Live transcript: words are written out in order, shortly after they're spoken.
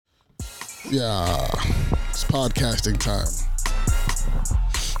Yeah, it's podcasting time.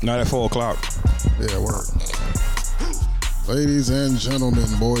 Not at 4 o'clock. Yeah, work. Ladies and gentlemen,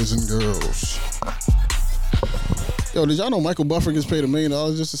 boys and girls. Yo, did y'all know Michael Buffer gets paid $1 million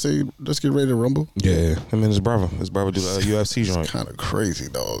just to say, let's get ready to rumble? Yeah, him and his brother. His brother do the UFC joint. Kind of crazy,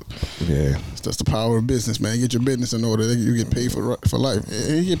 dog. Yeah. That's the power of business, man. Get your business in order. You get paid for life.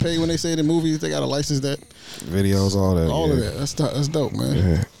 And you get paid when they say the movies, they got to license that. Videos, all that. All of that. That's dope,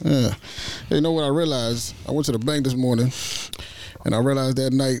 man. Yeah. Hey, you know what I realized? I went to the bank this morning, and I realized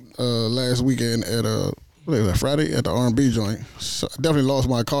that night last weekend at Friday at the R&B joint. So I definitely lost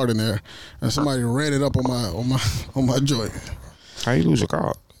my card in there, and somebody ran it up on my joint. How you lose your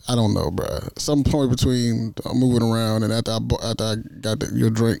card? I don't know, bro. Some point between moving around and after I got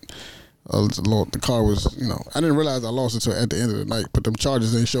your drink, the car was, I didn't realize I lost it till at the end of the night, but them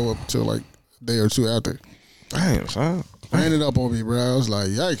charges didn't show up till like a day or two after. Damn, son. Ran it up on me, bro. I was like,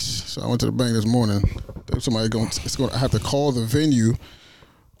 yikes. So I went to the bank this morning. Somebody I have to call the venue.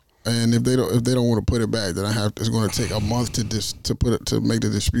 And if they don't want to put it back, then it's going to take a month to make the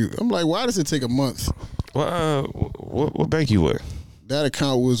dispute. I'm like, why does it take a month? What bank you with? That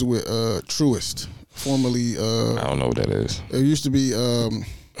account was with Truist, formerly. I don't know what that is. It used to be.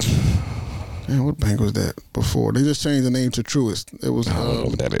 Man, what bank was that before? They just changed the name to Truist. It was. I don't know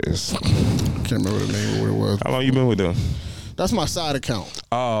what that is. I can't remember the name or what it was. How long you been with them? That's my side account.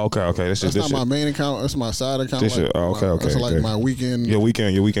 Oh, okay. That's not my main account. That's my side account. This shit. Oh, okay. That's like my weekend. Your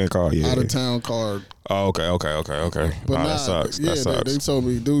weekend card. Yeah. Out of town card. Oh, okay. But that sucks. Yeah, that sucks.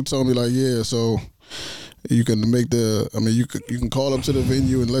 Dude told me like, yeah, so you can you can call up to the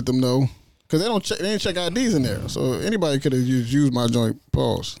venue and let them know, because they ain't check IDs in there, so anybody could have used my joint.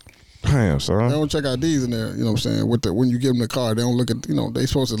 Pause. Damn, son. They don't check IDs in there. You know what I'm saying? When you give them the card, they don't look at. They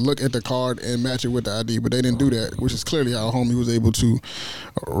supposed to look at the card and match it with the ID, but they didn't do that, which is clearly how homie was able to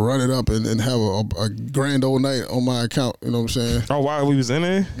run it up and have a grand old night on my account. You know what I'm saying? Oh, while we was in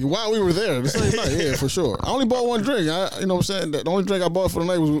there? While we were there, the same night, yeah, for sure. I only bought one drink. You know what I'm saying? The only drink I bought for the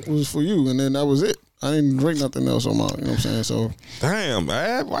night was for you, and then that was it. I didn't drink nothing else on my, you know what I'm saying? So damn,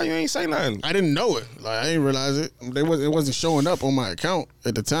 man, why you ain't say nothing? I didn't know it. Like, I didn't realize it. It wasn't showing up on my account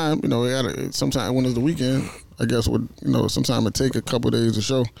at the time. Sometime when it was the weekend, I guess sometime it take a couple of days to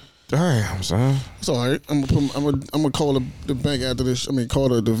show. Damn, son. It's all right. I'm gonna call the bank after this. Call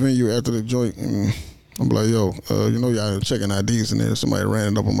the venue after the joint, and I'm like, yo, y'all checking IDs in there. Somebody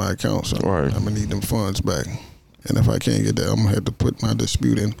ran it up on my account, so right. I'm gonna need them funds back. And if I can't get that, I'm gonna have to put my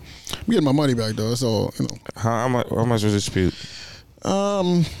dispute in. I'm getting my money back though. That's all. How much was the dispute?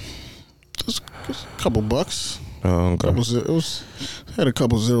 Just a couple bucks. Oh, okay. Had a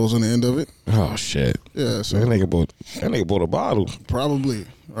couple zeros on the end of it. Oh shit. Yeah. So that nigga bought a bottle. Probably.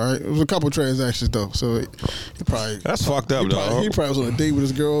 Right. It was a couple transactions though. So he probably. That's fucked up, though. He probably was on a date with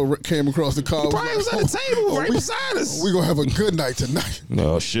his girl. Came across the car. He probably was at the table right beside us. We gonna have a good night tonight.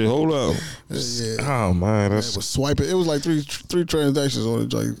 No shit. Hold up. Yeah. Oh man, it was swiping. It was like three transactions on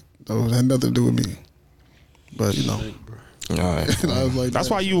it. Like that had nothing to do with me. But all right. I was like, that's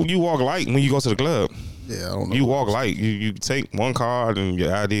why you walk light when you go to the club. Yeah, I don't know. You walk light. You take one card and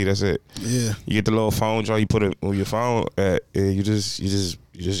your ID. That's it. Yeah. You get the little phone jar. You put it on your phone.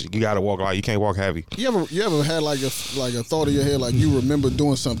 You gotta walk light. You can't walk heavy. You ever had like a thought in your head like you remember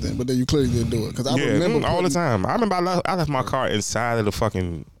doing something, but then you clearly didn't do it? Because I remember all the time. I remember I left my car inside of the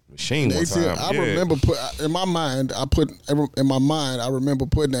fucking machine one time. I remember in my mind I remember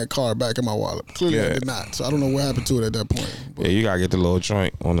putting that card back in my wallet. Clearly I did not. So I don't know what happened to it at that point. But you gotta get the little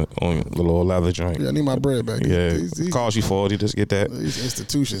joint on the little leather joint. Yeah, I need my bread back. Yeah, cost you $40. Just get that. These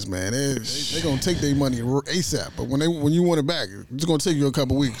institutions, man, they gonna take their money ASAP. But when you want it back, it's gonna take you a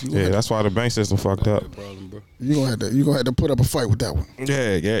couple weeks. That's why the bank system fucked up. You gonna have to put up a fight with that one.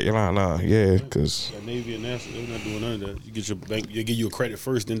 Cause Navy and NASA, they're not doing none of that. You get your bank, they give you a credit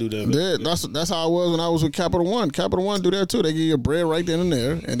first, then do that. Yeah, that's how I was when I was with Capital One. Capital One do that too. They give you a bread right then and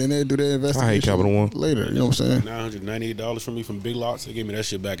there, and then they do their investigation. I hate Capital One later. You know what I'm saying? $998 from me from Big Lots. They gave me that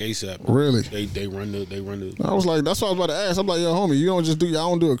shit back ASAP. Really? They run the. I was like, that's what I was about to ask. I'm like, yo, homie, y'all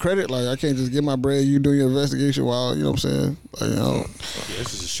don't do a credit. Like, I can't just get my bread. You do your investigation while you know what I'm saying. Like,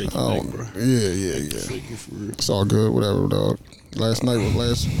 this is a shaky thing, bro. Yeah. It's all good. Whatever, dog. Last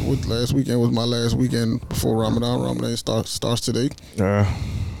weekend was my last weekend before Ramadan. Ramadan starts today. Yeah.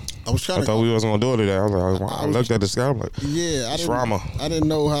 I thought we wasn't gonna do it today. I looked at the sky. I'm like, yeah, I didn't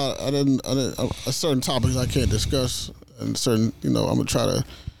know how. I didn't. Certain topics I can't discuss, and certain, I'm gonna try to.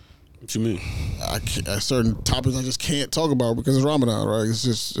 What you mean? Certain topics I just can't talk about because it's Ramadan, right? It's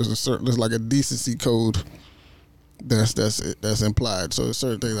just there's like a decency code that's implied. So there's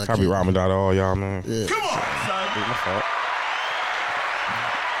certain things I can't. Ramadan to all y'all, man. Yeah. Come on, son. My fault.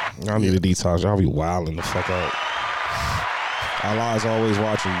 Y'all need a detox. Y'all be wilding the fuck out. Allah's always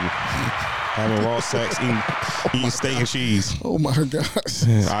watching you. Having raw sex, eating steak and cheese. Oh my gosh.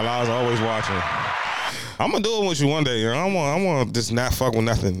 Allah's always watching. I'm gonna do it with you one day. I want to just not fuck with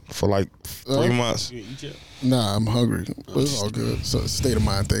nothing for like 3 months. Nah, I'm hungry. But it's all good. So it's a state of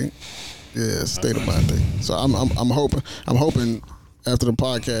mind thing. Yeah, it's a state of mind thing. So I'm hoping after the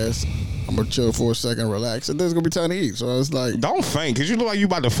podcast, I'm gonna chill for a second, relax, and then it's gonna be time to eat. So it's like, Don't faint, cause you look like you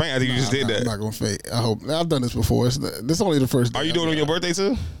about to faint after you just did that. I'm not gonna faint. I hope. I've done this before. This is only the first day. Are you doing it on your birthday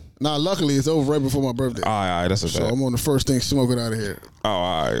too? Nah, luckily it's over right before my birthday. All right, that's a So fact. I'm on the first thing smoking out of here. Oh,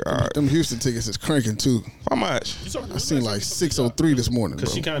 all right. Them Houston tickets is cranking too. How much? I seen like 603 this morning, bro.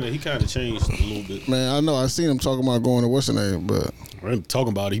 Because he kind of changed a little bit. Man, I know. I seen him talking about going to what's the name, but I ain't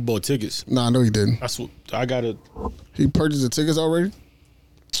talking about it. He bought tickets. nah, I know he didn't. That's what I got to. He purchased the tickets already?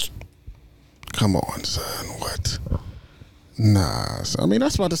 Come on, son. What? Nah. I mean,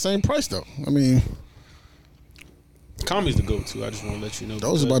 that's about the same price, though. I mean, Kami's the go-to. I just want to let you know.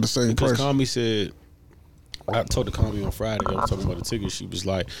 Those about the same because price. Kami said, I talked to Kami on Friday. I was talking about the tickets. She's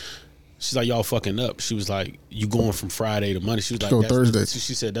like, y'all fucking up. She was like, you going from Friday to Monday. She was like, Go Thursday.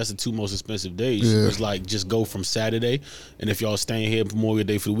 She said that's the 2 most expensive days. Yeah. She was like, just go from Saturday, and if y'all staying here Memorial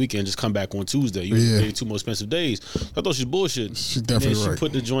Day for the weekend, just come back on Tuesday. You Yeah. pay the 2 most expensive days. I thought she was bullshitting. She's definitely and then right. She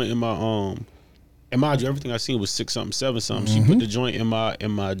put the joint in my and mind you, everything I seen was 6 something, 7 something. Mm-hmm. She put the joint in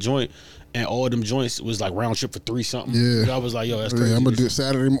my joint, and all them joints was like round trip for 3 something. Yeah. I was like, yo, that's crazy. yeah, I'm gonna do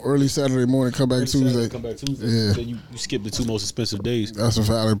early Saturday morning, come back Tuesday. Come back Tuesday. Yeah. So you skip the 2 most expensive days. That's a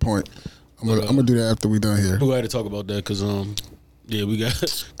valid point. I'm gonna do that after we done here. We got to talk about that because yeah, we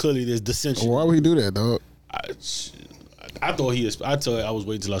got clearly there's dissension. Why would he do that, dog? I thought I was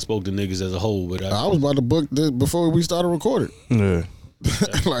waiting till I spoke to niggas as a whole, but I was about to book this before we started recording. Yeah.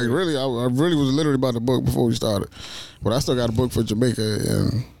 Like really, I really was literally about to book before we started, but I still got to book for Jamaica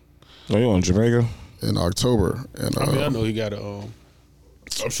Oh, you in Jamaica? in October. And I know he got a.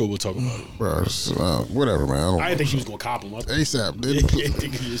 I'm sure we'll talk about it. bro, whatever, man. I didn't think he was gonna cop him. ASAP. I Didn't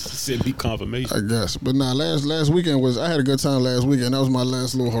think he just sent me confirmation. I guess, but nah. Last weekend I had a good time last weekend. That was my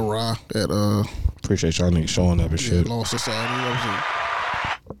last little hurrah at Appreciate y'all niggas showing up and shit. Law Society.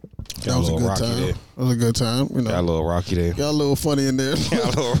 That Got was a good rocky time. there. That was a good time. You know, Got a little rocky there. got a little funny in there. Got a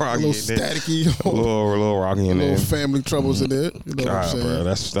little rocky a little in there. staticky. A little rocky in there. little family troubles in there. You know what I'm God, saying? bro,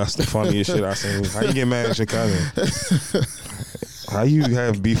 that's the funniest shit I seen. How you get mad at your cousin? How you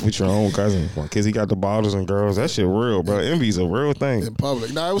have beef with your own cousin? Because he got the bottles and girls. That shit real, bro. Envy's a real thing. In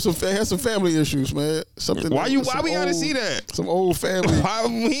public. Nah, it had some family issues, man. Something. Why we some gotta old- see that? Some old family. Why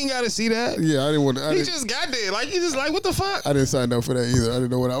we ain't gotta see that? Yeah, I didn't want to. He just got there. Like, you just like, what the fuck? I didn't sign up for that either. I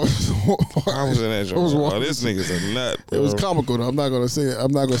didn't know what I was. I was in that joint. I was bro. watching. This nigga's a nut, It bro. was comical though. I'm not gonna say it.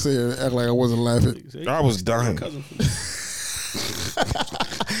 I'm not gonna say it and act like I wasn't laughing. I was dying.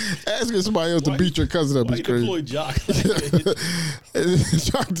 Asking somebody else to beat your cousin up Why is you crazy. deployed Jock? He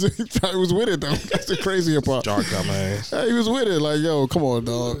was with it though. That's the crazier part. Dark dumbass. Hey, he was with it. Like, yo, come on,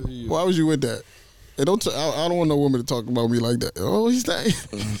 dog. Why was you with that? And I don't want no woman to talk about me like that. Oh, he's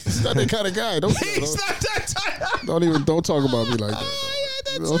not that kind of guy. Don't talk about me like that.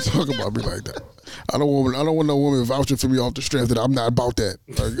 Don't talk about me like that. I don't want no woman vouching for me off the strength that I'm not about that.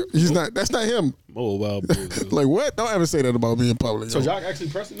 Like, he's not. That's not him. Oh wow, Like what? Don't ever say that about me in public. so yo. Jock actually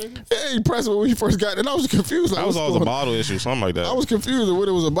pressed the nigga? Yeah, he pressed me when he first got it. And I was confused. Like, That was what's always a going- bottle issue, something like that. I was confused at what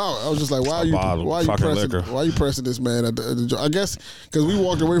it was about. I was just like, why are you fucking pressing? liquor. Why are you pressing this man at the joint? I guess because we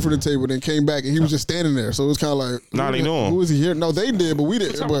walked away from the table and then came back and he was just standing there. So it was kind of like, Nah, they doing. who is he here? No, they did, but we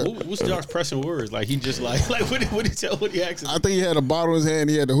didn't. But What's Jock's pressing words? Like he just like what he asked? I think he had a bottle in his hand.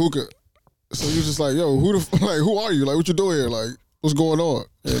 He had the hookah. So he was just like, yo, who are you? Like, what you doing here? Like, what's going on?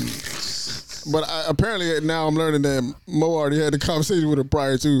 But apparently now I'm learning that Mo already had the conversation with him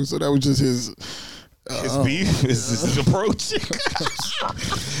prior to, so that was just his. His beef is his approach.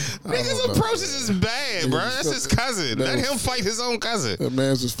 Niggas' approaches is bad, bro. That's his cousin. Let him fight his own cousin. That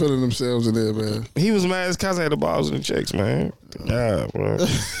man's just feeling themselves in there, man. He was mad his cousin had the balls and the chicks, man. Yeah, bro.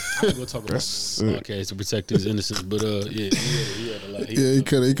 I'm gonna talk about this podcast to protect his innocence, but yeah, he had a lot. Yeah,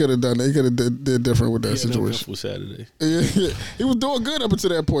 he could have done that. He could have did different with that situation. For Saturday. Yeah. He was doing good up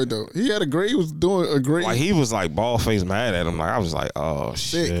until that point, though. He was doing a great. Like, he was like bald faced mad at him. Like, I was like, oh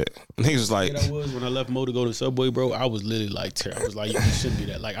shit. And he was like, I was when I left Mo to go to Subway, bro. I was literally like, I was like, yo, you shouldn't do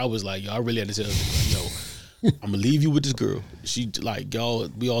that. Like, I was like, yo, I really had to tell him, yo, I'm gonna leave you with this girl. She like, y'all,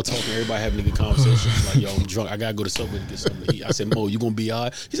 we all talking, everybody having a good conversation. Like, yo, I'm drunk. I gotta go to Subway to get something to eat. I said, Mo, you gonna be all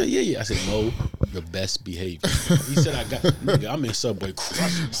right? He said, yeah. I said, Mo, your best behavior. He said, nigga, I'm in Subway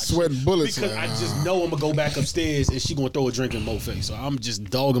crushing my Sweating shit. bullets, because man. I just know I'm gonna go back upstairs and she gonna throw a drink in Mo's face. So I'm just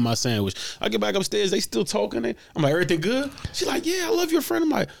dogging my sandwich. I get back upstairs, they still talking. I'm like, everything good? She like, yeah, I love your friend. I'm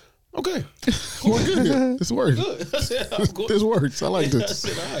like, Okay. We're good here. This works. Good. I said, I'm good. This works. I like I this.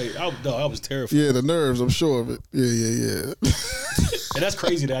 said, all right. I was terrified. Yeah, the nerves. I'm sure of it. Yeah. And that's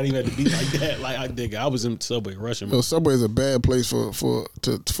crazy that I didn't even have to be like that. Like, I was in Subway rushing. Yo, Subway is a bad place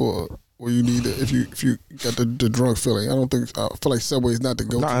for where you need if you got the drunk feeling. I feel like Subway is not the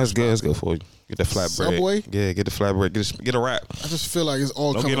go-to. Nah, it's good. It's good for you. Get the flatbread. Subway? Yeah, get the flatbread. Get a wrap. I just feel like it's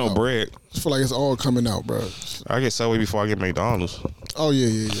all Don't coming get no out. bread. I just feel like it's all coming out, bro. I get Subway before I get McDonald's. Oh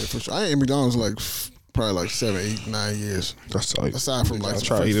yeah, for sure. I ain't McDonald's like probably like 7, 8, 9 years. That's all. Aside from like I some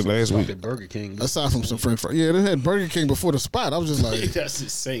tried to eat it last week. At Burger King. aside from some French fries. Yeah, they had Burger King before the spot. I was just like, That's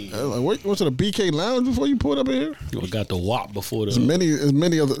insane. I was like, wait, you went to the BK Lounge before you pulled up in here? You got the Whop before the As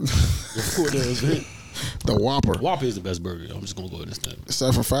many other before the event. the Whopper. Whop is the best burger. I'm just gonna go with this thing.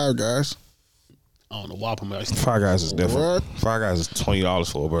 Aside from Five Guys. I don't know. Whop, I'm actually. Five Guys is different. What? Five Guys is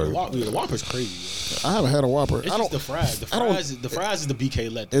 $20 for a burger. The Whopper's crazy. I haven't had a Whopper. It's I don't. just the fries. The I don't- fries is the BK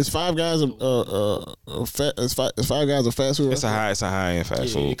let. Is Five Guys is Five Guys a fast food? It's a high end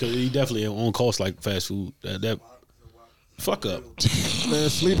fast food. Because he definitely won't cost like fast food. That fuck up. Man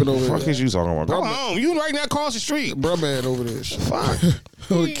sleeping over What the fuck there. is you talking about? Go home. You right now across the street. Bruh man over there. Fuck.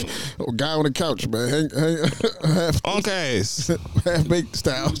 Guy on the couch, man. Half half baked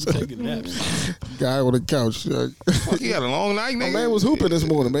style. Taking naps. Guy on the couch. Fuck, you had a long night, My nigga. man was hooping this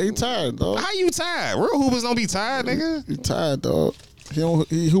morning, man. He tired, dog. How you tired? Real hoopers don't be tired, nigga. He tired, dog.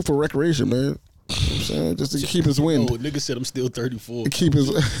 He hoop for recreation, man. You know what I'm saying? Just to keep his wind. Oh, nigga said I'm still 34. To keep his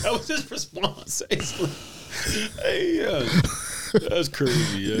That was his response. Hey, yeah. That's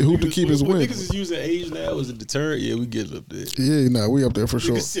crazy. Yeah. He hooped to keep his when wind. Niggas is using age now as a deterrent. Yeah, we get up there. Yeah, nah, we up there for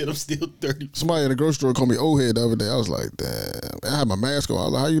sure. Nigga said I'm still 30. Somebody at the grocery store called me old head the other day. I was like, damn. I had my mask on. I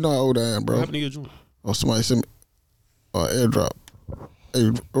was like, how you know how old I am, What bro? happened to your joint? Oh, somebody sent me airdrop.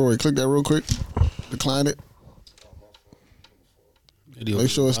 Hey, Roy, click that real quick. Decline it. Make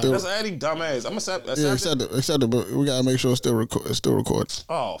sure it's still. That's Eddie, dumbass. I'm accept. Yeah, accept it, but we gotta make sure it's still records.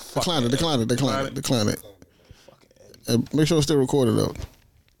 Oh, fuck. Decline it. And make sure it's still recorded though.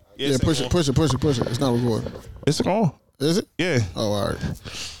 Yeah, push it. It's not recording. It's on. Is it? Yeah. Oh, all right.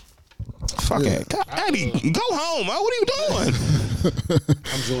 Fuck it. God, Eddie, go home, man. What are you doing?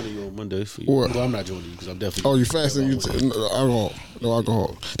 I'm joining you on Monday for you. What? Well, I'm not joining you because I'm definitely. Oh, you fasting? No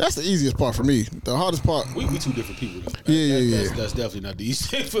alcohol. That's the easiest part for me. The hardest part. We two different people. Though. Yeah. That's definitely not the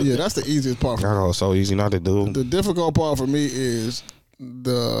easy thing. Yeah, that's the easiest part for me. Alcohol so easy not to do. The difficult part for me is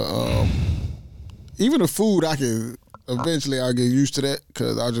the even the food. I can eventually I'll get used to that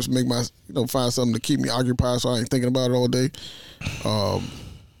because I'll just make find something to keep me occupied so I ain't thinking about it all day.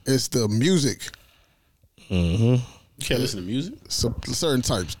 It's the music. You can't listen to music. So certain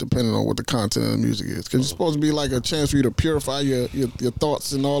types, depending on what the content of the music is, because it's supposed to be like a chance for you to purify your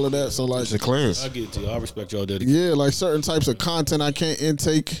thoughts and all of that. So like, It's a cleanse. I get it to you. I respect y'all dedication. yeah, like certain types of content I can't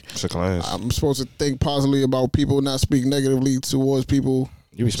intake. It's a cleanse. I'm supposed to think positively about people, not speak negatively towards people.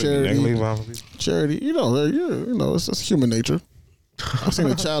 You be speaking negatively about people? Charity, it's human nature. I seen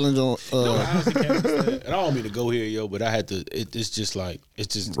a challenge on. I honestly can't understand. And I don't mean to go here, yo, but I had to. It's just like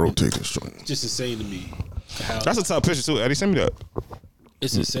it's just Rotate this joint. It's just insane to me. How, That's a tough picture too, Eddie. Send me that.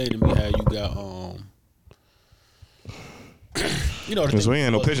 it's insane to me how you got the Because thing we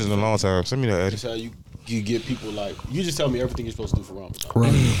ain't no was- pictures in a long time. Send me that, Eddie. It's how you get people like you just tell me everything you're supposed to do for Ramadan.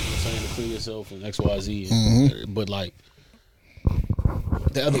 Right. You know what I'm saying? To clean yourself and XYZ. And, But like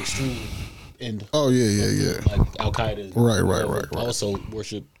the other extreme end. Oh yeah. Like Al Qaeda. Right. Also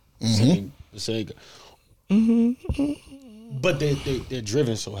worship the same. But they're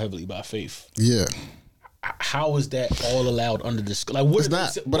driven so heavily by faith. Yeah. How is that all allowed under this? Like, what It's are they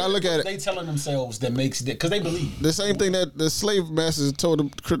not, say- but I look at it- They telling themselves that makes it because they believe. The same thing that the slave masters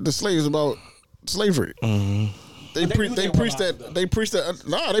told the slaves about slavery. They knew they preached were that. lying, They preached that.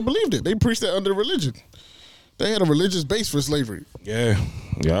 Nah, they believed it. They preached that under religion. They had a religious base for slavery. Yeah.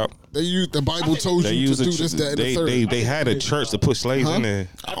 Yup. They used the Bible told They you use to do this, that, and the they, third. they had a church to put slaves in there.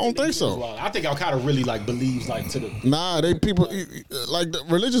 I don't think so. I think Al Qaeda really like believes like to the. Nah, they people like the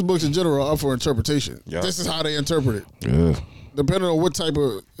religious books in general are up for interpretation. Yeah. This is how they interpret it. Yeah. Depending on what type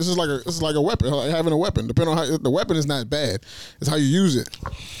of this is like a weapon, like having a weapon. Depending on how the weapon is not bad, it's how you use it.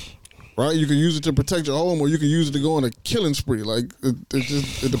 Right, you can use it to protect your home, or you can use it to go on a killing spree. Like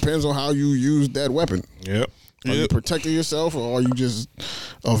it depends on how you use that weapon. Yep. Are you protecting yourself, or are you just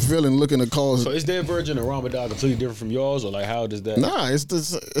a villain looking to cause? So is their version of Ramadan completely different from yours, or like how does that? Nah,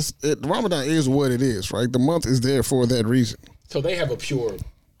 Ramadan is what it is, right? The month is there for that reason. So they have a pure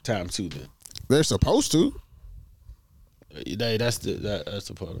time too. Then They're supposed to. that's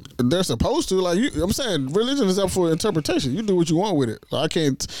the part of it. They're supposed to. Like I'm saying, religion is up for interpretation. You do what you want with it. I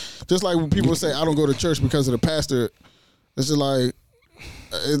can't. Just like when people say I don't go to church because of the pastor. It's just like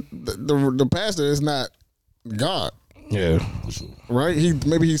the pastor is not God. Yeah. Right?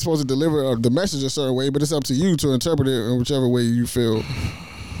 Maybe he's supposed to deliver the message a certain way, but it's up to you to interpret it in whichever way you feel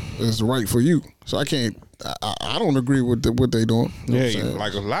is right for you. So I can't. I don't agree with what they doing. You know Yeah,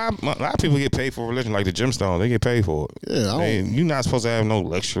 like a lot of people get paid for religion, like the Gemstone. They get paid for it. Yeah, you're not supposed to have no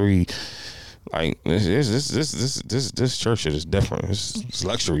luxury. Like this church shit is different. It's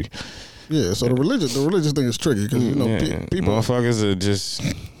luxury. Yeah, so the religious thing is tricky because people motherfuckers are just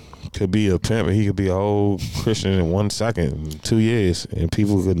could be a pimp, and he could be a whole Christian in 1 second, 2 years, and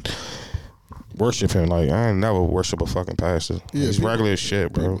people could worship him. Like, I ain't never worship a fucking pastor. Yeah, he's regular as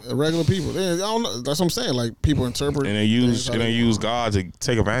shit, bro. Regular people. I don't know. That's what I'm saying. Like, people interpret and they use God to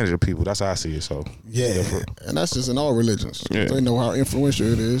take advantage of people. That's how I see it. So yeah, and that's just in all religions. Yeah. They know how influential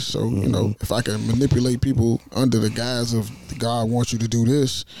it is. So you know, if I can manipulate people under the guise of God wants you to do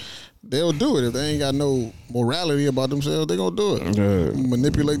this, they'll do it. If they ain't got no morality about themselves, they gonna do it. Yeah.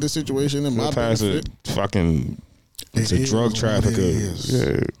 Manipulate the situation in my benefit. It's a drug trafficker. Yeah.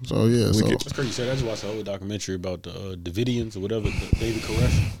 So yeah, that's crazy. So I just watched a whole documentary about the Davidians or whatever, David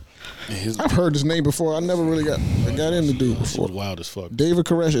Koresh. I've heard his name before. I never really got in the dude before. It was wild as fuck. David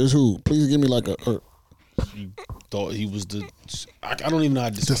Koresh is who? Please give me like He thought he was I don't even know how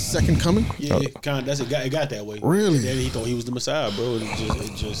to the second coming. Yeah, kind of. It got that way. Really? And then he thought he was the Messiah, bro.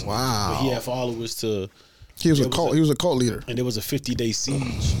 It just wow. But he had followers to. He was a cult. He was a cult leader. And there was a 50-day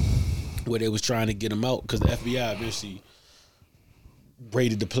siege where they was trying to get him out because the FBI eventually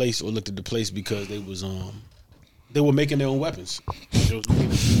raided the place or looked at the place because they were making their own weapons. They put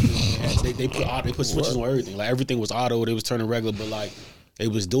switches on everything. Like everything was auto. They was turning regular, but like they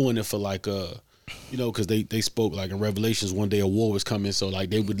was doing it for like because they spoke like in Revelations one day a war was coming, so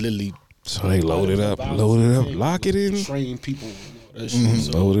like they would literally. So they load it up, lock it in, train people. That shit,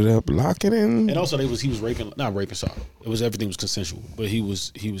 so. Load it up, lock it in, and also he was raping, not raping. Sorry, everything was consensual, but he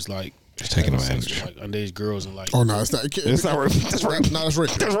was like. Just taking advantage, like underage girls and like. Oh no, it's not. It's not rape. That's rape. No, it's rape.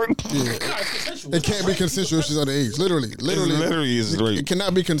 That's rape. Yeah, it can't be consensual if she's underage. Literally is rape. It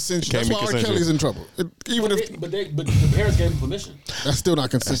cannot be consensual. That's why R. Kelly's in trouble. But the parents gave him permission. That's still not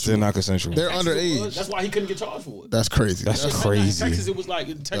consensual. That's still not consensual. They're underage. That's why he couldn't get charged for it. That's crazy. That's crazy. In Texas, it was like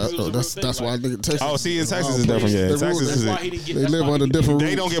that's why Texas. Oh, see, in Texas is different. Yeah, Texas is. They live under different rules.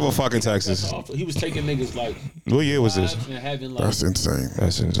 They don't give a fuck in Texas. He was taking niggas like. What year was this? That's insane.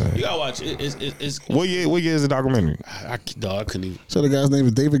 That's insane. You gotta watch it. What year is the documentary? I couldn't even. So the guy's name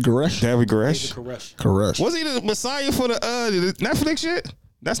is David Koresh. David Koresh. Koresh. Was he the Messiah for the Netflix shit?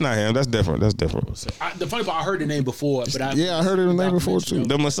 That's not him. That's different. The funny part, I heard the name before, but I heard the name before too.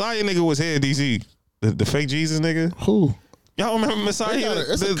 The Messiah nigga was here in DC. The fake Jesus nigga. Who? Y'all remember Messiah?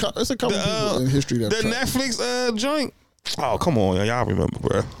 It's a couple people in history that the Netflix joint. Oh, come on, y'all remember,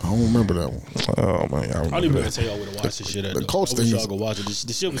 bro? I don't remember that one. Oh man, y'all remember. I don't even tell y'all where to watch this shit at. The cults thing. Y'all go watch it.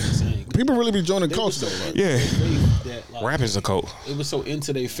 The shit was insane. People really be joining cults though. Like, yeah, like, rap is a cult. It was so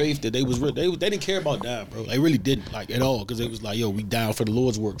into their faith that they didn't care about dying, bro. They really didn't like at all because it was like, yo, we down for the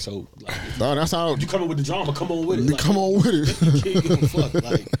Lord's work. So like, no, that's how you come in with the drama. Come on with it. Like, come on with it. Can't give a fuck.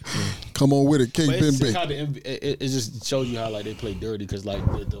 Like, come on with it. Cake been baked. It just shows you how like they play dirty because like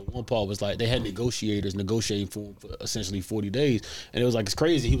the one part was like they had negotiators negotiating for essentially 40 days. And it was like, it's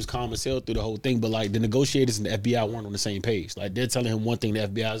crazy. He was calm as hell through the whole thing. But like the negotiators and the FBI weren't on the same page. Like they're telling him one thing, the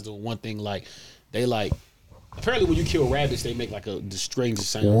FBI is doing one thing. Like they like, apparently when you kill rabbits, they make like the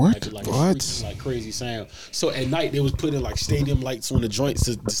strangest sound. What? Like What? Like crazy sound. So at night they was putting like stadium lights on the joints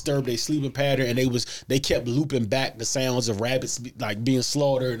to disturb their sleeping pattern. And they kept looping back the sounds of rabbits like being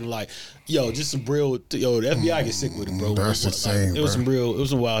slaughtered and like, just some real, the FBI get sick with it, bro. That's insane, it was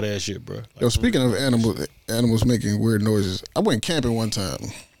some wild ass shit, bro. Like, speaking of animals making weird noises, I went camping one time,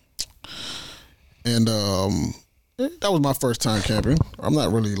 and that was my first time camping. I'm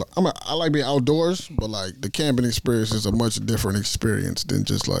not really, I like being outdoors, but like the camping experience is a much different experience than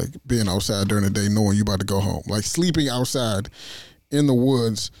just like being outside during the day knowing you about to go home. Like sleeping outside in the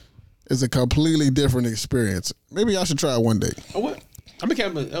woods is a completely different experience. Maybe I should try it one day. Oh, what? I've been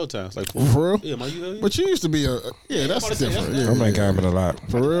camping at L times, like for real. Yeah, but you used to be that's different. I've been camping a lot.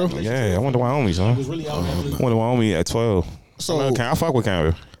 For real? Yeah, I went to Wyoming, son. I was really out there. I went to Wyoming at 12. So I fuck with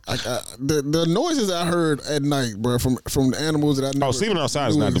camping. The noises I heard at night, bro, from the animals that I never sleeping outside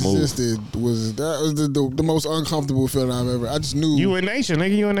is not the move. Was the most uncomfortable feeling I've ever. I just knew you in nation,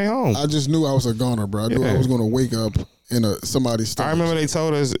 nigga. You in their home. I just knew I was a goner, bro. I knew I was gonna wake up in somebody's stomach. I remember they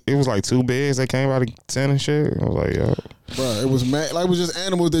told us it was like 2 beds that came out of 10 and shit. I was like, yo. Bro, it was mad. Like, it was just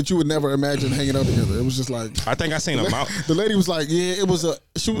animals that you would never imagine hanging out together. It was just like I think I seen a mountain. the lady was like, yeah, it was a.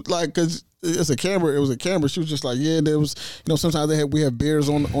 She was like, cause it's a camera. It was a camera. She was just like, yeah, there was. Sometimes we have bears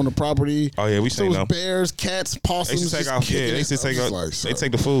on the property. Oh yeah, we so seen it was them. bears, cats, They possums. used to take just off. Yeah, kicking they used to it. I take was off. like, They son,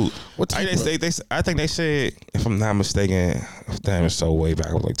 take the food. what I, type of- I think they said, if I'm not mistaken, damn, it's so way back.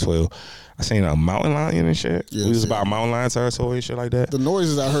 I was like 12. I seen a mountain lion and shit. Yeah, we was see. about mountain lion territory and shit like that. The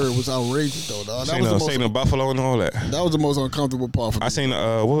noises I heard was outrageous though, dog. That Seen was the a, most. seen a buffalo and all that. That was the most uncomfortable part for me. I seen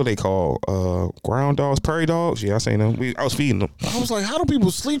what were they called? Ground dogs, prairie dogs. Yeah, I seen them. I was feeding them. I was like, how do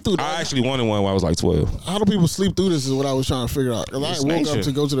people sleep through that? I actually wanted one when I was like 12. How do people sleep through this is what I was trying to figure out. Cause It's I woke up nature.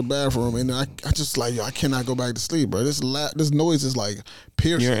 to go to the bathroom and I just like, yo, I cannot go back to sleep, bro. This noise is like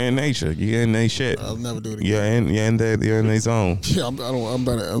piercing. You're in nature. You're in their shit. I'll never do it again. You're in their zone. Yeah, I'm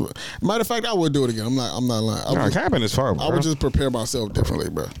better. Matter of fact, I would do it again. I'm not lying. Nah, camping is fun, bro. I would just prepare myself differently,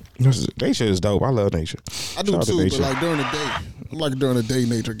 bro. Nature is dope. I love nature. I do Shout out to too, but nature. like during the day, I'm like during the day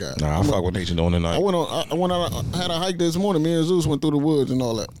nature guy. Nah, I fuck with nature during the night. I went out. I had a hike this morning. Me and Zeus went through the woods and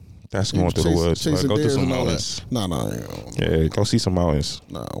all that. That's going through the woods. Chasing Go through deers some and all mountains. that. Nah, Yeah, go see some mountains.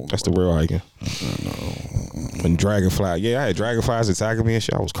 nah. That's the real hiking. When dragonfly, I had dragonflies attacking me and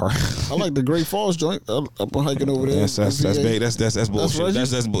shit. I was crying. I like the Great Falls joint. I'm hiking over there. That's big. That's bullshit. Reggie?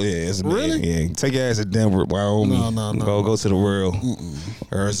 That's yeah. It's Really? big. Yeah, take your ass to Denver, Wyoming. No. Go to the real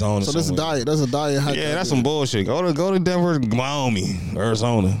Arizona. So that's a somewhere. diet. That's a diet hike. Yeah, that's some bullshit. Go to Denver, Wyoming,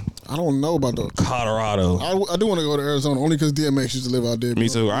 Arizona, I don't know about the. Colorado. I do want to go to Arizona only because DMX used to live out there. Me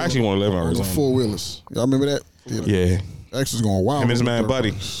too. I actually want to live in On the Arizona. 4-wheelers. Y'all remember that? Yeah, X was going wild. him and his with man the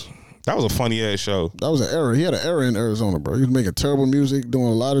Buddy. dirt. That was a funny ass show. That was an era. He had an era in Arizona, bro. He was making terrible music, doing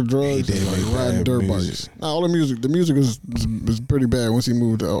a lot of drugs, He did and make riding bad dirt music. bikes. Nah, all the music was pretty bad once he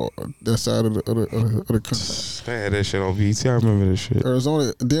moved to that side of the country. They had that shit on BT. I remember this shit.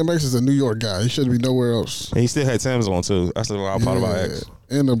 Arizona, DMX is a New York guy. He shouldn't be nowhere else. And he still had Tim's on too. That's the wild part about X.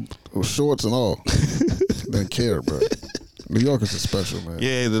 And the shorts and all. Didn't care, bro. New York is special, man.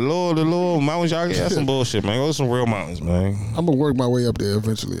 Yeah, the little mountains y'all get. That's some bullshit, man. Go to some real mountains, man. I'm gonna work my way up there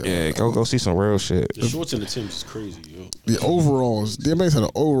eventually. Yeah, go see some real shit. The shorts and the Timbs is crazy, yo. The overalls. DMX had an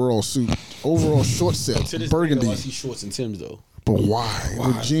overall suit, overall short set, To this burgundy. day, though, I see shorts and Timbs though. But why?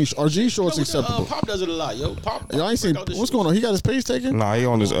 With jeans, are jean shorts acceptable? Pop does it a lot, yo. Pop. Yo, I ain't seen. What's going on? He got his page taken. Nah, he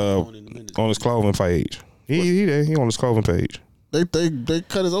on his clothing page. He there. He on his clothing page. They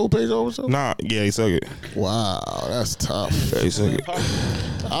cut his old page over or something. Nah, yeah, he took it. Wow, that's tough. Yeah, he took it.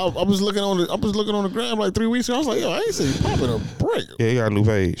 I was looking on the gram like 3 weeks ago. I was like, yo, I ain't seen Pop in a break. Yeah, he got a new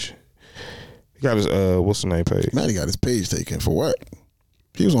page. He got his what's the name page? Man, he got his page taken for what?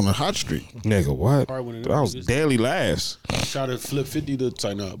 He was on the hot street. Nigga, what? Probably one of That them was niggas. daily laughs. Try to flip 50 to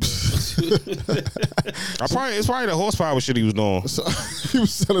tighten up. It's probably the horsepower shit he was doing. So he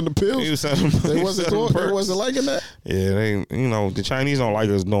was selling the pills. He was selling. They wasn't liking that. Yeah, the Chinese don't like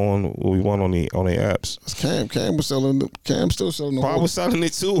us doing what we want on the apps. Cam was selling. Cam still selling the I was selling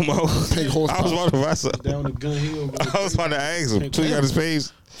it too, Mo. Pink I horsepower. was about to buy some. Down the gun hill. I was about to ask him. Till he got his page.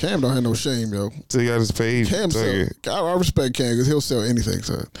 Cam don't have no shame, yo. Till he got his page. Cam Took sell. it. I respect Cam because he'll sell anything.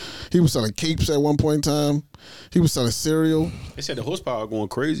 So he was selling capes at one point in time. He was selling cereal. They said the horsepower going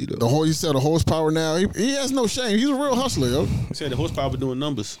crazy though. He sell the horsepower now. He has no shame. He's a real hustler, yo. They said the horsepower was doing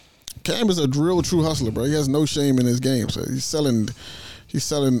numbers. Cam is a real true hustler, bro. He has no shame in his game. So he's selling. I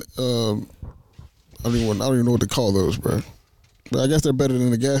don't even know what to call those, bro. But I guess they're better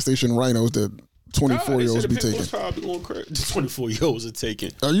than the gas station rhinos that 24-year-olds be taking. Horsepower be going crazy. 24-year-olds are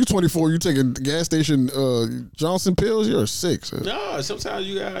taking. Are you 24? You taking gas station Johnson pills? You're 6. Nah, sometimes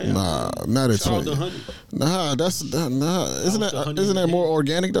you got. Nah, not at Shout out 20. to Honey. Nah, isn't the honey that more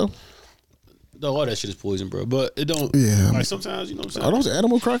organic though? No, all that shit is poison, bro. But it don't. Yeah. Like sometimes, you know what I'm saying? Are those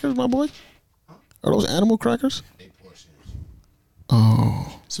animal crackers, my boy? Are those animal crackers?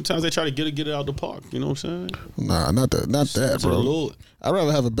 Oh, Sometimes they try to get it out the park. You know what I'm saying? nah, not that, To the bro. Lord. I'd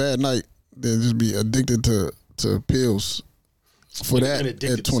rather have a bad night than just be addicted to pills for And that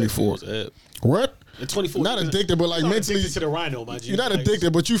addicted at to 24. sex pills, What? At 24. Not addicted, but like You're not mentally. addicted to the rhino, my G. You're not Like,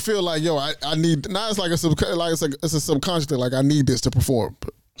 addicted, but you feel like, yo, I need. Now it's like it's a subconscious thing. Like I need this to perform.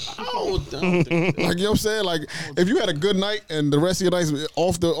 I don't think Like you know what I'm saying? Like if you had a good night and the rest of your nights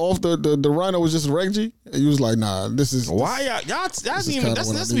off the rhino was just Reggie, and you was like, nah, this is Why y'all? That's kinda what I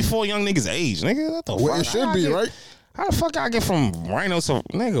that's need. before young niggas age, nigga. What the Well, fuck? it should be, right? How the fuck I get from rhino to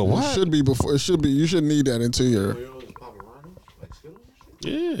nigga? What? It should be before. It should be. You shouldn't need that until you're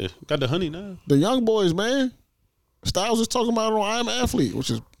Yeah, got the honey now. the young boys, man. Styles was talking about it on I Am Athlete,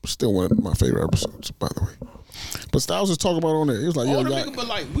 which is still one of my favorite episodes, by the way. But Styles was talking about it on there. He was like, All yo, the y'all, niggas, but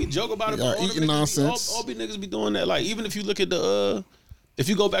like we joke about it. y'all But all eating the niggas, nonsense. All be niggas be doing that. Like even if you look at the if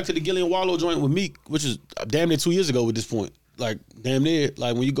you go back to the Gillian Wallow joint with Meek, which is damn near 2 years ago at this point, like damn near,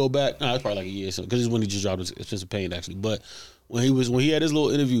 like when you go back, it's probably like a year or something, because it's when he just dropped his Expensive Pain actually. But when he had his little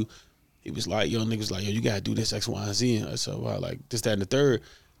interview, he was like, yo, niggas like, yo, you gotta do this X, Y, and Z. And I said, well, like this, that, and the third.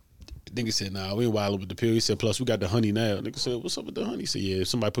 Nigga said, nah, we ain't wildin' with the pill. He said, plus we got the honey now. Nigga said, what's up with the honey? He said, yeah,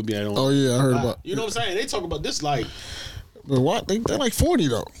 somebody put me that on. Oh yeah, I heard about. You know what I'm saying? They talk about this like. But what? They're like 40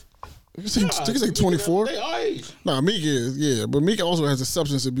 though. You say 24? They our age. Nah, Meek is, yeah. But Meek also has a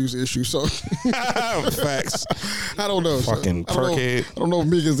substance abuse issue, so. Facts. I don't know. Fucking Perkhead. I don't know if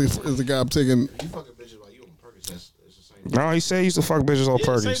Meek is the guy I'm taking. You fucking bitches while you on Perkins, it's the same. No, he said he used to fuck bitches on Yeah,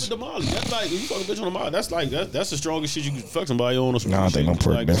 Perkins. same with the Molly. That's like, if you fuck a bitch on the Molly, that's like, that's the strongest shit you can fuck somebody on. Or some Nah, I think shit. I'm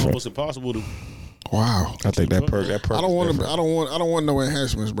Perk Like, it's different. almost impossible to. Wow. I think that perk. I don't want no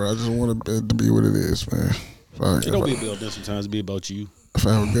enhancements, bro. I just want it to be what it is, man. It don't be about them sometimes. It be about you. If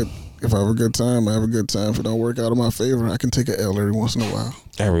I have a good time, I have a good time. If it don't work out in my favor, I can take an L every once in a while.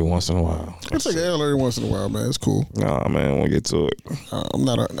 Every once in a while. I can take an L every once in a while, man. It's cool. Nah, man, we'll get to it.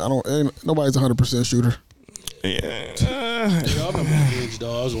 Nobody's 100% shooter. Yeah. I remember on Hinge,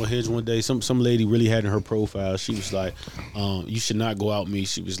 dog. I was on Hinge one day. Some lady really had in her profile. She was like, "You should not go out me."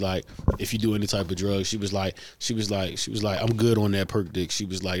 She was like, "If you do any type of drug," she was like, "I'm good on that perk dick." She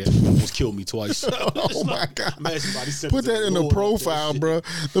was like, "It almost killed me twice." Oh my god! Man, somebody sent Put that in the profile, bro.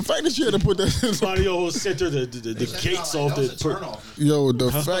 The fact that you had to put that in somebody sent her the gates off the perk. Yo,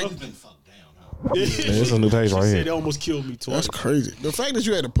 the fact. There's a new page right She here. said it almost killed me twice. That's crazy. The fact that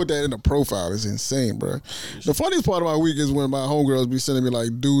you had to put that in the profile is insane, bro. The funniest part of my week is when my homegirls be sending me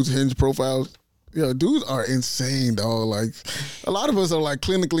like dudes Hinge profiles. Yo, dudes are insane, dog. Like a lot of us are like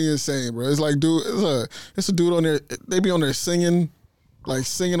clinically insane, bro. It's like, dude, it's a dude on there. They be on there singing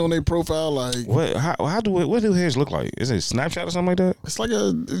on their profile. Like What? What do Hinge look like? Is it Snapchat or something like that? it's like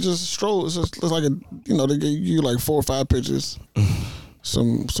it's just a stroll. It's like they give you like 4 or 5 pictures,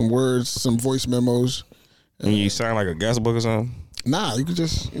 some words, some voice memos. And you sign like a guest book or something? Nah, you could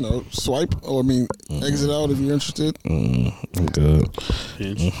just swipe or exit out if you're interested. I'm good.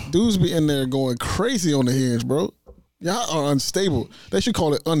 Dudes be in there going crazy on the Hinge, bro. Y'all are unstable. They should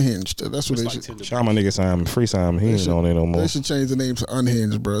call it unhinged. That's what they should. Try my nigga Simon, free Simon. He ain't on there no more. They should change the name to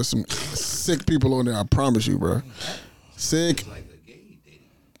unhinged, bro. Some sick people on there. I promise you, bro. Sick.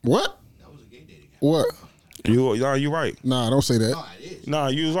 What? That was a gay dating app. What? You right. Nah, don't say that. No, it is. Nah,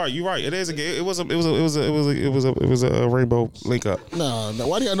 you was right. You right. It is a gay. It was a rainbow link up. Nah,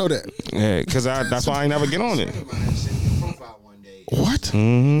 why do y'all know that? Yeah, because that's why I ain't never get on it. Sent your profile one day. What?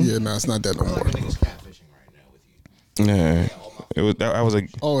 Mm-hmm. Yeah, nah, it's not that no more. Like a nigga's catfishing right now with you. Yeah, it was. That was a.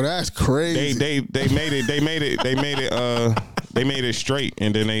 Oh, that's crazy. They made it straight,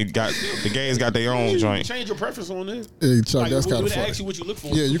 and then the gays got their own joint. Change your preference on it. Hey, Chuck, Like, that's when kind of they funny. ask you what you look for,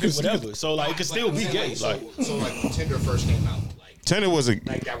 Yeah, you pick can- whatever. So like, it could still be gay. So Like, when Tinder first came out, Tinder was a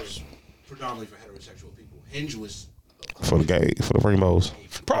like that was predominantly for heterosexual people. Hinge was for the rainbows.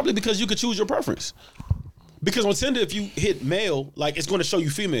 probably because you could choose your preference. Because on Tinder, if you hit male, like it's going to show you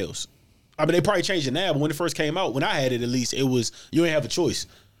females. I mean, they probably changed it now, but when it first came out, when I had it at least, it was you ain't have a choice.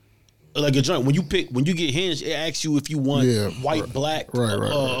 Like a joint, when you get Hinge, it asks you if you want white, right, black,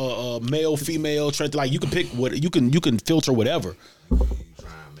 right. male, female, trans. Like you can pick what you can filter whatever. you try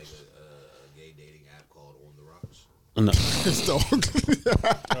and make a gay dating app called On the Rocks. No, It's the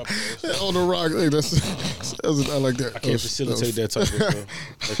on the rock. Hey, I like that. I can't facilitate that type of.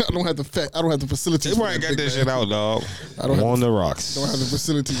 I don't have the facilities. They for might that got big this man. shit out, dog. I don't have- On the rocks. I don't have the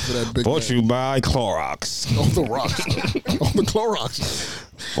facilities for that big. Brought man. you by Clorox. On the rocks. On the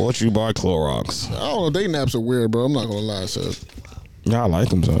Clorox. Brought you by Clorox. I don't know. Dating apps are weird, bro. I'm not gonna lie, so Yeah, I like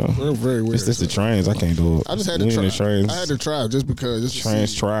them, son. they're very weird. It's just the trains. I can't do it. I just had We to in try. the trains. I had to try just because. Just to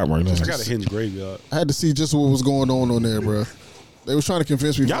Trans see. tribe right now. I got a Hinge graveyard. I had to see just what was going on there, bro. They was trying to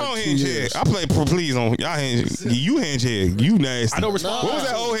convince me. For Y'all like don't 2 hinge years. head. I play please on y'all hinge. You hinge head. You nasty. I don't respond. What was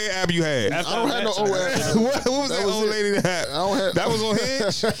that old head app you had? I don't have no old ass. what was that was old it. lady that had? I don't have. That was on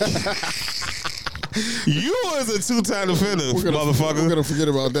hinge. You was a 2-time defender, We're motherfucker. gonna forget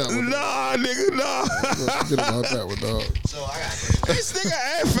about that one. Nah, nigga, nah. We're gonna forget about that one, dog. So I got This nigga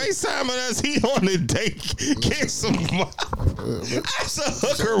had FaceTiming us. He on the date. Get some. That's a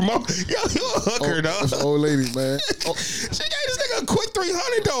hooker, mom. Yo, you a hooker, dog. That's an old lady, man. Oh, She gave this nigga a quick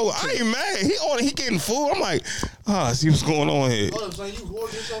 300 though. I ain't mad. He getting food. I'm like, see what's going on here. so you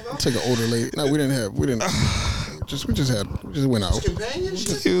whored yourself out? take an older lady. No, we didn't. We just went out.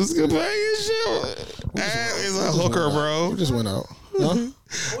 Companionship? He was companionship. That is a hooker, bro. We just went out. Huh?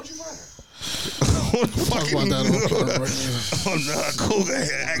 What'd you find her? Talk about that on camera right now. On the Cougar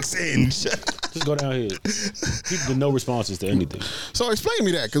accent. Just go down here. People get no responses to anything. So explain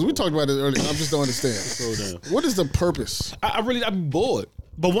me that, because we talked about this earlier. I just don't understand. Slow down. What is the purpose? I'm bored.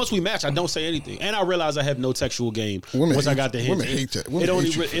 But once we match, I don't say anything, and I realize I have no textual game. Women once I hate- got the hint, women hate that. Women it only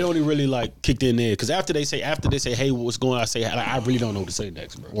hate you. it only really like kicked in there because after they say, hey, what's going on? I say, I really don't know what to say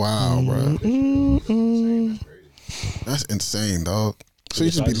next, bro. Wow, bro. That's insane, dog. So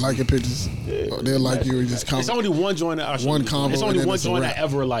you just be liking pictures. They'll like you and just It's comment. only one joint that I show One you. combo It's and only then one it's a joint I wrap.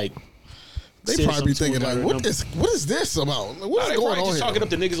 ever like. They said probably be something thinking to like, it. what is this about? Like, what's They going probably on just here? talking up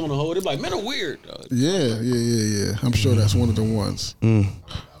the niggas on the whole. They're like, men are weird. Dog. Yeah. I'm sure that's one of them ones.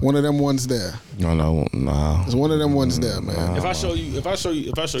 One of them ones there. No. There's one of them ones there, man. If I show you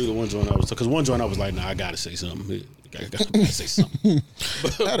the one joint I was, because one joint I was like, nah, I gotta say something. I gotta say something.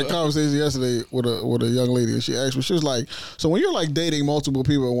 I had a conversation yesterday with a young lady, and she asked me, she was like, so when you're like dating multiple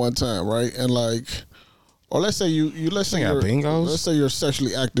people at one time, right? And like, or let's say let's say got bingos? let's say you're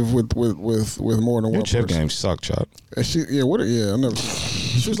sexually active with more than Your one chip person. game suck, Chuck. And she, I never.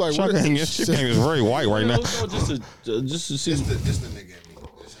 She was like, Chuck what game, your chip game is very white right now. No, just to see. This the nigga in me.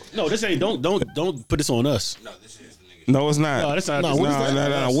 No, this ain't. Don't put this on us. No, this is the nigga. No, it's not. No, that's not. No, what is that?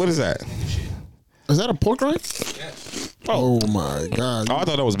 No. What is that? Is that a pork rind? Yes. Oh my god! Oh, I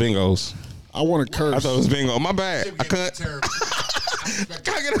thought that was bingos. I want to curse. I thought it was bingo. My bad. I cut. Terrible.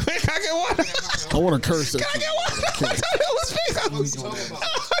 Can I get one? I want to curse it. I get one? I thought it was bingos. I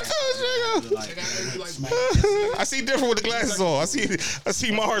thought it was bingos. I see different with the glasses on. I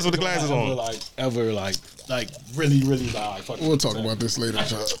see Mars with the glasses on. Ever really loud. Fuck We'll talk about this later,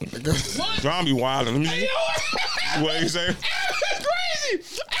 child. John be wilding. What you say?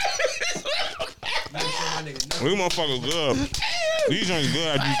 It's crazy. We motherfuckers good. These joints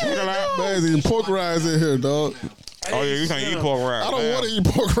good. Man's eating pork rinds in here, dog. Oh yeah, you can't eat pork rinds. I don't want to eat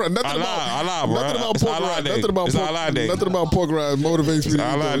pork rinds. I lie, bro. Nothing about It's pork Allah rinds. day. Nothing about It's pork. Allah day. Nothing about pork rinds motivates me. It's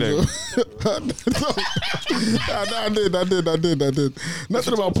Allah day. I did.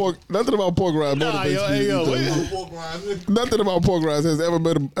 Nothing about pork. Nothing about pork rinds Nah, motivates yo, me. hey, yo, to eat wait. those. Nothing about pork rinds has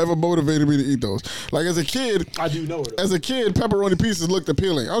ever motivated me to eat those. Like as a kid, I do know it. as a kid, pepperoni pieces looked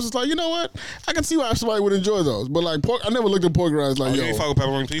appealing. I was just like, you know what? I can see why somebody would enjoy those. But like pork, I never looked at pork rinds like, You yo. ain't fuck with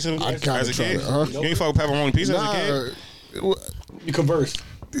pepperoni pizza I kinda as a tried kid? it, huh? You ain't fuck with pepperoni pizza as a kid? You converse.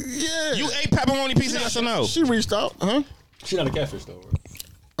 Yeah. You ate pepperoni pizza, yes or no? She reached out, huh? She not a catfish though.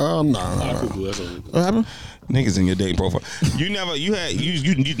 Right? Nah. Cool, that's all. What happened? Niggas in your dating profile. You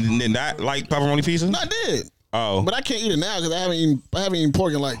did not like pepperoni pizza? No, I did. Oh. But I can't eat it now because I haven't eaten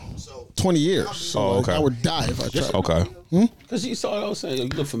pork in like 20 years. So Oh, like, okay. I would die if I tried. Okay. Cause you saw what I was saying. You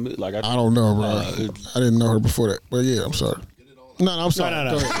look familiar. Like I don't know, bro. Uh, I didn't know her before that. But yeah, I'm sorry. No, I'm sorry.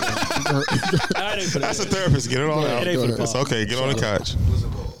 No. Go ahead. I didn't put That's a that. therapist. Get it all out. It ain't for the It's pod. okay. Get on the couch. What's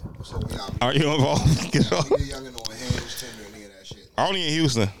it called? So we got Are you involved? Get on. you're youngin' on Hinge, Tinder, and any of that shit. Only in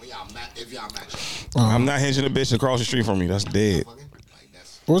Houston. When y'all if y'all match up, I'm not hinging a bitch across the street from me. That's dead. fucking like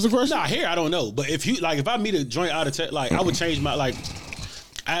that's What was the question? Nah, here I don't know. But if I meet a joint out of like I would change my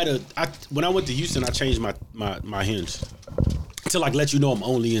when I went to Houston I changed my hinge to like let you know I'm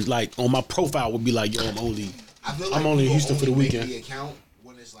only in like on my profile would be like yo I'm only I feel I'm only in people Houston for the only make weekend. The account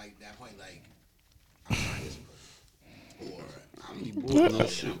when it's like that point, like I'm trying to get some pussy, or I'm bored,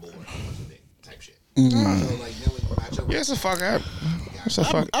 type shit. So like then when you match up, Yeah, it's a fuck app. It's a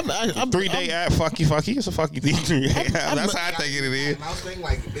fuck. I'm 3-day app. Fucky. It's a fucky 3-day app. That's how I think it is. And I was thinking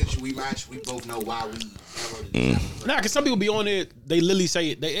like, bitch, we match. We both know why we downloaded the app. Nah, cause some people be on there. They literally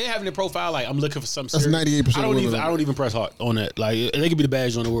say they have in their profile like I'm looking for something. That's serious. 98% I don't of even. women. I don't even press heart on that. Like they could be the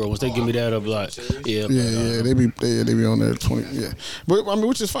baddest on the world. Once they give me that, I'll be like, yeah, Yeah, they be on there 20. Yeah, but I mean,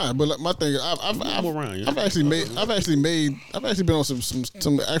 which is fine. But like, my thing, is, I've actually been on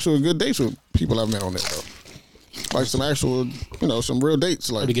some actual good dates with people I've met on there though. Like some actual, some real dates.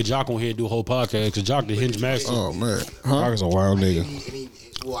 To Like, get Jock on here and do a whole podcast because Jock the hinge master. oh man, huh? Jock a wild nigga.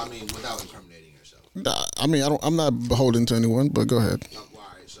 Well, I mean, without incriminating yourself. Nah, I mean, I'm not beholden to anyone. But go ahead. All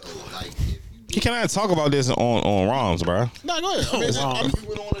right, so like, if you You cannot talk about this on ROMs, bro. Nah, go ahead. I mean,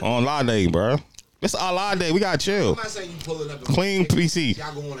 went on a On live day, bro. It's our live day. We gotta chill. I'm not saying you pulling up Clean PC.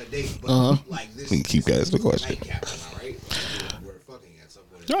 Y'all go on a date, but like this. Keep this asking the question. Nightcap, am I right? Like, we're fucking at some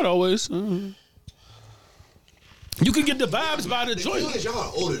point. Not always. You can get the vibes by the The thing joint. is, y'all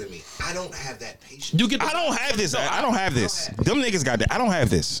are older than me. I don't have that patience. You get. The I don't have this. No, I don't have this. Them niggas got that. I don't have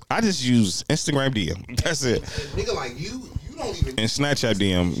this. I just use Instagram DM. That's it. A nigga like you don't even. And Snapchat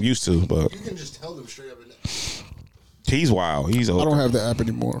DM used to, but You can just tell them straight up and down. he's wild. He's a I hooker. don't have the app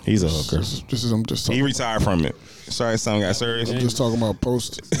anymore. He's a hooker. I'm just He talking. retired from it. Sorry, something got serious. I'm just talking about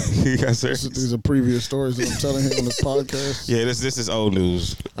posts. He got serious. These are previous stories that I'm telling him on this podcast. Yeah, this is old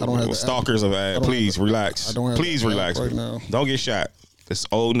news. I don't have the Stalkers of ad. don't Please have relax. I don't have Please the app relax right now. Don't get shot. It's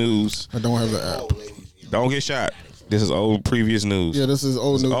old news. I don't have the app. Don't get shot. This is old previous news. Yeah, this is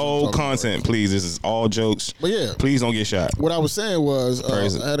old news. Old content, please. This is all jokes. But yeah, please don't get shot. What I was saying was,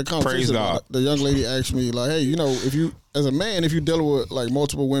 I had a conversation. Praise God. The young lady asked me, like, hey, you know, if you, as a man, if you dealing with like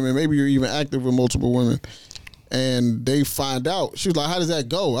multiple women, maybe you're even active with multiple women, and they find out, she was like, how does that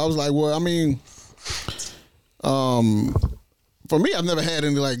go? I was like, well, I mean, for me, I've never had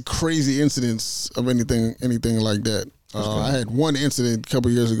any like crazy incidents of anything like that. I had one incident a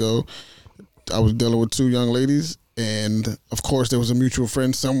couple years ago. I was dealing with two young ladies, and of course there was a mutual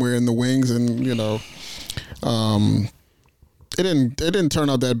friend somewhere in the wings, and you know, it didn't turn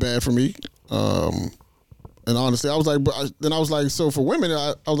out that bad for me. And honestly, I was like, so for women,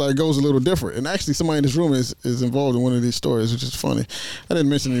 I was like, it goes a little different. And actually, somebody in this room is involved in one of these stories, which is funny. I didn't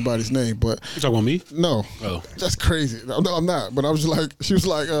mention anybody's name, but you talking about me? No, that's crazy. No, I'm not. But I was like, she was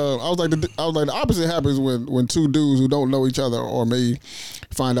like, I was like, the opposite happens when two dudes who don't know each other or may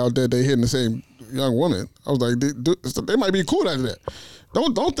find out that they hitting the same young woman. I was like, they might be cool after that.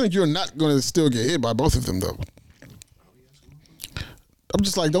 Don't think you're not going to still get hit by both of them though. I'm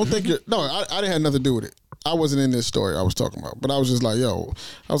just like, don't think you're. No, I didn't have nothing to do with it. I wasn't in this story I was talking about, but I was just like, yo,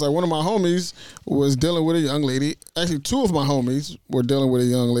 I was like, one of my homies was dealing with a young lady. Actually, two of my homies were dealing with a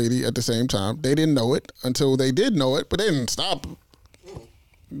young lady at the same time. They didn't know it until they did know it, but they didn't stop.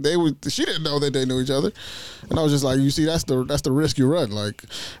 She didn't know that they knew each other, and I was just like, you see, that's the risk you run. Like,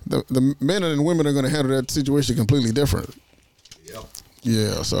 the men and women are going to handle that situation completely different. Yep.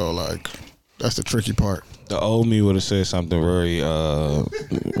 Yeah, so like, that's the tricky part. The old me would have said something very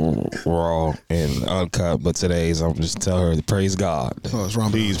raw and uncut, but today's I'm just tell her to praise God. Oh, it's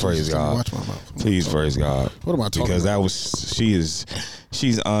wrong. Please praise God. Watch my mouth. Please praise God. What am I talking because about? That was she's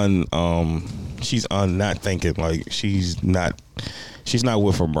not thinking, like she's not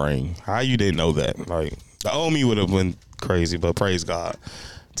with her brain. How you didn't know that? Like the old me would have been crazy, but praise God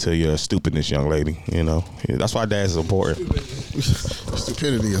to your stupidness, young lady. You know, that's why dad's important.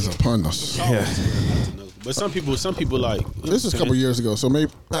 Stupidity is upon us. Yeah. But some people like this is a couple years ago, so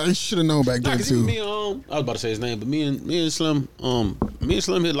maybe I should have known back then too. I was about to say his name, but me and Slim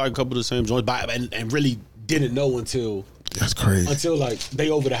hit like a couple of the same joints, and really didn't know until that's crazy. Until like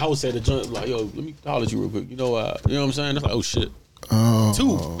they over the house at the joint, like, yo, let me holler at you real quick. You know what I'm saying? It's like, oh shit. Oh.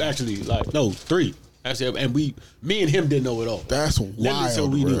 2 actually, like no 3 actually, and me and him didn't know it all. That's wild, so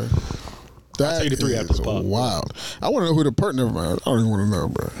we knew. I'll tell you the 3 after the pod. Wild. I want to know who the partner of mine. I don't even want to know,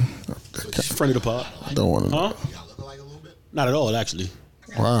 bro. Friend of the pod. I don't want to know. Y'all look alike a little bit? Not at all, actually.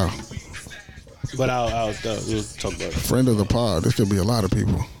 Wow. But we'll talk about it. Friend of the pod. This could be a lot of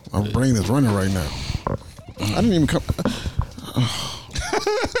people. My brain is running right now. I didn't even come.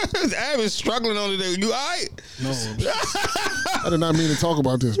 I was struggling on it. You all right? No. I did not mean to talk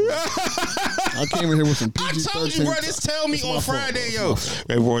about this, bro. I came in here with some PG-13. I told you, bro. Just tell me on Friday, yo.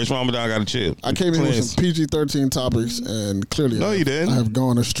 Hey, boy, it's Ramadan. I got to chill. I came in with some PG-13 topics, and clearly, no, you didn't. I have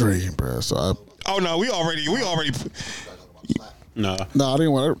gone astray, bro. So oh no, we already. No, I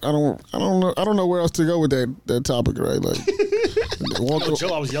didn't want. I don't know where else to go with that topic, right? Like,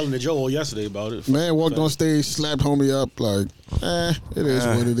 Joe, I was yelling at Joe all yesterday about it. Man walked on stage, slapped homie up, like, it is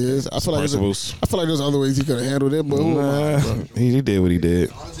what it is. I feel like there's other ways he could have handled it, but he did what he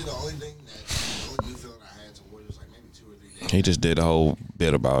did. Honestly, the only thing that you feeling I had towards was like maybe 2 or 3 days. He just did a whole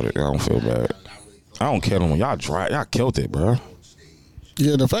bit about it. I don't feel bad. I don't kill him. Y'all killed it, bro.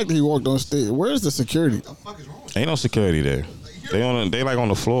 Yeah, the fact that he walked on stage. Where's the security? What the fuck is wrong? Ain't no security there. They like on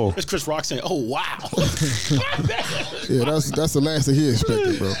the floor. It's Chris Rock saying, "Oh wow." Yeah, that's the last thing he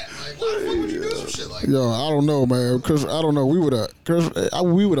expected, bro. Yo, I don't know, man. Chris, I don't know. I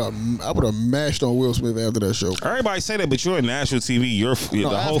would have mashed on Will Smith after that show. Everybody say that, but you're in national TV.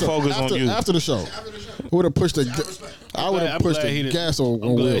 Whole focus on you. After the show, would have pushed the gas on Will.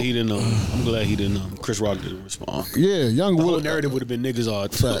 I'm glad he didn't. Chris Rock didn't respond. Yeah, young Will. The whole narrative would have been niggas are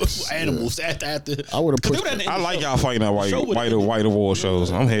animals. After I would have pushed. I like y'all fighting that white award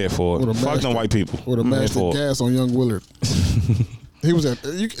shows. I'm here for it. Fuck them white people. Would have mashed the gas on young Willard. He was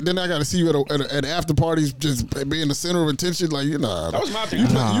then I got to see you at after parties, just being the center of attention. Like, that was my thing.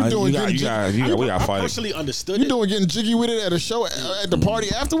 We got fight. I actually understood you doing getting jiggy with it at a show at the party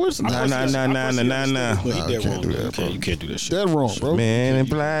afterwards. Nah. But he dead wrong. You can't do that shit. Dead wrong, bro. Man in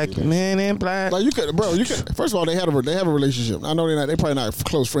black. Like you could. First of all, they have a relationship. I know they probably not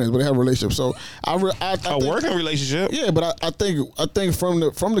close friends, but they have a relationship. So I think, working relationship. Yeah, but I think from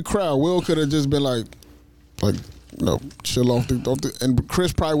the crowd, Will could have just been like. No, chill off. And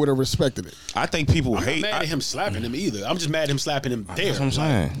Chris probably would have respected it. I think people hate. I'm not mad at him slapping him either. I'm just mad at him slapping him there. That's what I'm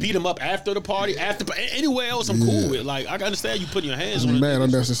saying. Beat him up after the party. Anywhere else, I'm cool with. Like, I understand you putting your hands on it. Mad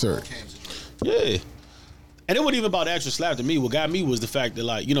unnecessary. Yeah. And it wasn't even about the actual slap to me. What got me was the fact that,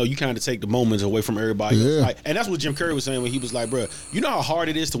 like, you know, you kind of take the moments away from everybody else. Yeah. Like, and that's what Jim Carrey was saying when he was like, bro, you know how hard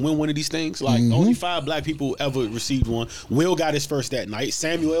it is to win one of these things? Like, only 5 black people ever received one. Will got his first that night.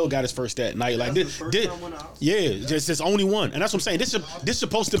 Samuel got his first that night. Like, it's only one. And that's what I'm saying. This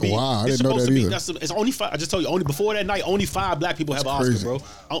supposed to be. Wow, I this didn't know supposed that to be. either. It's only 5. I just told you, only before that night, only 5 black people have an Oscar, crazy. bro.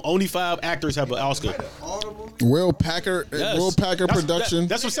 Only 5 actors have an Oscar. Will Packer Yes. Will Packer production.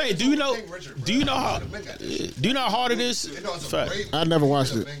 That's what I'm saying. Do you know how hard it is? Fact. I never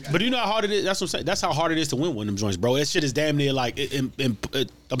watched it. But do you know how hard it is? That's what I'm saying. That's how hard it is to win one of them joints, bro. That shit is damn near like. I'm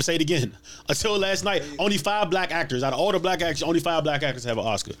gonna say it again. Until last night, only 5 black actors out of all the black actors, only 5 black actors have an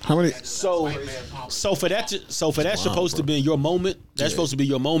Oscar. How many? So for that supposed to be your moment. That's supposed to be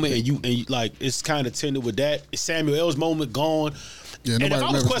your moment, and you like it's kind of tended with that. It's Samuel L's moment gone. Yeah, And if nobody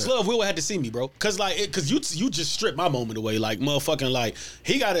I was remembers Questlove, Will would have to see me, bro. Cause you just stripped my moment away. Like motherfucking like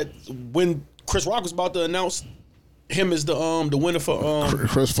he got it when Chris Rock was about to announce him as the winner for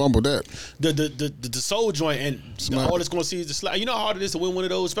Chris fumbled that. the soul joint, and all it's gonna see is the slap. You know how hard it is to win one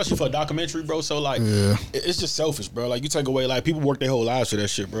of those, especially for a documentary, bro. So like, it's just selfish, bro. Like you take away like people work their whole lives for that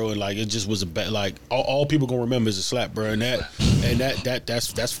shit, bro, and like it just was a bad like all people gonna remember is a slap, bro, and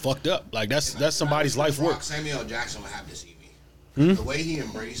that's fucked up. Like that's somebody's life work. Samuel Jackson would have to see me. The way he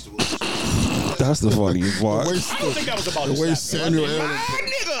embraced Will Smith. That's the funniest part. I don't think that was about The the way slap. Samuel bro. L. I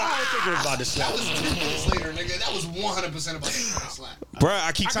don't think it was about the slap. That was 10 minutes later, nigga. That was 100% about the slap. Bruh,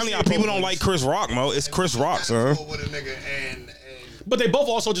 I keep telling y'all, people don't like Chris Rock, Mo. It's Chris Rock, son. With a nigga and But they both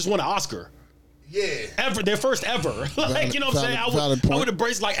also just won an Oscar. yeah. Their first ever. Like, you know what I'm saying? I would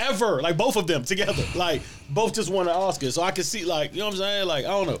embrace like ever, like both of them together. Like both just won an Oscar. So I could see like, you know what I'm saying? Like, I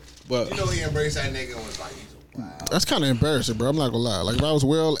don't know. But You know he embraced that nigga and was like, he's a wow. That's kind of embarrassing, bro. I'm not gonna lie. Like if I was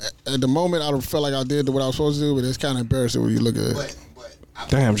Will at the moment, I would felt like I did what I was supposed to do, but it's kind of embarrassing when you look at it. But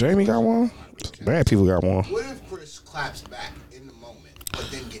Damn, Jamie got one? Bad people got one. what if Chris claps back in the moment, but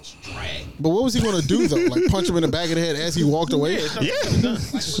then gets dragged? But what was he gonna do though? Like punch him in the back of the head as he walked away? Yeah. Like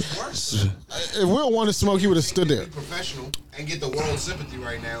what's worse? If Will wanted to smoke, he would have stood there. Be professional and get the world's sympathy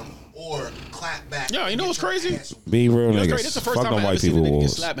right now, or clap back. Yeah, you know what's crazy? Be real it's niggas. great. This is the first Fuck time them I ever white seen a people nigga get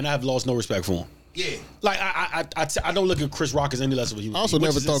wolves. slapped, and I have lost no respect for him. Yeah. Like I don't look at Chris Rock as any less of a human. I also being,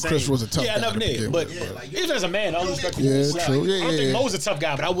 which never is thought insane. Chris was a tough Yeah, I guy never to did. begin But with, bro. even as a man, I don't respect Yeah, people. Slap. true. Yeah, I don't think yeah. Mo's a tough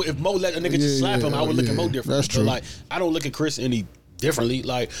guy, but if Mo let a nigga just Yeah, slap him, I would look at Mo yeah. differently. That's true. But like I don't look at Chris any differently,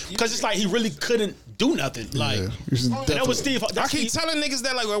 like because it's like he really couldn't do nothing. Like Yeah. You should and that was Steve. I That's keep Steve. telling niggas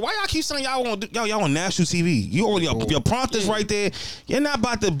that, like, why y'all keep saying y'all on national TV? You on your prompt is right there. You're not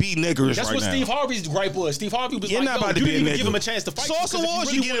about to be niggers That's right what now. Steve Harvey's gripe was. Steve Harvey was You're like, not "Yo, about to you be didn't a even give nigga. him a chance to fight." Source you, 'cause if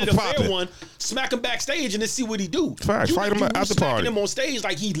Awards, you you really get wanted him a fair popping. one, smack him backstage and then see what he do. Facts. Fight him you after smacking party. him on stage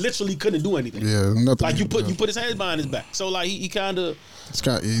like he literally couldn't do anything. Yeah, nothing. Like you put his hands behind his back. So like he kind of, It's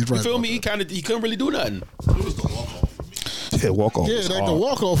kind. He's right. you feel about me? that. He couldn't really do nothing. It was the walk off for me. Yeah, walk off. Yeah, was like the hard.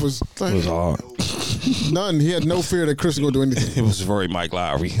 walk off was It was hard. none. He had no fear that Chris was gonna do anything. It was very Mike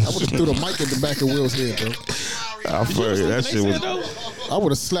Lowry. I would have threw the mic at the back of Will's head, bro. I feel that shit was. I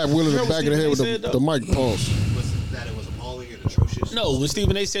would have slapped Will in the back of the head with the mic pause. Was that it was appalling and atrocious? No, when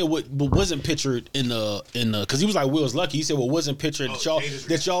Stephen A. said what wasn't pictured in the because he was like Will's lucky. He said what wasn't pictured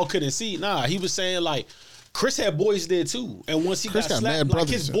that y'all couldn't see. Nah, he was saying like Chris had boys there too, and once he Chris got got mad slapped, like brothers,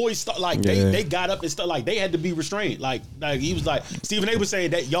 his yeah. boys they got up and stuff like they had to be restrained. Like he was like Stephen A. was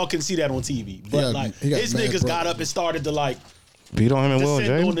saying that y'all can see that on TV, but got- he got his mad niggas got brothers. up and started to like Beat on him and Will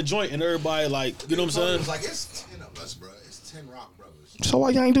descend on James. the joint, and everybody like you know what I'm It saying. was like it's 10 of us, bro. It's 10 Rock brothers. So why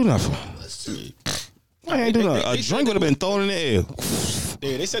y'all ain't do nothing? Let's do. Why ain't do nothing? A they drink would have been thrown in the air.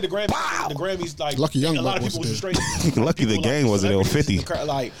 Yeah, they said the Grammys like Lucky Young a lot Buck of people was was straight. Lucky the People, gang wasn't there on 50. celebrities,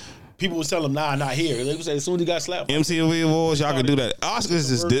 like people was telling them, nah, not here. They was saying as soon as he got slapped. MTV Awards, y'all can do that.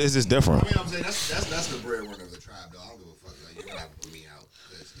 Oscars is just different. I mean, I'm saying that's the breadwinner of the tribe, though. I don't give a fuck. Like, you're gonna have to put me out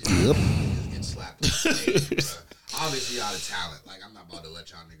because niggas get slapped. Obviously, y'all the talent. Like, I'm not about to let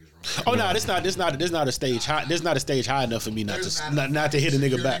y'all niggas run. Oh no, this not a stage high. This not a stage high enough for me not to hit a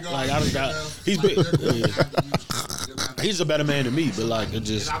nigga back. Like I don't got. He's big. He's a better man than me, but like it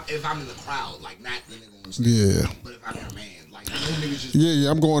just. If I'm in the crowd, like not the nigga on stage. Yeah. But if I'm your man, like no niggas just. Yeah,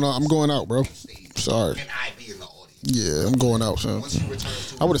 I'm going out, bro. Sorry. Can I be in the audience? Yeah, I'm going out, son. Once you return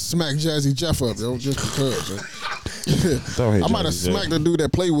to I would have smacked Jazzy Jeff up, yo, just because. Don't hit I might have Jazzy Jeff. smacked the dude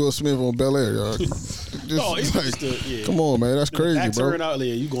that played Will Smith on Bel Air, y'all. Just, Oh, he like, understood, yeah. Come on, man, that's crazy, Back bro. turn out there,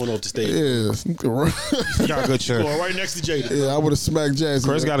 you going off the stage. Yeah, You got a good chair. Going right next to Jada. yeah, I would have smacked Jazzy.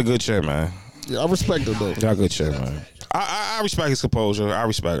 Chris man. got a good chair, man. Yeah, I respect him though. Got a good chair, man. I respect his composure.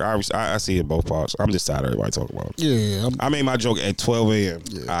 I see it in both parts. I'm just tired of everybody talking about it. Yeah. I made my joke at 12 a.m.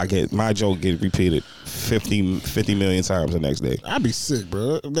 Yeah. My joke get repeated 50 million times the next day. I'd be sick,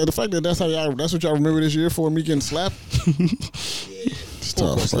 bro. The fact that that's what y'all remember this year for me getting slapped. It's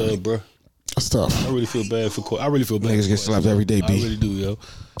tough, bro. It's tough. I really feel bad for niggas get slapped every day, B. I really do, yo.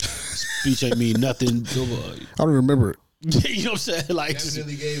 Speech ain't mean nothing. I don't remember it. You know what I'm saying? Like,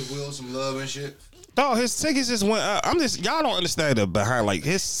 definitely gave Will some love and shit. No, his tickets just went up. Y'all don't understand the behind. Like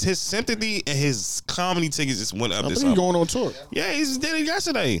his sympathy and his comedy tickets just went up. I this think he's going on tour. Yeah, he just did it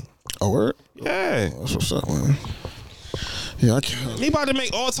yesterday. Oh, word? Yeah. That's what's up, man. Yeah, I can't. He about to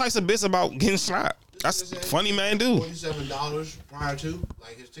make all types of bits about getting slapped. That's funny, man. Do $47 prior to,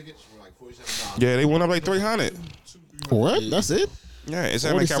 like his tickets were like $47. Yeah, they went up like 300. What? That's it? Yeah, it's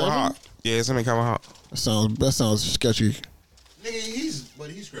him and Kevin Hart. Yeah, it's him and Kevin Hart. That sounds sketchy. Nigga, he's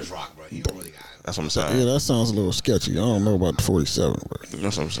Chris Rock, bro. He don't really got it. That's what I'm saying. Yeah, that sounds a little sketchy. I don't know about the 47, but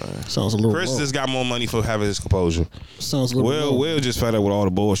that's what I'm saying. Sounds a little. Chris low. just got more money for having his composure. Sounds a little. Will just fed up with all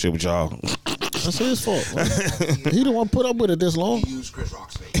the bullshit with y'all. That's his fault. He didn't want to put up with it this long. He used Chris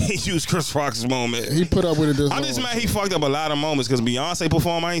Rock's face. He used Chris Rock's moment. He put up with it this long. I'm just mad he fucked up a lot of moments because Beyonce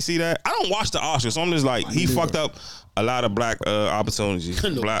performed. I ain't see that. I don't watch the Oscars, so I'm just like he fucked up a lot of black opportunities.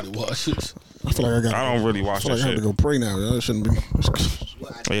 Black. I feel like I don't really watch that shit. I have to go pray now. Yo. That shouldn't be.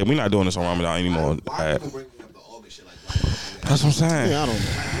 Yeah, we're not doing this on Ramadan anymore. Why people bringing up the August shit like that? That's what I'm saying. Yeah, I don't know.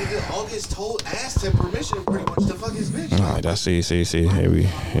 Nigga, August asked him permission pretty much to fuck his bitch. All right, that's see. Here we,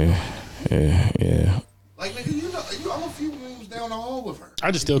 yeah. Like, nigga, I'm a few rooms down the hall with her.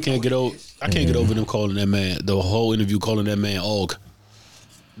 I just still can't get over. I can't get over them calling that man, the whole interview calling that man Og.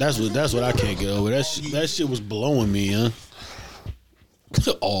 That's what I can't get over. That shit was blowing me, huh?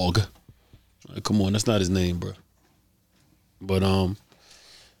 Og. Like, come on, that's not his name, bro. But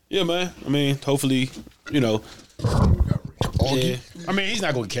yeah, man. I mean, hopefully, Yeah. I mean, he's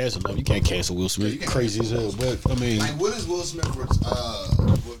not going to cancel him. You can't cancel Will Smith. Crazy as hell. But I mean, like, what is Will Smith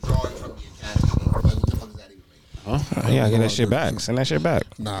withdrawing from the Academy? Like, what the fuck does that even mean? Huh? Yeah, get that shit back. Send that shit back.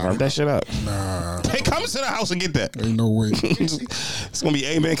 Nah. Wrap that shit up. Nah. Hey, come to the house and get that. Ain't no way. It's gonna be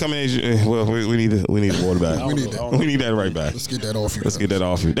A-Man coming in. Well, we need the water back. We need that right back. Let's get that off you. Let's get that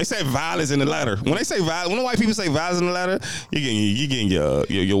off you. They say violence in the letter. When they say violence, when the white people say violence in the letter, you getting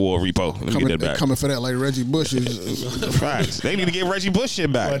your war repo. Let me get that back. Coming for that like Reggie Bush is. Facts. They need to get Reggie Bush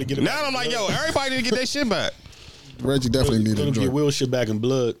shit back. Now I'm like, yo, everybody need to get that shit back. Reggie definitely needed to get Will shit back in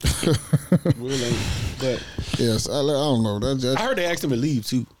blood. Will ain't. But yes, I don't know. I heard they asked him to leave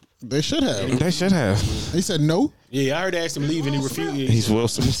too. They should have. They should have. He said no. Yeah, I heard they asked him to leave and he refused. He's Will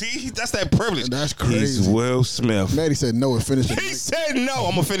Smith. See, that's that privilege. That's crazy. He's Will Smith. Maddie said no and finished it. He said no.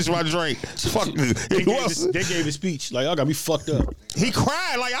 I'm gonna finish my drink. Fuck. They gave his speech. Like, y'all got me fucked up. He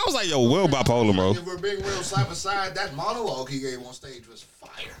cried. Like, I was like, yo, Will bipolar, bro. If we're being real side by side, that monologue he gave on stage was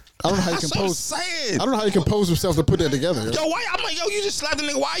fire. I don't know how he That's composed. what I'm saying. I don't know how he composed himself to put that together. Yo, why? I'm like, yo, you just slapped the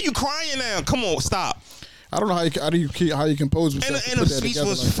nigga. Why are you crying now? Come on, stop. I don't know how you compose himself. And the speech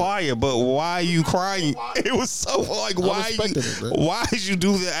was like fire, but why are you crying? It was so like, why did you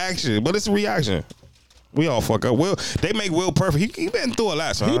do the action? But it's a reaction. We all fuck up. Will, they make Will perfect. He been through a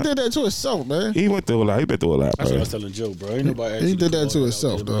lot, son. He did that to himself, man. He went through a lot. He been through a lot. That's what I was telling Joe, bro. Ain't nobody. He did that to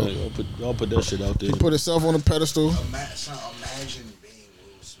himself, though. Y'all put that shit out there. He put himself on a pedestal. Imagine being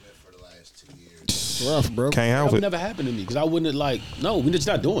Will Smith for the last 2 years. It's rough, bro. Can't help That would it. never happen to me because I wouldn't no, we're just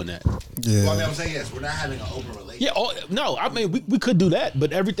not doing that. Yeah. Well, I mean, I'm saying yes, we're not having an open relationship. Yeah, no, I mean we could do that,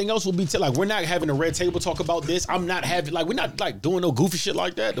 but everything else will be like we're not having a red table talk about this. I'm not having we're not like doing no goofy shit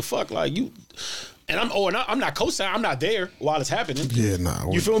like that. The fuck, like you. And I'm not co-signing. I'm not there while it's happening. Yeah,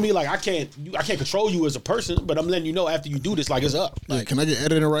 nah. You feel me? Like I can't control you as a person, but I'm letting you know after you do this, like it's up. Like, yeah, can I get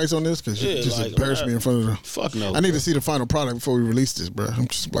editing rights on this? Because you just embarrassed me in front of the. Fuck no. I need to see the final product before we release this, bro. I'm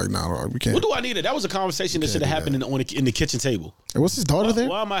just like, nah, we can't. What do I need? That was a conversation that should have happened in the kitchen table. And what's his daughter there?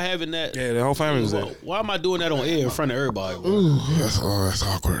 Why am I having that? Yeah, the whole family was there. Why am I doing that on air in front of everybody? Bro? Ooh, that's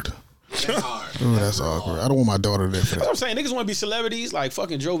awkward. That's hard. Ooh, that's awkward. I don't want my daughter there for That's what that. I'm saying. Niggas want to be celebrities, like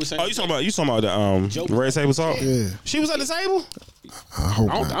fucking Joe was saying. Oh, you talking about the red table talk? Yeah. She was at the table. I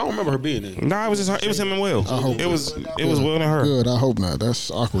hope I not. don't remember her being there. Nah, it was him and Will. It was Will and her. Good. I hope not. That's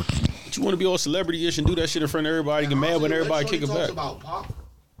awkward. But you want to be all celebrity-ish and do that shit in front of everybody, get mad when everybody kick it back. About Pop,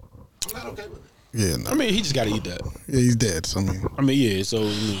 I'm not okay with it. Yeah, nah. I mean, he just got to eat that. Yeah, he's dead. So, I mean, Yeah. So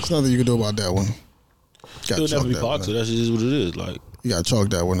there's nothing you can do about that one. he'll never be Pac, so that's just what it is. Like, You got to chalk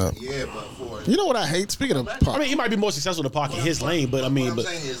that one up. Yeah, but for You know what I hate? Speaking of Pac. I mean, he might be more successful than Pac in his lane, but I mean, what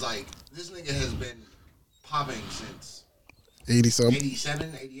I'm saying is like this nigga has been popping since 80 something.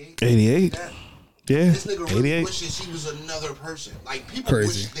 87, 88. 88. Yeah, This nigga really 88. wishes he was another person. Like people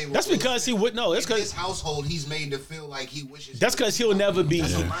Crazy. wish they were. That's because he would know. That's in his because household, he's made to feel like he wishes. that's because he'll never be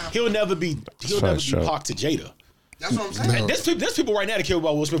Facts, Chuck. Pac to Jada. That's what I'm saying. There's people right now that care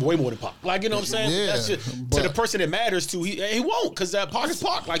about Will Smith way more than Pac. Like, you know what I'm saying? Yeah, That's just, to but- the person that matters to, he won't, because that Pac is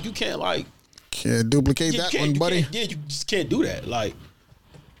Pac. Like, you can't, like... Can't duplicate you that can't- one, you buddy. can't- Yeah, you just can't do that. Like,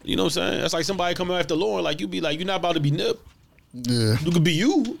 you know what I'm saying? That's like somebody coming after Lauren. Like, you be like, you're not about to be Nip. Yeah. You could be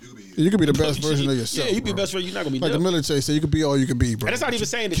you. You could be the best version of yourself. Yeah, you be bro. best version. You're not going to be Like Nip. the military say, you could be all you can be, bro. And that's not even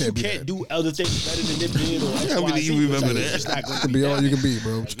saying that you be can't that. do other things better than Nip did or X, Yeah, Y, we Z. remember It's that. just not going You could be all you can be,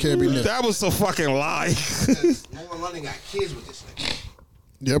 bro. But you can't be that. That was a fucking lie. Because Lauren London got kids with this nigga.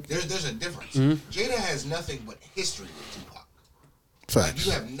 Yep. There's a difference. Mm-hmm. Jada has nothing but history with Tupac. Like Facts.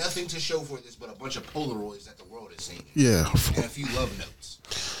 you have nothing to show for this but a bunch of Polaroids that the world has seen. Yeah. And a few love notes.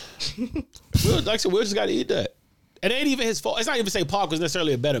 Like I said, Will just got to eat that. And it ain't even his fault. It's not even say Pac was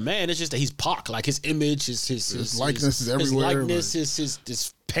necessarily a better man. It's just that he's Pac. Like his image, his likeness is everywhere, His likeness,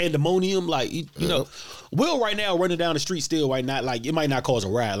 his pandemonium. Like you know, Will right now running down the street still right now. Like it might not cause a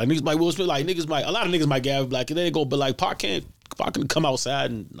riot. Like niggas might Will Smith. Like niggas might a lot of niggas might get like they ain't go. But like Pac can come outside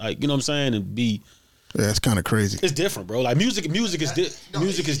and like you know what I'm saying and be. Yeah, it's kind of crazy. It's different, bro. Like music is music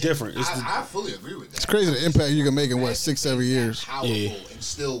is different. It's I fully agree with that. It's crazy the impact you can make in what 6-7 years. Powerful Yeah. and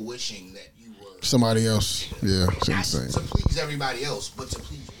still wishing that you were Somebody else. Yeah, it's not insane. to please everybody else, but to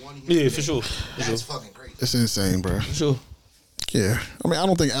please one human Yeah, for being. sure. For That's sure. fucking crazy. It's insane, bro. sure. Yeah. I mean, I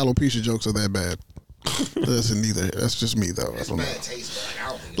don't think alopecia jokes are that bad. Listen, neither. That's just me, though. I It's don't know. bad taste, but like I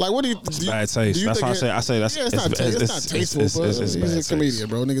don't think Like, what do you? bad taste. That's why I say that's Yeah, it's not tasteful, but it's he's bad a taste. comedian,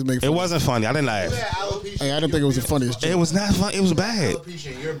 bro. Niggas make. It Fun. wasn't funny. I didn't you laugh. had alopecia. Hey, I didn't think it was the funniest It joke. was not fun. It was bad.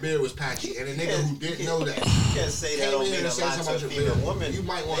 Alopecia and your beard was patchy, and a nigga who didn't know that You can't say that came don't in mean and a said lot something to a about your female beard. woman. You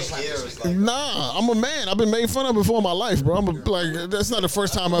might want to slap Their this hair is nigga. like- Nah, I'm a man. I've been made fun of before in my life, bro. Like that's not the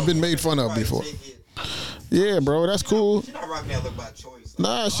first time I've been made fun of before. Yeah, bro, that's cool. She's not rocking that look by choice.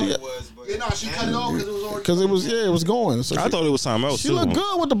 Nah, she- It was, but Yeah, no, she cut it off because it was already. Cause it was going. So I thought it was something else she too. looked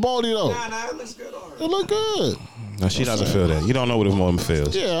good with the baldy though. Nah, it looks good on her. It looked good. No, she doesn't feel that. You don't know what a woman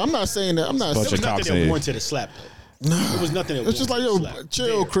feels. Yeah, I'm not saying that. I'm not. Bunch There was of nothing cocks that in. warranted a slap. Though. There was nothing that It's just like warranted yo, a slap.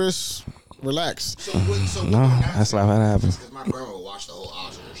 chill, There. Chris, relax. No, that's not what happened. Because my grandma would watch the whole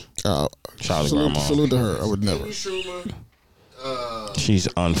Oscars. Shout out to Salute, grandma. salute to her. I would never. Amy Schumer, She's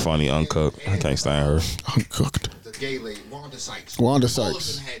unfunny, uncooked. I can't stand her. Uncooked. the gay lady, Wanda Sykes. Wanda All of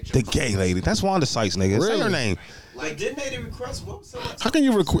Sykes. them had The jokes. gay lady. That's Wanda Sykes, nigga. Say Really? her name. Like, didn't they request what was so much? How can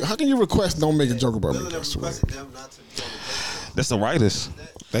you request don't make a joke about me? Willing That's weird. requested them not to be on the That's the writers.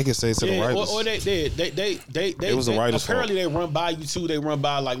 They can say it to the Yeah, writers. or they did. They It was the writer's apparently they run by you too. They run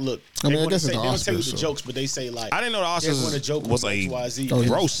by like, look. I mean, they I wanna guess it's say, the they don't tell you Oscars, the so- jokes, but they say like. I didn't know the they want a Oscars joke was with a XYZ.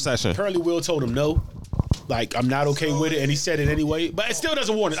 roast session. Apparently, Will told him no. Like I'm not okay with it, and he said it anyway. But it still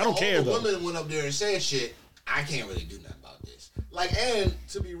doesn't warrant it. I don't All care the though. women went up there and said shit. I can't really do nothing about this. Like, and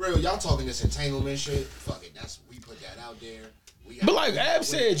to be real, y'all talking this entanglement shit. Fuck it. We put that out there. But like Ab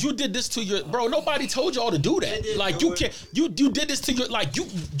said, you did this to your bro. Nobody told y'all to do that. Like you can't. You did this to your like you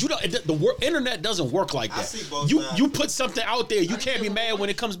know the internet doesn't work like I that. see both You sides. put something out there. You can't be mad when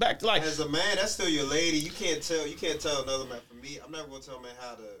it comes back to like. As a man, that's still your lady. You can't tell another man. For me, I'm never gonna tell a man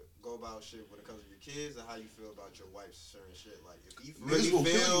how to go about shit when it comes to your kids and how you feel about your wife's certain shit. Like if he Niggas will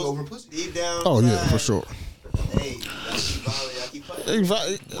really kill you over feels pussy. deep down, Oh yeah, inside, for sure. Hey, y'all keep volley, y'all keep playing.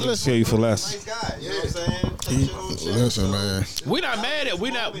 Listen, Kill you for less. Nice guy, you know what I'm saying? Take shit on chill. listen, So, man. We're not mad at.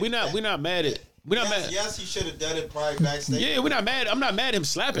 We're not mad at. We're not Yes, mad. yes, he should have done it probably backstage. Yeah, we're not mad. I'm not mad at him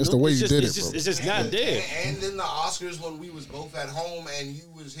slapping. It's him. the way you just, did it's it, just, bro. It's just not there. And then the Oscars when we was both at home and you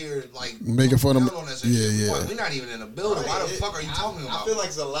was here like Making fun of me. down on us and Yeah, shit. yeah. What? We're not even in the building. Why the fuck are you talking about? I feel like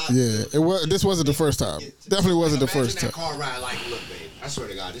it's a lot. Yeah, it was. This wasn't the first time. Definitely wasn't the Imagine first that time. car ride. Like, look, babe. I swear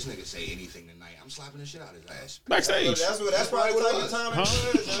to God, this nigga say anything tonight. I'm slapping the shit out of his ass. Backstage. That's probably what type of time it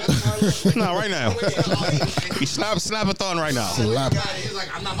Huh? was. No, right now. You snap a thon right now. Slap. He's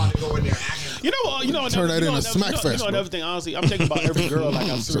like, I'm not about to go in there acting. You know, Turn that into Smack Fest, You know bro. another thing. Honestly, I'm thinking about every girl like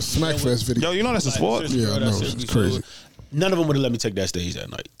I'm It's a Smack Fest video. Yo, you know that's a sport. Yeah, I know, it's crazy. None of them would have let me take that stage that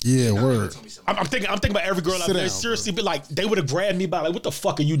night. Yeah, word. I'm thinking about every girl out Sit there. down, Seriously, but like they would have grabbed me by like, what the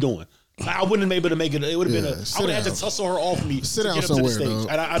fuck are you doing? Like, I wouldn't have been able to make it. It would have Yeah, been. I sit would have had down. to tussle her off me. Sit to down get up to the somewhere, stage. dog.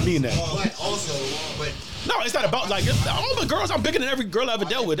 And I mean that. But also, but No, it's not about like all the girls. I'm bigger than every girl I ever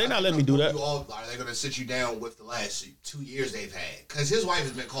dealt with. They're not letting me do that. Are they going to sit you down with the last 2 years they've had? Because his wife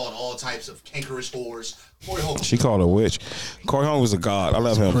has been called all types of cankerous whores. Corey Holcomb. She called her a witch. Corey Holmes was a god. I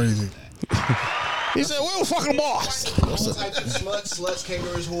love him. Crazy. He said, "Well, fucking boss." All types of sluts,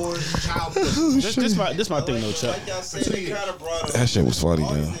 kangaroos, whores, child. This my thing though, Chuck. Like y'all said, they kind of brought up. That shit was funny,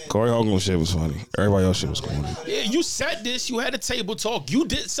 man. Corey Hogan's shit was funny. Everybody else shit was funny. Yeah, you said this. You had a table talk. You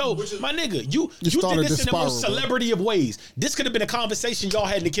did so, my nigga. You did started this this in the most spiral, bro. celebrity of ways. This could have been a conversation y'all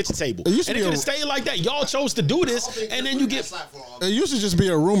had in the kitchen table, It used to and it be could have stayed like that. Y'all chose to do this, and then you get. It used to just be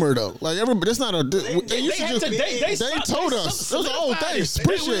a rumor though. Like everybody, it's not a. They used to just. They told us. It was oh, thanks,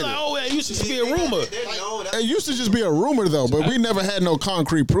 appreciate it. Like, oh, yeah, it used to just be a rumor. It used to just be a rumor though, but we never had no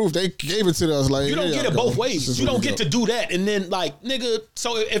concrete proof. They gave it to us like You don't here get y'all it go. both ways. This is You what don't we get go. to do that, and then like, nigga.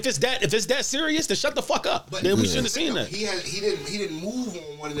 So if it's that serious, then shut the fuck up. Then we shouldn't have seen that. He didn't move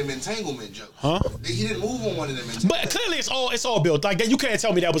on one of them entanglement jokes. Huh? He didn't move on one of them. Entanglement. But clearly, it's all built. Like that, you can't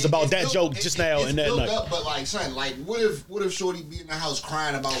tell me that was about It's that built- joke it- just it- now it's and that built night. up, but like, son, like, what if Shorty be in the house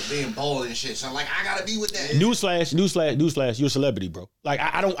crying about being bald and shit? Son, like, I gotta be with that. Newsflash, you're a celebrity, bro. Like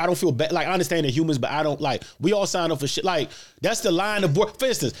I don't feel bad. Like I understand they're humans, but I don't like. We all sign up for shit. Like that's the line of work. For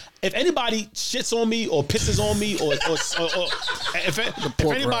instance, if anybody shits on me or pisses on me, or if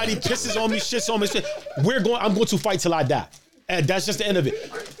anybody pisses on me, shits on me, I'm going to fight till I die. And that's just the end of it.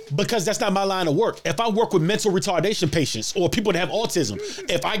 Because that's not my line of work. If I work with mental retardation patients or people that have autism,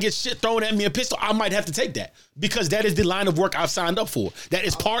 if I get shit thrown at me a pistol, I might have to take that. Because that is the line of work I've signed up for. That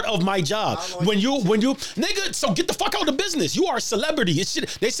is part of my job. When you nigga, so get the fuck out of the business. You are a celebrity. It's shit.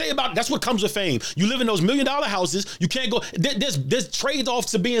 They say about that's what comes with fame. You live in those $1 million houses. You can't go. There's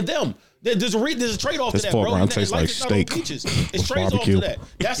trade-offs to being them. There's a trade-off to This that, pork bro. rind Life tastes like is not on steak peaches. with It's trade-off to barbecue. that.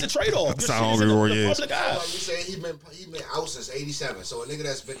 That's the trade-off. That's Your how shit is hungry in the Roy is. public eye. Like you say, he been out since '87. So a nigga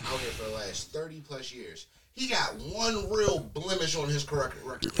that's been out here for the last 30 plus years, he got one real blemish on his record.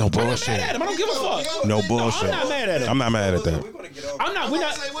 No I'm not bullshit. mad at him. I don't give a fuck. No bullshit. I'm not mad at him. I'm not mad at that. We're gonna get over. I'm not. We're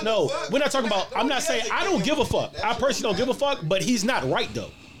about to say, not. what No, the fuck? we're not talking about. I'm not saying I don't give a fuck. I personally don't give a fuck. But he's not right though.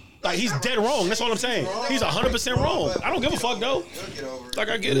 Like he's dead wrong. That's all I'm saying. He's 100% wrong. I don't give a fuck though. You'll get over it. Like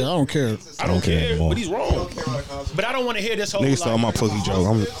I get Yeah, I it. don't care. I don't care care. anymore. But he's You wrong. don't care about the consequences. But I don't want to hear this whole. Niggas stole my like, pussy joke.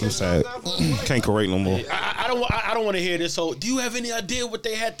 I'm sad. Can't correct no more. I don't want to hear this whole. Do you have any idea what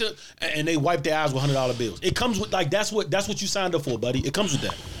they had to? And they wipe their eyes with $100 bills. It comes with like that's what you signed up for, buddy. It comes with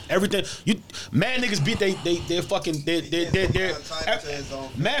that. Everything you mad niggas beat they fucking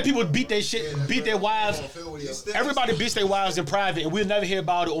mad people beat their shit, beat their wives. Everybody beats their wives in private, and we'll never hear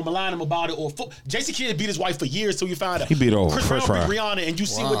about it or malign them about it. Or Jason Kidd beat his wife for years till you find out. He beat her Chris first Brown beat try. Rihanna, and you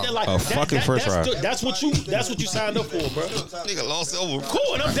see what they're like. A fucking first try. That's what you signed up for, bro. Nigga lost over.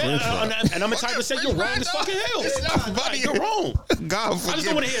 Cool, and I'm dead, and I'm the type to say you're wrong as fucking hell. Like, you're wrong. God I just forgive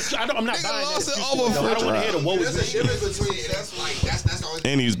don't want me. to hear. I'm not Nigga buying that. lost it excuse, over though. I don't want to hear the woe There's is a me. difference between that's the only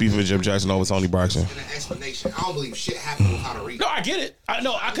And he was beefing with Jim Jackson over Tony Braxton. an explanation. I don't believe shit happened without a reason. No, I get it. I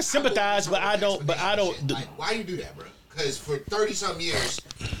know I can sympathize, but I don't. Like, why you do that, bro? Because for 30-something years,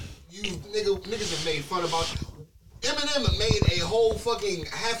 niggas have made fun about. Eminem made a whole fucking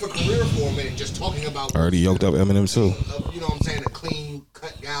half a career for a minute just talking about. Already yoked up Eminem too. You know what I'm saying? A clean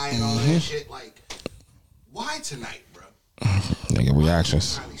cut guy and all that shit. Like, why tonight, bro? Nigga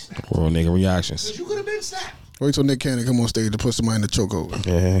reactions. Real nigga reactions. Because you could have been snapped. Wait till Nick Cannon come on stage to put somebody in the chokehold.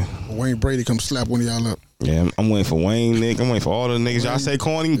 Yeah. Wayne Brady come slap one of y'all up. Yeah, I'm waiting for Wayne, Nick. I'm waiting for all the niggas y'all say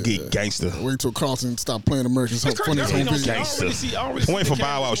corny. Get gangster. Wait till Carlton stop playing America's That's crazy. Funniest I Home don't Videos. really see. I don't really I'm waiting for see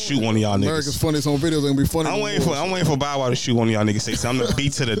Bow Wow to shoot one of y'all America's niggas. Funniest Home Videos ain't gonna be funny. I'm waiting for Bow Wow to shoot one of y'all niggas. Say something to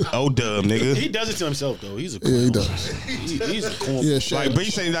beat to the O-Dub, He nigga. does it to himself though. He's a Yeah, he clown. does. He's a corn. Yeah, Like, Shad, but he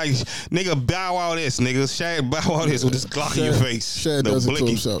say like, nigga, Bow Wow this, nigga. Shad Bow Wow this with this Glock in your face. Shad The does it to blicky.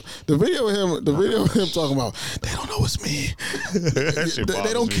 himself. The video of him talking about they don't know it's me. That shit They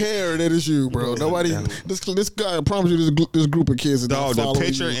bothers don't me. care that it's you, bro. Nobody. This guy, I promise you, this group of kids is Dog, not the following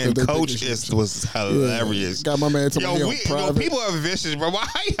picture you and because they think coach it's is was hilarious. Got my man talking Yo, about we, he on private. people are vicious, bro. Why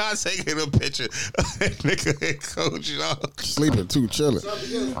y'all taking a picture of that nigga and coach, dog? sleeping too, chilling.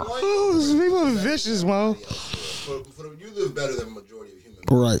 Oh, people are vicious, man. You live better than the majority of humans.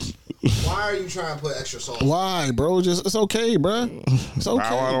 Right. Why are you trying to put extra salt? Why, bro? Just it's okay, bro. It's okay.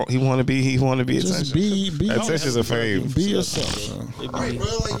 Bow Wow don't- He want to be Just attention. be Attention's a fave. Be yourself, son. Right, bro.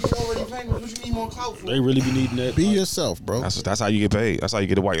 Like, you already famous. What you need more clout for? They really be needing that. Be yourself, bro. That's how you get paid. That's how you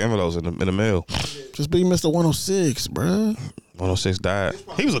get the white envelopes in the mail. Just be Mr. 106, bro. 106 died.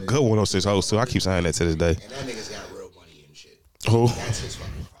 He was a good 106 host too. I keep saying that to this day. And that nigga's got real money and shit. Who? That's his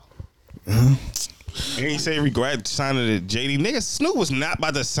fucking problem. And he say regret signing to JD. Nigga, Snoop was not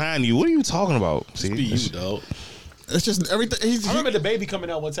about to sign you. What are you talking about? See, Be you, dog. It's just everything. I remember the baby coming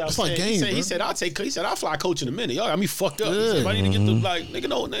out one time. It's like saying- game, he bro. said, I'll fly coach in a minute. Y'all got me fucked up. He Yeah. said, if I need to get the like, nigga,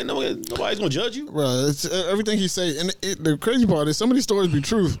 nobody's gonna judge you. Bro, it's everything he say, and the crazy part is some of these stories be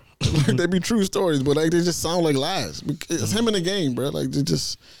truth. Like they be true stories, but like they just sound like lies. It's him in the game, bro. Like they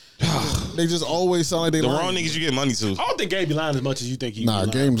just They just always sound like they The lying. wrong niggas you get money to. I don't think Gabe be lying as much as you think he. Nah,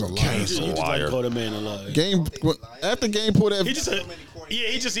 be Game's a liar. You just like call that man a liar. Game after Game pulled that. He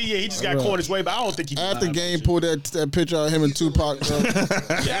just he just got cornered his way, but I don't think he. After Game pulled that picture of him and Tupac. Bro.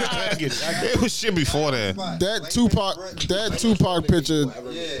 Yeah, I get it. It was shit before that. That Tupac picture.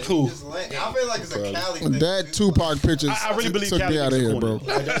 Cool. I feel like it's a Cali thing. That Tupac picture. I really believe took Cali me out of is here, bro.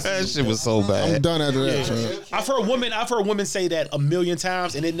 corny. That shit was so I'm bad. done after that. Man. I've heard women say that a million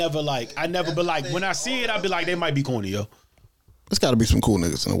times, and it never I never be like, when I see it, I be like, they might be corny, yo. There's got to be some cool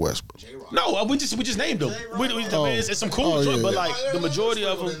niggas in the West, bro. No, we just named them. It's some cool, yeah. but like the majority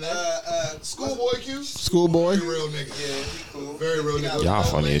of them. Schoolboy Q. Schoolboy. Very real nigga. Yeah, he cool. Very real nigga. Y'all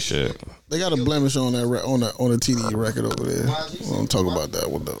funny as shit. They got a blemish on that on the TDE record over there. We don't talk about that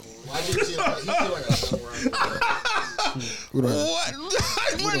one though. Why do you see like We don't have, What?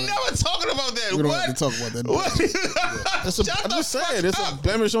 We're never talking about that. we don't have to talk about that. I'm just saying, it's a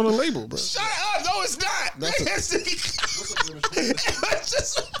blemish on the label, bro. Shut up! No, it's not.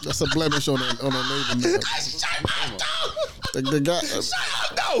 That's a blemish on the label. Man. They got.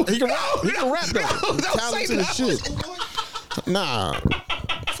 No, He can rap though. He's talented as shit. Nah, What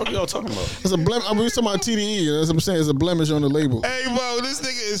the fuck y'all talking about? it's a blemish. I mean, we're talking about TDE. That's what I'm saying. It's a blemish on the label. Hey, bro, this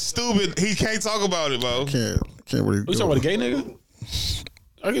nigga is stupid. He can't talk about it, bro. Can't really. You talking about a gay nigga?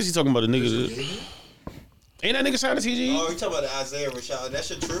 I guess you talking about a nigga. Ain't that nigga signed to TGE? Oh, you talking about the Isaiah Rashad? That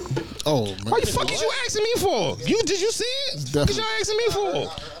shit true? Oh man. What the fuck is you asking me for? Did you see it? What y'all asking me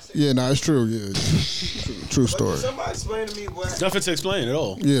for? Yeah, nah, it's true. Yeah, true story. Somebody explain to me what. Nothing to explain at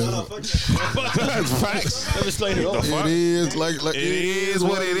all. Yeah, Facts. Never explain it all. it is like It is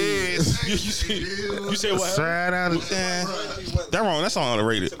what it is. You say what happened? Straight out of there. That wrong. That's all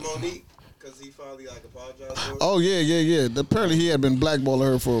underrated. To Monique, because he finally like apologized for it. Oh yeah. Apparently he had been blackballing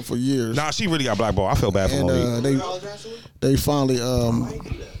her for years. Nah, she really got blackball. I feel bad for Monique. And they finally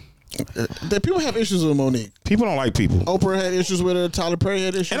people have issues with Monique. People don't like people. Oprah had issues with her. Tyler Perry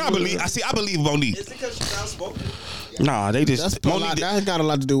had issues. And I with believe, her. I believe Monique. Is it because she's outspoken? Nah, they just That's Monique. that got a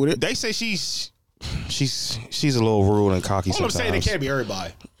lot to do with it. They say she's a little rude and cocky All I'm sometimes. saying, it can't be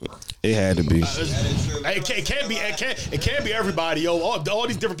everybody. It had to be. It can't be everybody, yo. All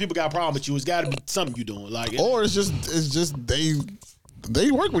these different people got a problem with you. It's got to be something you doing. Like, Or it's just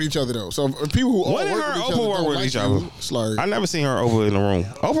they work with each other though. So if people who all When did work her with each Oprah other work don't with like each you, other? it's like I never seen her over in the room.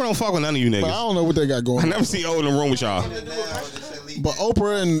 Oprah don't fuck with none of you but I niggas. don't know what they got going I on. never see Oprah in the room with y'all. But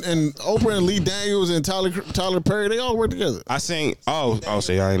Oprah and Lee Daniels and Tyler Perry, they all work together. I sing. Oh,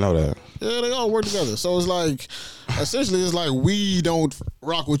 see, I didn't know that. Yeah, they all work together. So it's like, essentially, it's like we don't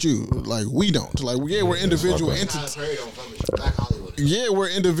rock with you. Like we don't. Like yeah, we're individual entities. Perry don't fuck with you. Black Hollywood. Yeah, we're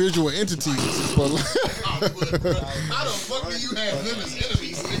individual entities. But like, How the fuck do you have them as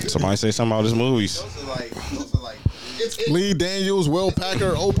enemies? Nigga? Somebody say something about this movies. Those are like. Lee Daniels, Will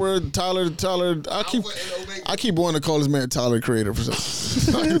Packer, Oprah, Tyler. I keep wanting to call this man Tyler Creator for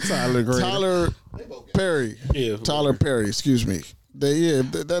something. Tyler Perry. Yeah. Tyler Perry. Excuse me.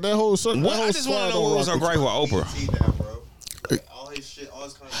 That whole circle. What? I just want to know what was her gripe with Oprah. See that, bro. All his shit, all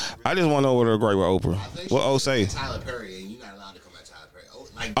his content. I just want to know what her gripe with Oprah. What O say? Tyler Perry, and you're not allowed to come at Tyler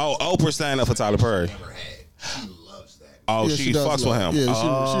Perry. Oh, Oprah standing up for Tyler Perry. Never had. She loves that. Oh, Yeah, she does fucks love- with him.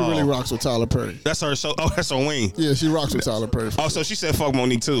 Yeah, she really rocks with Tyler Perry. That's her. So, that's her wing. Yeah, she rocks with Tyler Perry. Oh, so she said fuck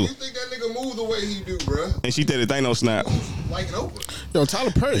Monique too, You think that nigga move the way he do, bruh? and she did a Thanos snap. Like an Oprah. Yo,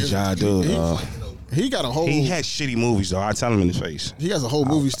 Tyler Perry. Yeah, dude. He got a whole. He had shitty movies though. I tell him in his face. He has a whole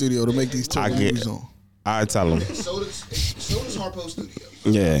movie studio to make these I terrible get movies it. on. I tell him. So does Harpo Studios.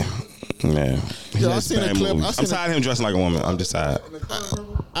 Yeah. He Yeah, I has seen a bad clip. movies. I'm tired of him dressing like a woman. I'm just tired.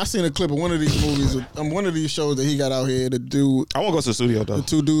 I seen a clip of one of these movies, one of these shows that he got out here. The dude, I want to go to the studio though. the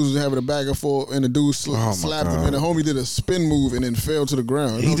two dudes was having a bag of full, and the dude my slapped him, God. and the homie did a spin move and then fell to the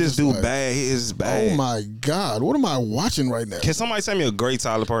ground. And I He was just do like, bad. He is bad. Oh my God, what am I watching right now? Can somebody send me a great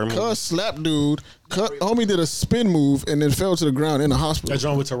Tyler Perry movie? Cuz slap dude, homie did a spin move and then fell to the ground in the hospital. that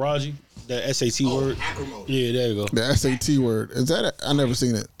drawing with Taraji, that SAT word. Acrimony. Yeah, there you go. The SAT word is that? I never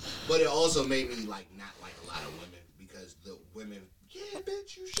seen it. But it also made me like not like a lot of women because the women, yeah,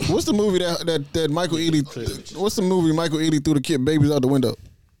 bitch, you should. What's the movie that Michael Ealy? What's the movie Michael Ealy threw the kid babies out the window?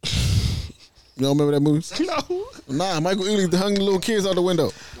 You don't remember that movie? No. Nah, Michael Ealy hung the little kids out the window.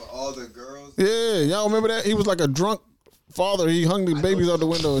 With all the girls. Yeah, y'all remember that? He was like a drunk father. He hung the babies out the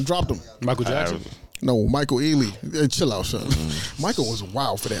window and dropped them. Michael Jackson. No, Michael Ealy. Hey, chill out, son. Michael was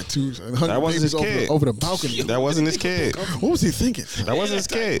wild for that too. Son. Hung That the wasn't babies his kid. over the balcony. That wasn't his kid. What was he thinking? That wasn't his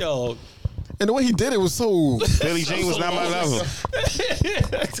kid. Dog. And the way he did it was so. Billie Jean was not my level.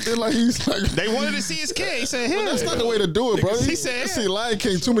 Like he's like. They wanted to see his kid. He said, "Here." That's not the way to do it, bro. He said, I see Lion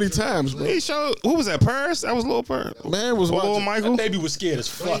King too many times, bro. He showed. Who was that? Paris? That was Lil Paris. Man was Lil watching. Michael. That baby was scared as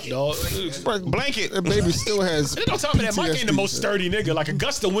fuck, dog. Blanket. That baby still has. Don't tell me that Mike ain't the PTSD. most sturdy nigga. Like a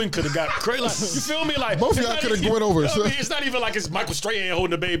gust of wind could have got crazy. Like, you feel me? Like Both of y'all it's coulda not went over, I so. mean, it's not even like it's Michael Strahan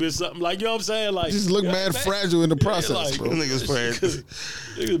holding the baby or something. Like you know what I'm saying? Like Just look mad fragile in the process, bro. Niggas playing.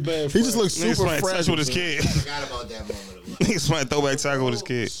 Niggas bad. He just looks Niggas super playing touch fragile. with his kid. Forgot about that moment of life. Niggas playing throwback tackle with his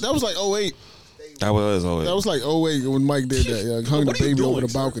kid. That was like 08. That was always. That was like 08 when Mike did that. Yeah, hung the What are you baby over doing, the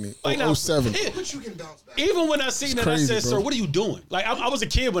sir? balcony. Like, now, 07. But you can bounce back. Even when I seen that, crazy, I said, bro. "Sir, what are you doing?" Like I was a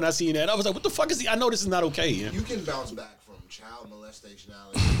kid when I seen that. I was like, "What the fuck is he?" I know this is not okay. Yeah. You can bounce back from child molestation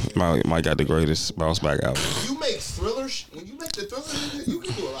allegations. Mike got the greatest bounce back album. You make thrillers. When you make the thriller, you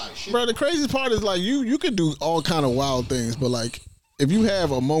can do a lot of shit. Bro, the craziest part is like you can do all kind of wild things, but like if you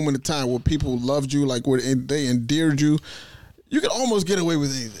have a moment of time where people loved you, like where they endeared you, you can almost get away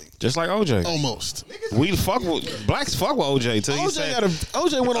with anything. Just like OJ. Almost. We fuck with blacks fuck with OJ till he said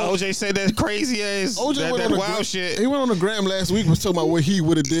OJ went on. OJ said that crazy ass OJ went on that the wild gram, shit. He went on the gram last week was talking about what he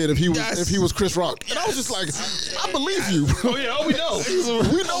would have did if he was Yes. Chris Rock, and I was just like, I believe you. Oh yeah, oh we know.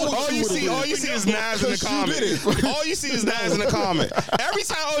 We know what All you see is knives in the comment. All you see is knives in the comment. Every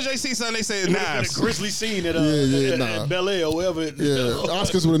time OJ sees something, they say The knives. grisly scene at, nah. at Bel Air or wherever. Yeah,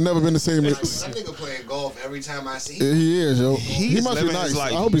 Oscars would have never been the same. That nigga playing golf every time I see Yeah, him. he is, yo. He's He must be living nice. his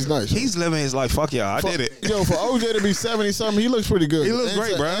life. I hope he's nice. He's living his life. Fuck y'all. I did it. Yo, for OJ to be 70 something, he looks pretty good. He looks And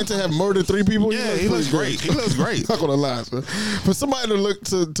great, to, bro. And to have murdered 3 people, Yeah, he looks pretty great. good. He looks great. Not gonna lie, man. For somebody to look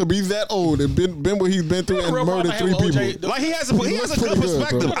to be that old and been what he's been through and Real murdered problem 3 I had with people. OJ, Like he has a good looks pretty good,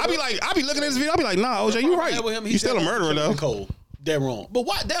 perspective. bro. I be looking at this video. I be like, nah, OJ, you right. You still a murderer though. Cole. Dead wrong. But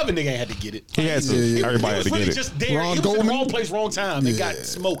why? That other nigga ain't had to get it. He had to. Yeah. Everybody He had was to really get it. just there. Ron He was in Goldman? the wrong place, wrong time, and got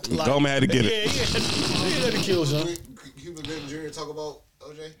smoked. Like, Goldman had to get it. Yeah, he had to kill son. Cuba Gooding Jr. talk about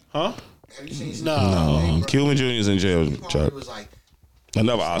OJ? Huh? Have you seen? No. Cuban Jr.'s in jail, He Chuck. was like,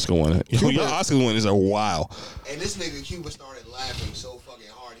 Another Oscar winner. Yo, your Oscar winners are wild. and this nigga Cuba started laughing so fucking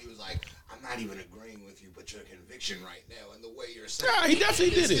hard. He was like, "I'm not even agreeing with you, but your conviction right now and the way you're saying." Yeah, he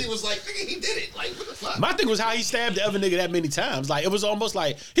definitely did it. He was like, "Nigga, he did it. Like, what the fuck?" My thing was how he stabbed the other nigga that many times. Like, it was almost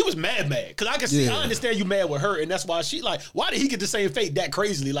like he was mad. Cause I can see, Yeah. I understand you mad with her, and that's why she like, why did he get the same fate that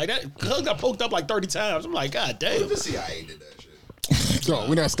crazily? Like that, cuz got poked up like 30 times. I'm like, God damn. The CIA did that shit. No,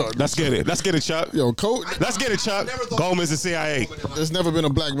 we're not starting. Let's get it. Let's get it, Chuck. Yo, Cole, Let's get it, Chuck. Goldman's the CIA. there's never been a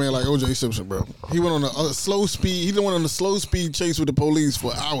black man like OJ Simpson, bro. He went on a slow speed. He went on a slow speed chase with the police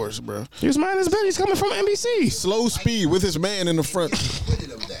for hours, bro. He was minding his business. He's coming from NBC. Slow speed with his man in the front,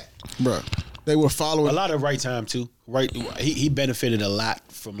 Acquitted of that. bro. They were following. A lot of right time too. Right, he benefited a lot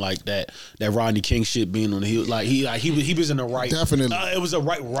from like that Rodney King shit being on the heel. Like he was in the right. Definitely. It was a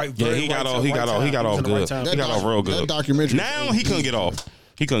right. Yeah, very he got right off. He time, got right off. He time. got was off in the right good. time. He got off real good. That documentary. Now he couldn't get off.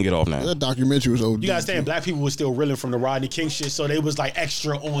 He couldn't get off now. That documentary was OD. You guys saying black people were still reeling from the Rodney King shit, so they was like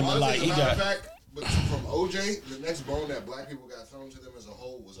extra on the like. As He a matter got of fact, but from OJ, the next bone that black people got thrown to them as a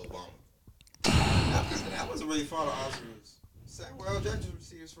whole was Obama. I wasn't really fond of Oscars. Samuel L. Jackson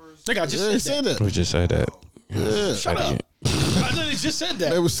received his first. Nigga, I just Yeah, he said said that. that. We just said that. Yeah. Shut up. I literally just said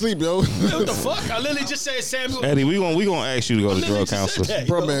that. They was sleep, yo. What the fuck? I literally just said Samuel. Eddie, we gonna ask you to go to drug counselor.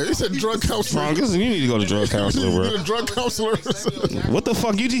 Bro, man, he said drug counselor. Strongest, you need to go to drug counselor, Get a bro. drug counselor. What the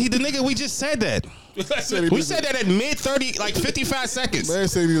fuck? The nigga, we just said that. We said that at mid 30, like 55 seconds. Man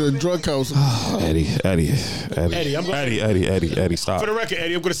said he was a drug counselor. Eddie, I'm gonna- Eddie, stop. For the record,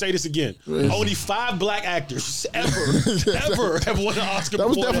 Eddie, I'm going to say this again. Only 5 black actors ever have won an Oscar. That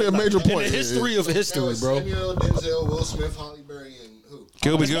was before definitely a major in point. the history of history, bro. Samuel, Denzel, Will Smith, Holly Berry, and who?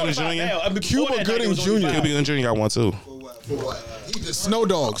 Cuba It's Gooding 45 Jr. now. I mean, Cuba before that night, it Gooding was only Jr. 5. Cuba Gooding Jr. got one too. For what? He just Snow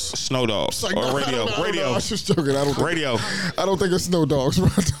dogs. Snow Dogs Like, or no, radio, I don't know. radio, I was just joking. radio. I don't think it's snow dogs, bro.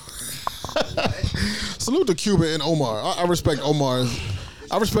 Salute to Cuba and Omar. I respect Omar.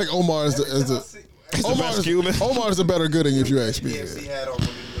 I respect Omar as the Omar is the better Gooding, if you ask me. DMC had on when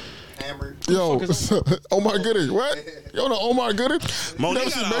he was hammered. Yo, Omar Gooding. What? You know Omar Gooding? Monique Never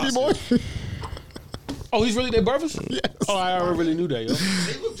seen got Baby an Boy? Oh, he's really their brothers? Yes. Oh, I already really knew that, yo.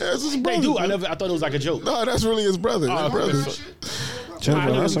 That's his They brother. do. I thought it was like a joke. No, that's really his brother. Oh, His brother. I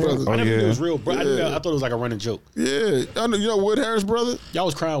never, that's brother. I never knew it was yeah. real, bro. I thought it was like a running joke. Yeah. I know, you know Wood Harris' brother? Y'all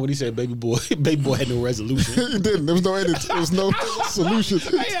was crying when he said baby boy. Baby boy had no resolution. He didn't. There was no edit. There was no solution.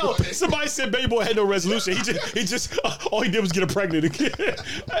 Hey, yo, somebody said baby boy had no resolution. He just all he did was get her pregnant again.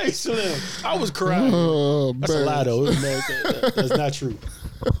 Hey, Slim, I was crying. Oh, That's man. a lie, though. That's not true.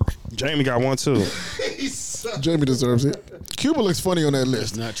 Jamie got one too. Jamie deserves it. Cuba looks funny on that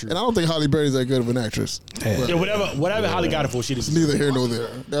list. That's not true. And I don't think Halle Berry's that good of an actress. Yeah, whatever Holly got it for, she didn't. Neither here nor there.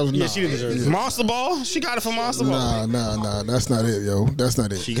 That was Yeah, she didn't deserve it. Monster Ball. She got it for Monster Ball. Nah. That's not it, yo. That's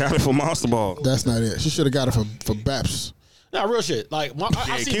not it. She got it for Monster Ball. That's not it. She should have got it for Baps. Nah, real shit. Like,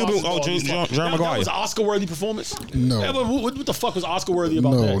 I see Cuba- Monster Ball. Jerry That Maguire. was an Oscar-worthy performance. No. Yeah, but what the fuck was Oscar-worthy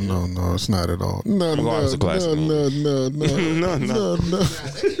about that? No, it's not at all. No. Maguire's a classic No. No.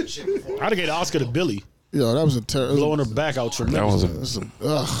 I'd have gave the Oscar to Billy, Yo, that was a terrible. blowing her back out That tremendous.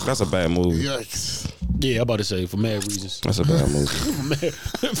 was that's a bad movie. Yikes. Yeah, I'm about to say for mad reasons. That's a bad movie.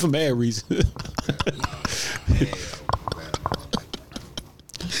 For mad reasons.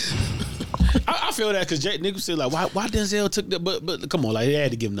 I feel that because niggas said like, why Denzel took that? But come on, like they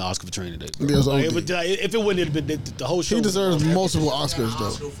had to give him the Oscar for Training Day. Yeah, it's Like, OD. if it wouldn't have been the whole show, He deserves multiple Oscars Oscar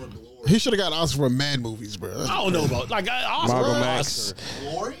though. for Glory. He should have got Oscar for Mad Movies, bro. I don't know about like Oscar. Malcolm Oscar. X.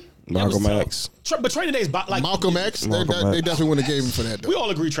 Glory? Malcolm X. But Training Day is like Malcolm X. Malcolm They X. definitely wouldn't have gave him for that We though. all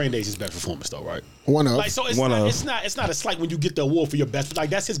agree Training Day is his best performance, though, right? One of. Like, so it's One not, of. it's not a slight when you get the award for your best. Like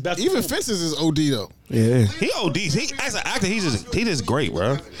that's his best. Even performance. Fences is OD though. Yeah. He ODs. He as an actor, he's just great,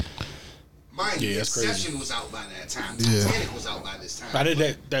 bro. Mind Yeah, you, that's crazy. Inception was out by that time. Yeah. Titanic was out by this time. I did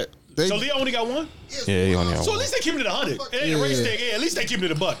that. They- So Leo only got one. Yeah, he only had So at one. least they keep it at 100. It ain't a race thing. Yeah, at least they keep it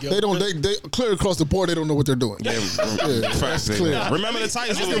at a buck. Yo. They don't. They clear across the board. They don't know what they're doing. Yeah, that's clear. Remember the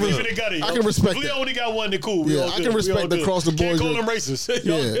Titans? At least they keep it together, yo. I can respect If Leo that. only got one. They cool. We Yeah, all I good. can We respect all the good. across the board. Can't call them racist.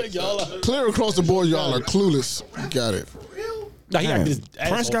 Yeah, y'all are. clear across the board. Y'all are clueless. You got it. Real? Nah, he acted his ass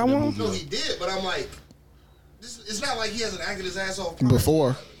Prince off got in that one? movie, No, though. he did, but I'm like, it's not like he hasn't acted his ass off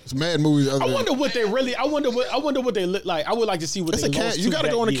Before it's Mad Movies. I wonder what they really. I wonder what they look like. I would like to see what It's they a lost you to got to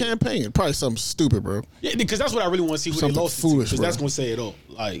that go on a year. campaign. Probably something stupid, bro. Yeah, because that's what I really want to see. Who Something they lost foolish, because bro. that's gonna say it all.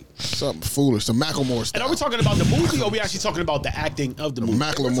 Like, Something foolish. Some Macklemore and style. are we talking about the movie or are we actually talking about the acting of the movie?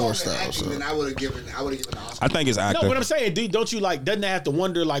 Macklemore style. So. Then I would have given the Oscar. I think it's No, actor. what I'm saying, dude, don't you like? Doesn't have to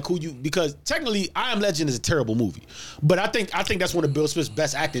wonder like who you? Because technically, I Am Legend is a terrible movie, but I think that's one of Bill Smith's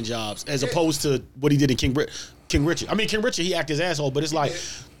best acting jobs, as opposed to what he did in King Richard. I mean, King Richard, he acted his asshole, but it's like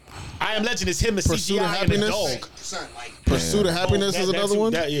I Am Legend is him as Pursuit of CGI and a Happiness? dog. Son, like, Pursuit of Happiness is another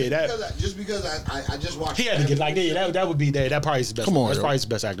one. just because I just watched. He had to get like that would be that probably his best. Come on, that's yo. probably his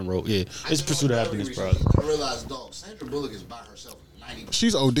best acting role. Yeah, it's Pursuit of Happiness, bro. I realized, dog, Sandra Bullock is by herself 90%.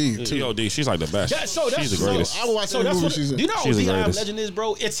 She's OD too. She OD. She's like the best. That's She's the greatest. I would watch any that's movie what, she's in. do you know how She's the the I Am greatest. Legend is,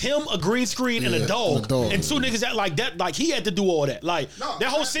 bro? It's him, a green screen, and Yeah, a dog. and a dog. And two niggas that like that, like he had to do all that. Like No, that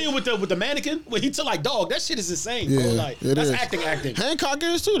whole I- scene with the mannequin when he took like dog, that shit is insane, bro. Yeah, Like it that's is. acting. Hancock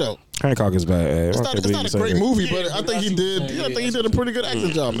is too though. Hancock is bad. It's not a great movie, but Yeah, I think he did. yeah, I think he did a pretty good acting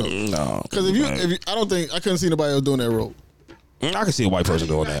job though. No, Because if you, I couldn't see nobody else doing that role. I can see a white person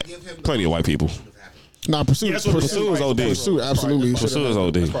doing that. Plenty of white people. Nah, Pursuit. Yeah, that's what Pursuit is OD. Pursuit, absolutely. Pursuit is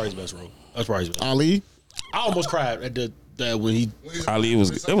OD. That's probably his best role. That's probably his best. Ali. I almost cried at the when he. Ali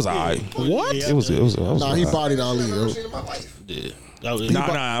was alright. What? Yeah, It was Nah, he alright. bodied Ali. I've Yo. ever seen in my life. Yeah, that was,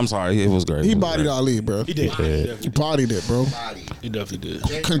 Nah, I'm sorry. It was great. He It was bodied great. Ali, bro. he did. He bodied it, bro. Body. He definitely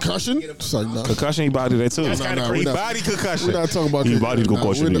did. Concussion? It's like, nah. Concussion, he bodied that too. That's kinda no, crazy. we not- Body concussion. We're not talking about He that. bodied Nah,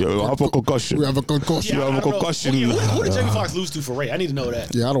 concussion. we're not- I have a concussion. We have a concussion. Yeah. I have a don't know. concussion. Who did Jamie Foxx lose to for Ray? I need to know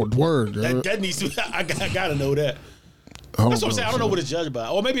that. Yeah, I don't word. Yo. That needs to. I gotta know that. I don't That's what I'm saying. I don't know yo. what to judge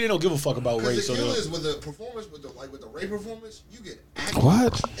about. Or maybe they don't give a fuck about Ray. Because So the deal they'll- is with the performance, with the Ray performance, you get acting.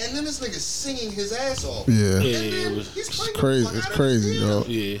 What? And then this nigga's singing his ass off. Yeah. And Yeah, then it was he's playing Crazy. the fuck It's out of crazy, his yo.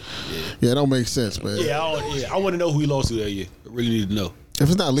 Yeah, Yeah, it don't make sense, man. I want to know who he lost to that year. I really need to know. If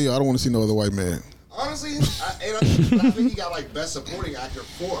it's not Leo, I don't want to see no other white man. Honestly, I think he got like best supporting actor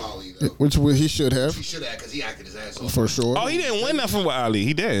for Ali though. Which he should have, He should have because he acted his ass off. for sure. Oh, he didn't win nothing with Ali.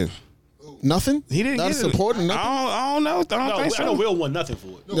 He did. Nothing? He didn't Not get supporting it. nothing? I don't know. I don't No, think I know so. Will won nothing for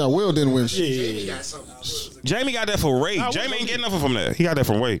it. Yeah, Will didn't win Yeah, shit. yeah, Jamie yeah. got something. Jamie got that for Ray. Nah, Jamie what- ain't get nothing from that. He got that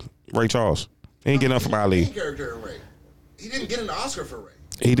from Ray Charles. He ain't get nothing from Ali. Main character in Ray. He didn't get an Oscar for Ray.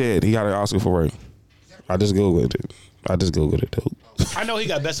 He did. He got an Oscar for Ray. I just googled it. Dude. I know he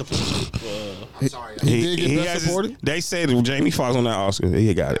got best supporting. I'm sorry. He did get best has his- supporting? They said Jamie Foxx on that Oscar.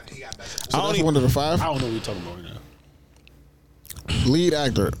 He got it. He got best. So that's one of the five. I don't know what you're talking about right now. Lead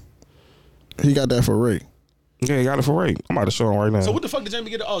actor. He got that for Ray. Yeah, he got it for Ray. I'm about to show him right now. So what the fuck did Jamie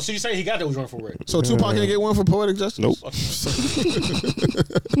get? Oh, so you saying he got that was wrong for Ray? So Tupac didn't get one for Poetic Justice? Nope. Oh,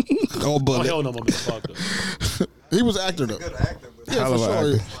 Oh but hell no, my man. Fuck though. he was an actor though. Good actor, but Yeah, Hell for of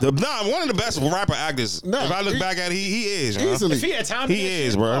sure. an actor. One of the best rapper actors. Nah, if I look he- back at it, he is. Huh? Easily. If he had time, to He do that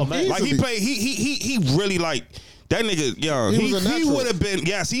is, shit, bro. Oh, man. Like he Easily. played. He really like that nigga. Yo, He was a he natural. would have been.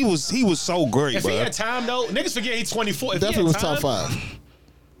 Yes, he was so great, If bro. he had time though, niggas forget he's 24. If Definitely he was had top time, five.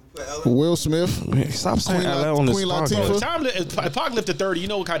 Will Smith. Man, stop saying Queen LL on this Queen podcast. Latifah. If Pac lived to 30, you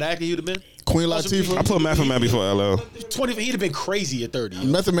know what kind of actor he'd have been? Queen I Latifah. put Method Man before LL. 20, he'd have been crazy at 30.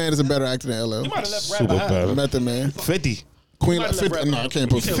 Method Man is a better actor than LL. He might have left rap Super behind. better. Method Man. 50. Queen might have left Latifah. rap No, I behind. can't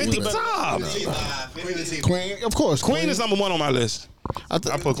put You said 50. Will man. Top. Queen, of course. Queen is number 1 on my list. I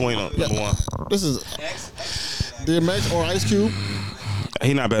put Queen on number 1. This is DMX or Ice Cube.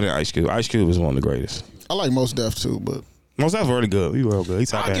 He not better than Ice Cube. Ice Cube is one of the greatest. I like Mos Def too, but Most Def really good. He real good. He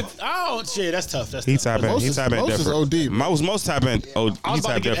tap in. Shit, that's tough. That's He tough. tap in. He Most tap in is different. OD, bro. Most tap in. Oh, I he was about to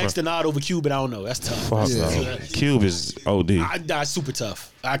tap get X different. the nod over Cube, but I don't know. That's tough. Fuck Yeah. no. Cube is OD. That's super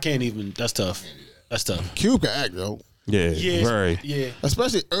tough. I can't even. That's tough. That's tough. Cube can act though. Yeah, Yeah, very. Yeah.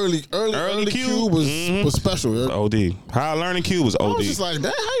 Especially early Cube? Cube was special. Yeah. OD. How I learning Cube was I was OD. just like,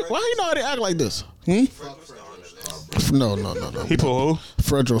 that, why you know how to act like this? No. He put who?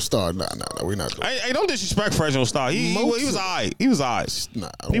 Fredro Starr. Nah, we not doing Hey, don't disrespect Fredro Starr. He was alright. He was alright. Nah,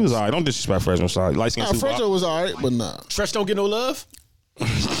 He was alright. Don't disrespect Fredro Starr. Light skin Tupac. Fredro was alright, but nah. Stretch don't get no love. You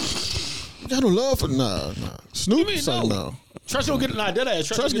got no love for nah. Snoop mean say no? no. Stretch don't get that ass.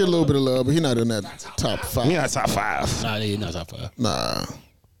 Trust get a little bit of love, but he not in that top 5. He not top 5. Nah, he's not top 5. Nah.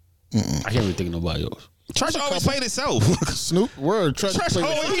 I can't really think of nobody else. Church always played itself. Snoop, word. Trust Church played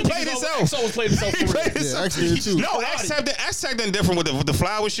always he played himself. X always played himself. He played Yeah, himself. X did too. No, X tapped that different with the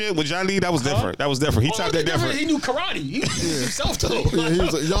flower shit with John Lee. That was different. That was different. He tapped that different. He knew karate. He himself though. Yeah, he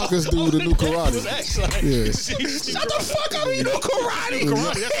was a Yonkers dude that knew karate. Yeah. Shut the fuck up! He knew karate.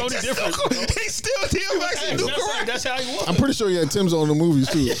 Karate, that's the only difference. He still DMX. He knew karate. That's how he was. I'm pretty sure he had Tim's on the movies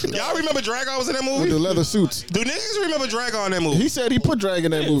too. Y'all remember Dragon was in that With the movie? leather suits. Do niggas remember Dragon in that movie? He said he put Drag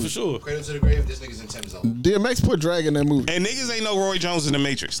in that For movie. sure. Cradle to the grave. This nigga's in Tim's zone. DMX put Drag in that movie. And niggas ain't know Roy Jones in the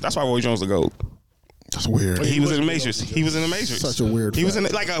Matrix. That's why Roy Jones the GOAT. That's weird. He was in the Matrix. He was in the Matrix. Such a weird He was in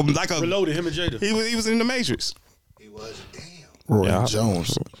fact. like a. Reloaded him and Jada. He was in the Matrix. He was. Damn. Roy Yeah.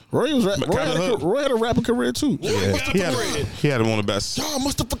 Jones. Roy had a rapping career too. Yeah, he had one of the best. Y'all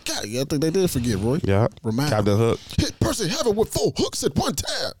must have forgot. Yeah, I think they did forget Roy. Yeah, Remind Captain Hook. Hit person having with 4 hooks at one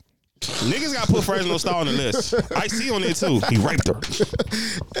time. Niggas got put Fresno Star on the list. Ice-T on there too. He raped her.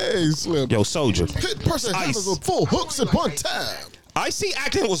 Hey, Slim. Yo, Soldier. Hit person having Ice. with 4 hooks at one time. Ice-T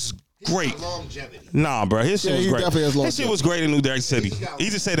acting was great. Longevity. Nah, bro, his shit Yeah, was he great. definitely has His shit was great in New Jack City. He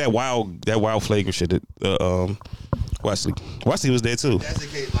just said that wild flagrant shit. That Wesley was there too. That's the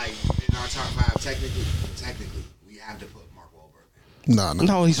case. Like in our top 5, technically, we have to put Mark Wahlberg. Nah.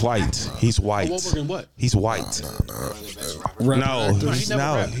 No, he's white. He's white. Wahlberg and what? He's white. One of the best rappers. No, actor. he's never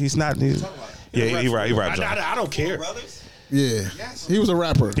no, rapped. he's not. Yeah, he rapped. I don't care. Brothers? Yeah. He was a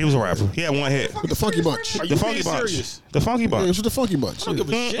rapper. He was a rapper. He had one hit. With the Funky Bunch. Are The you Funky being Bunch. serious? The Funky Yeah, he Bunch. was with the Funky Bunch. I don't give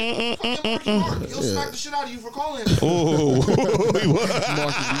a shit. He'll smack the shit out of you for calling him. Oh, Marky Mark.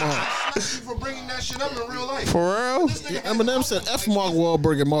 Smack you for bringing that shit up in real life. for real? This nigga Eminem said F Mark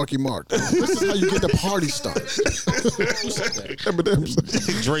Wahlberg and Marky Mark. This is how you get the party started. Eminem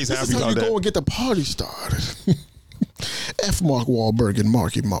said, Dre's this happy is how you about go that. and get the party started. F Mark Wahlberg and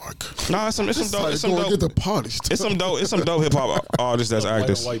Marky Mark. Nah, it's some This is how dope. you It's some go and get the dope. party started. It's some dope hip hop artists that's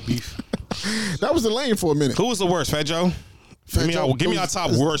actors. White beef. That was the lane for a minute. Who was the worst, Fat Joe? Give me Joe, our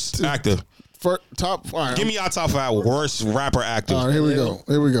top worst actor. Top. All right, Give me our top 5 worst rapper actors. All right, here we go.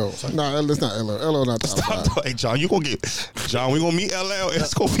 Nah, it's not LL. LL not top 5. Hey, John, we gonna meet LL.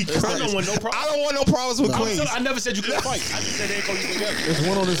 It's gonna be crazy. I don't want no problems. I don't want no problems with Queens. I never said you couldn't fight. I just said they ain't gonna use together. There's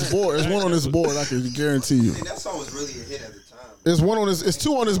one on this board. There's one on this board. I can guarantee you. And that song was really a hit at the time. There's one on this. It's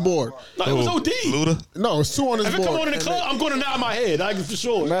 2 on this board. Like, it was OD. Luda? No, it's 2 on this If it board. come on in the club, I'm going to nod my head. I can for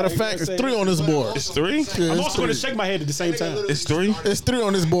sure. Matter of fact, it's 3 on this board. It's 3? Yeah, I'm it's also going to 3. shake my head at the same time. It's 3? It's 3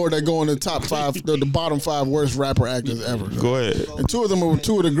 on this board that go in the top 5, the bottom 5 worst rapper actors ever. Go ahead. And 2 of them are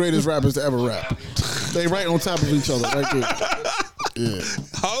 2 of the greatest rappers to ever rap. They right on top of each other, right there. Yeah,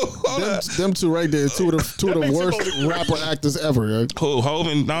 Hold up. them 2 right there, 2 of the worst rapper actors ever. Yeah. Who, Hov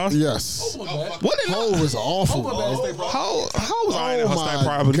and Nas? Yes, What did Hov was awful. Bro. How was I in her Oh state my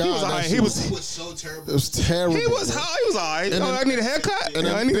property? He God, was that alright. shit He It was was so terrible. It was terrible. he was alright. And Oh, then- I need a haircut. And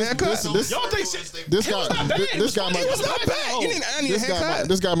then I need a this- haircut. this- Y'all think shit? This It was guy, not bad. this guy It might, was Not bad. I need a haircut.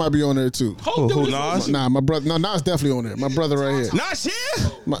 this guy might be on there too. Who, Nas? Nah, my brother. No, Nas definitely on there. My brother right here. Nas here?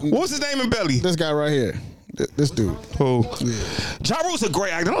 What's his name in Belly? This guy right here. This dude. Who? Ja Rule's a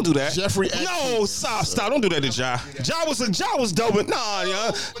great actor. Don't do that. Jeffrey No, stop. Don't do that to Ja. Ja was dope, but nah,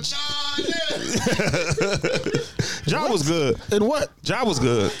 yeah. But John, yeah. Job was good. And what? Job was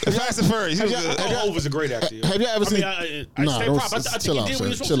good. Fast and Furious, he was good. Hov was a great actor. Yo. Have you ever seen? I Nah, stay don't prop. I think chill he out, did what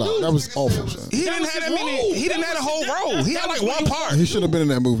he son. was supposed Chill to out. do. That was awful, son. He didn't was have his that many. role. He didn't have a whole role. He had like one part. He should have been in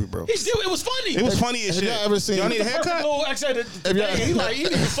that movie, bro. He still, it was funny. It was funny as Have shit. y'all ever seen- Y'all need a Perfect haircut? little actor. Have y'all- He like he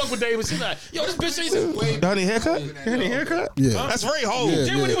didn't even fuck with Davis. He's like, yo, this bitch ain't. Y'all need a haircut? You need a haircut? Yeah. That's Ray Ho. Yeah.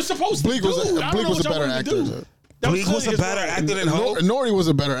 Did what he was supposed to Bleak do. was I a, don't Bleak know was a what y'all better wanted to actor. do. son. That Bleak was a clearly better his actor than Ho. Nori was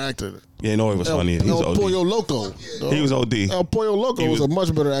a better actor. Yeah, no, he was funny. He was El Pollo OD. Loco. He was OD. El Pollo Loco He was was- a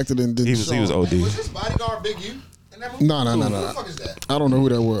much better actor than He was Shaw. OD. Was this bodyguard Big U? in that movie? No. Who the fuck is that? I don't know who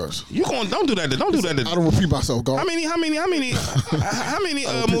that was. You don't do that. Don't do that. I don't repeat myself, Gar. How many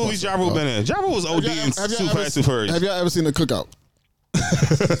movies Ja Rule been in? Ja Rule was OD in Too Fast, Too Furious. Have y'all ever seen The Cookout?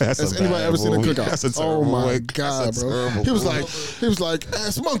 Has Has anybody ever seen The Cookout? That's a Oh terrible my movie. god, That's a bro! terrible He was movie. like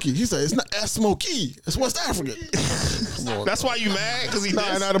ass monkey. He said it's not ass smoky. It's West African. That's why you mad because he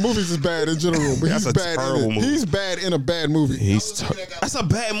did. Nah, the movie's just bad in general. But That's he's a bad. terrible In it. movie. He's bad in a bad movie. That's a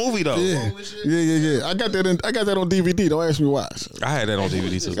bad movie though. Yeah. I got that on DVD. Don't ask me why. I had that on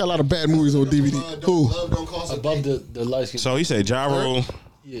DVD too. Got a lot of bad movies on DVD. Who? Love don't cost a above the light skin. So he said Ja Rule,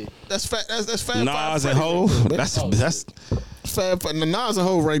 Yeah. That's fat. That's fat. Nas, and Hov. That's Fat. Nas and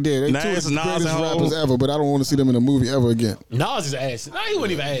Hov right there. They Nas, two of the Nas, greatest and Hov. rappers ever. But I don't want to see them in a movie ever again. Nas is ass. Nah, he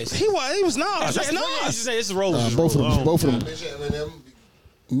wasn't even ass. he was Nas. That's Nas. It's Rose. Both of them. Both of them. bitch Eminem.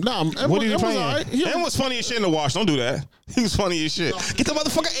 Nah, What are you was playing? all right. And was funny as shit in the wash. Don't do that. He was funny as shit. Get the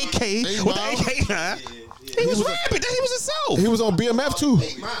motherfucker AK with the AK. Huh? He was rapping. He was himself. He was on BMF too.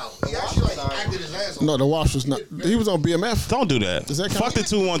 8 Mile. He actually like acted his ass off. No, the Wash was not. He was on BMF. Don't do that. Does that count? Fuck the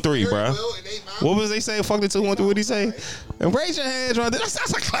 213, bro. Will in 8 Mile. What was they say? Fuck the 213. What did he say? And raise your hands right there.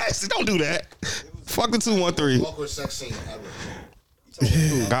 That's a classic. Don't do that. Fuck the 213. Awkward sex scene ever.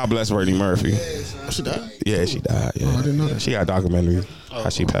 God bless Brittany Murphy. She died. Yeah, she died. Yeah. I didn't know that. She got a documentary how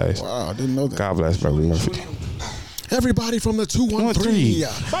she passed. Wow, I didn't know that. God bless Brittany Murphy. Everybody from the 213.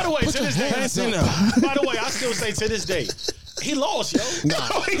 By the way, Put to your this day, hands in up. by the way, I still say to this day, he lost, yo.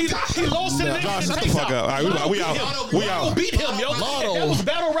 He lost to the nigga. Shut the fuck up. All right, we out. We Lotto out. beat him, yo. Lotto. That was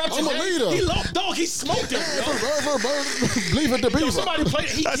battle rap I'm a today. leader. He lost, dog. He smoked him, yo. Leave it to Yo, Beaver. somebody played.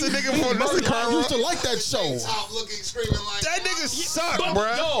 That's a nigga from that's the I curve. used to like that show. Top looking, screaming like That nigga suck, But,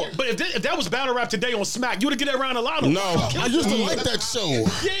 bro. no, but if that was battle rap today on Smack, you would have get that round a Lotto. No. I used to like that show.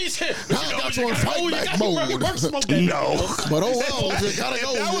 Yeah, he said. Now I got you on fight back mode. No. But oh well, if you gotta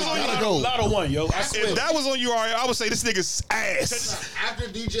go, that was you on gotta go. Lotto won, yo. I swear. If that was on URL, I would say this nigga's ass. after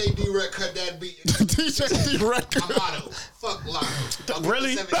DJ D-Rec cut that beat. DJ record I'm Lotto. Fuck Lotto.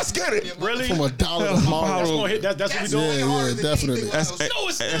 Really? Let's get it. Really? from $1 to That's tomorrow. gonna hit. That's what we That's doing. Yeah, definitely. That's, No,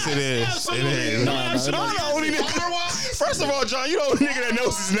 it's yes, not. it is. Absolutely It is. not. Nah, Absolutely I'm the only not. nigga. First of all, John, you the only nigga that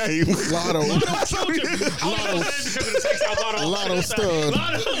knows his name. Lotto. That's all you- Lotto stud.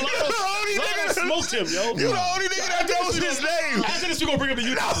 Lotto smoked him, yo. You the only nigga that knows his name. After this, we gonna bring up the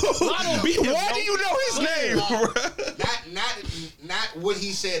you. Lotto beat him. Why yo. do you know his name, bro? Not what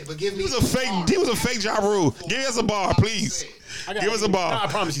he said, but give me. He was a fake. He was a fake Ja Rule. Give us a bar, please. Give us a bar. Nah, I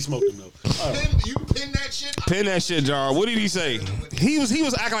promise he smoked him though. You pin that shit. Pin that shit, Jar. What did he say? He was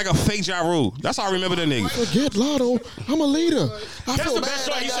acting like a fake Ja Rule. That's how I remember that nigga. Forget Lotto. I'm a leader. I That's feel the bad best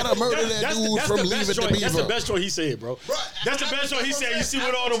joint I he gotta said. murder that dude from Leave It to Beaver. That's the best joint he said, bro. That's the best joint he said. You see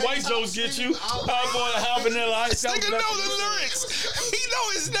what all the white jokes get you? I'm going to have vanilla ice. Nigga know the lyrics. He know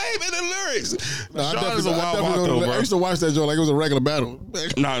his name and the lyrics. Nah, Sean is a wild definitely wild know though, that. I bro. used to watch that joint like it was a regular battle.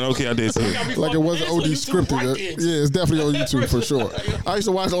 Nah, okay, I did too. Like it wasn't OD scripted. Yeah, it's definitely on YouTube for sure. I used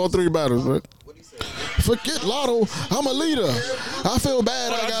to watch all 3 battles, bro. Forget Lotto. I'm a leader. I feel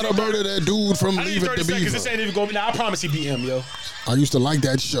bad I gotta murder that dude from I need Leave It 30 to seconds. This Beaver. ain't even going to be. Nah, I promise he beat him, yo. I used to like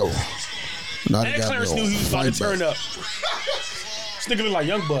that show. Now they And got Clarence me knew on he was about to fight turn back. up. This nigga look like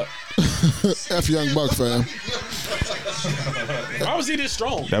Young Buck. F Young Buck, fam. Why was he this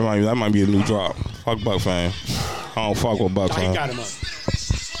strong? That might be a new drop. Fuck Buck fan. I don't fuck with Buck Nah, he fan. got him up.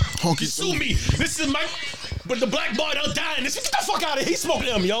 Honky Sue me. This is my. But the black boy done dying. Get the fuck out of here. He smoked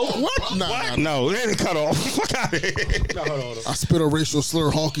him, yo. What? Nah. No, they didn't cut off. Fuck out of here. Nah, hold on. I spit a racial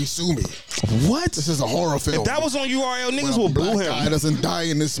slur, Honky sue me. What? This is a horror film. If that was on URL, niggas When a would boo black guy him. doesn't die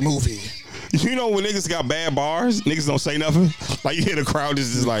in this movie. You know when niggas got bad bars, niggas don't say nothing. Like you hear the crowd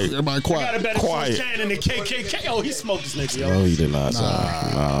is just like, Everybody Got a quiet. better Quiet. Can than the KKK. Oh, he smoked this nigga, yo. oh, he did not.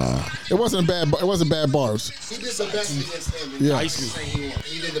 Nah. It wasn't bad. It wasn't bad bars. He did the best against him. Yeah.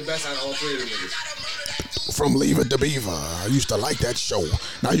 He did the best out of all 3 of them niggas. From Leave It to Beaver. I used to like that show.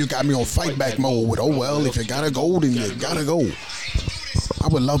 Now you got me on fight back mode. Oh well, if you gotta go, then you gotta go. I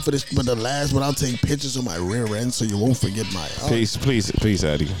would love for this, but the last one, I'll take pictures of my rear end so you won't forget my. Peace,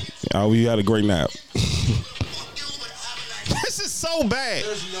 Eddie. Oh, you had a great nap. This is so so bad.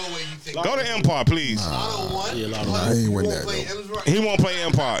 There's no way you think. Go to Empire, please. Lotto won. Yeah, Lotto But he ain't win won't that, play though. M's right. He won't play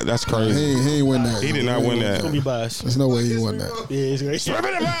Empire. That's crazy. He ain't win that. He did not win It's gonna be that. biased. There's no way he won that. Yeah, it's great. Whip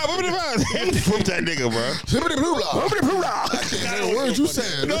it about, whip it about. Flip that nigga, bro. Hippity blah. Whip it about. What words you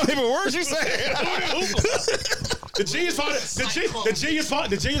saying? No even words you said. The genius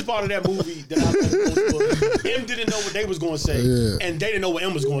part of that movie that I think was M didn't know what they was going to say, and they didn't know what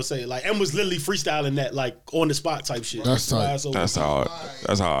M was going to say. Like M was literally freestyling that, like on the spot type shit. That's tight. So, That's hard.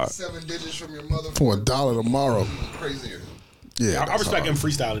 That's hard. 7 digits from your mother For $1 tomorrow. crazier. Yeah, I respect M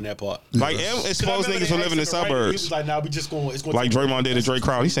freestyling that part. Like M exposed niggas for living in the He suburbs. was like, "Nah, we just going." It's going Like Draymond did to Drake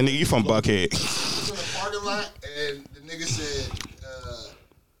Crowd. He said, "Nigga, you from Buckhead." was in the parking lot, and the nigga said,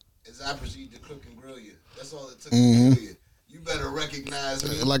 as I proceed to cook and grill you. That's all it took to kill you. You better recognize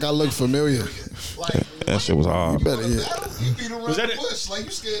me. Like I look familiar. Like, That shit was hard. Better, yeah. You beat around that the it? bush. Like,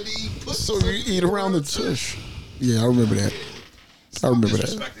 you scared to eat pussy. So you eat around the tush. Yeah, I remember that. I remember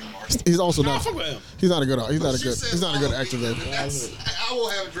that. He's also Nah, not. fuck with M. He's not a good. He's not a She good. said He's not a good follow actor. me, Though. and that's- I will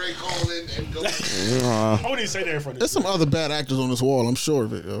have Drake call in and go. I wouldn't even say that in front of There's some other bad actors on this wall. I'm sure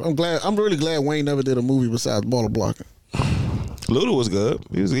of it. Yo. I'm really glad Wayne never did a movie besides Baller Blocking. Luda was good.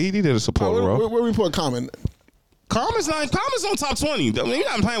 He did a supporting Where, role. where we put Common? Common's on top 20. I mean, he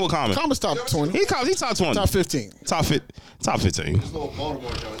not playing with Common. Common's top 20. He top 20. Top 15. Top 15. This little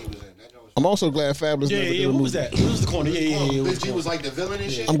Baltimore joint he was in. That joint was I'm also glad Fabulous never did a what movie. was that? What was the corner? Yeah. Bitch, he was like the villain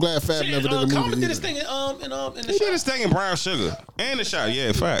and shit. I'm glad Fab never did a movie. Common did his either. thing in the He did shot. his thing in Brown Sugar and the shot.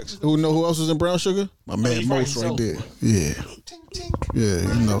 Yeah, facts. Who know who else was in Brown Sugar? My man he Most fighting right there. himself. Yeah. Tink, tink. Yeah,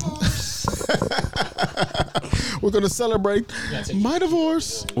 you know. We're gonna celebrate my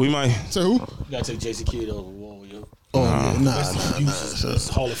divorce. We might. So who? You gotta take JC Kidd over Wall, yo. Oh yeah, nah. That's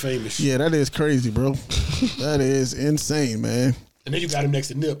Hall of Fame and shit. Yeah, that is crazy, bro. That is insane, man. And then you got him next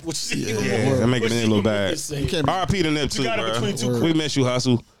to Nip, which is even Yeah, more. that make it which a is little even more bad. insane. Can't be- RIP to Nip too, got it between two bro. We miss you,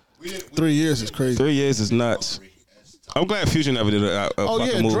 Hustle. 3 years is crazy. 3 years is nuts. I'm glad Future never did a Oh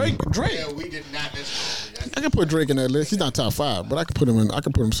fucking yeah, movie. Drake. Yeah, we did not necessarily. I can put Drake in that list. He's not top 5, but I can put him in. I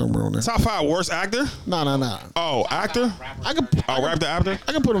can put him somewhere on there. Top 5 worst actor? Nah. Oh, actor? I can. Oh, rap the actor?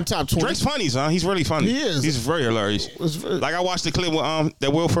 I can put him top 20. Drake's funny, son. He's really funny. He is. He's very hilarious. It's very- Like I watched the clip with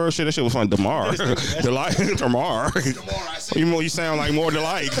that Will Ferrell shit. That shit was fun. Damar, Delight, Damar. You sound like more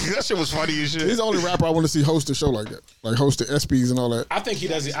Delight. That shit was funny as shit. He's the only rapper I want to see host a show like that, like host the ESPYs and all that. I think he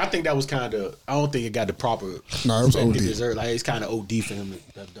does it. I think that was kind of. I don't think it got the proper. Nah, it was respect OD. it deserved. Like it's kind of OD for him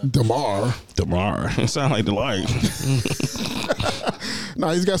to have done. Damar. Damar. It sound like Delight.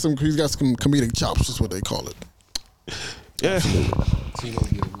 Nah, he's got some comedic chops. Is what they call it. Yeah.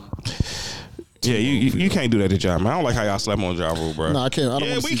 Yeah, you can't do that to Ja, man. I don't like how y'all slept on Ja Rule, bro. Nah, I can't. I don't Yeah,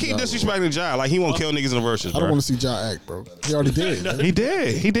 wanna we see keep Ja, disrespecting Ja. Like he won't kill niggas in the verses, I don't bro. want to see Ja act, bro. He already did. man. He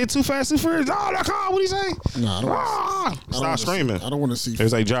did. He did Too Fast and Furious. Oh, that car. What he say? Nah, I don't wanna Stop screaming. I don't want to see. It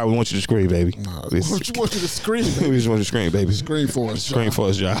was like, Ja, we want you to scream, baby. Nah, This- what you want you to scream? we Baby? just want you to scream, baby. Scream for us. Scream for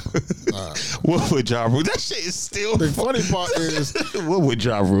us, Ja. What would Ja Rule? That shit is still. The funny part is, What would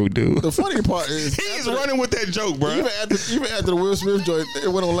Ja Rule do? the funny part is, He's running with that joke, bro. even after the Will Smith joint,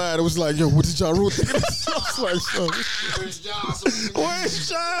 it went online. It was like, yo, what did Ja Rule think? I was like, so, Where's Johnson?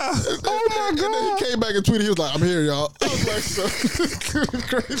 Where's Ja? Oh my and then god. he came back and tweeted. He was like, I'm here, y'all. I was like, so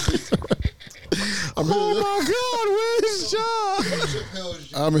crazy. I'm here. Oh my god, where's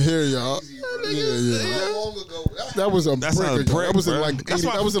Ja? I'm here, y'all. Yeah. How long ago? That was a That's brick. not a ago. brick, That was in bro. like That's 80,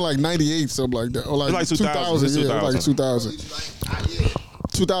 why- that was in like 98, something like that, or like, Like 2000. 2000. Yeah, like 2000.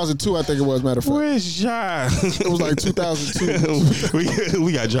 2002, I think it was. Matter of fact, Where's Ja? it was like 2002.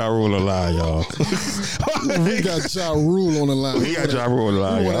 we got Ja Rule on the line, y'all. We got Ja Rule on the line. We got Ja Rule on the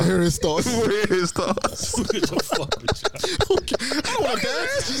line, I want y'all. to hear his thoughts. Where his thoughts? Who gives a fuck with Ja? Okay. I don't want to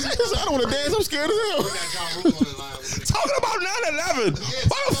dance. He said, I don't want to dance. I'm scared as hell. Talking about 9/11.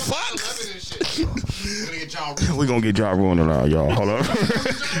 What the fuck? We gonna get Ja Rule on the line, y'all. Hold up.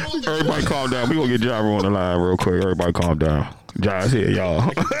 Everybody calm down. We gonna get Ja Rule on the line real quick. Everybody calm down. Ja's here, y'all.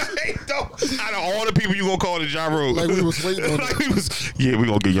 Out of all the people you gonna call to Ja Rule, Like we was waiting on like we was, yeah, we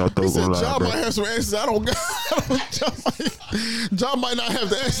gonna get y'all He throat said on the Ja line, bro. might have some answers. I don't got. Ja might not have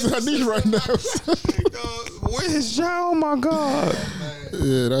the answers I need right now. Where's Ja? Oh my god.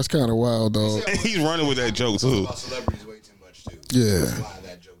 Yeah, that's kind of wild, dog. And he's running with that joke too. About celebrities way too much too. Yeah. That's why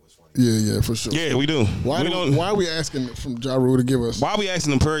that joke was funny. Yeah, for sure. Yeah, we do. Why are we asking from Ja Rule to give us? Why are we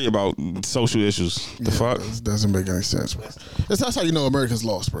asking them Perry about social issues? The fuck? This doesn't make any sense, bro. That's how you know America's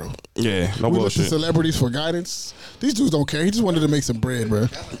lost, bro. Yeah, no We look to bullshit. celebrities for guidance. These dudes don't care. He just wanted to make some bread, bro.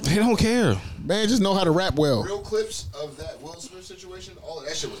 They don't care. Man, just know how to rap well. Real clips of that Will Smith situation, all of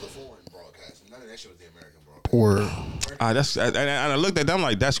that shit was the foreign broadcast. None of that shit was the American broadcast. Or And I looked at them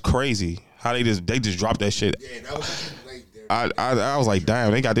like that's crazy. How they just dropped that shit. Yeah, that was like I was like,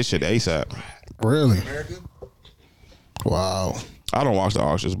 damn, they got this shit ASAP. Really? America? Wow. I don't watch the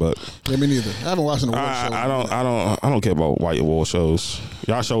auctions, but Yeah, me neither. I haven't watched an award show. I don't care about white award shows.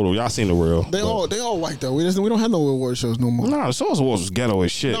 Y'all showed them. Y'all seen the real. They all white though. We don't have no award shows no more. Nah, the Source Awards was ghetto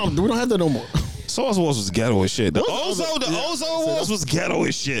as shit. No, we don't have that no more. Source Awards was ghetto as shit. The What's the other- Ozo Awards was ghetto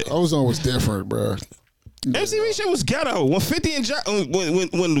as shit. Ozone was different, bro. MTV shit was ghetto. When 50 and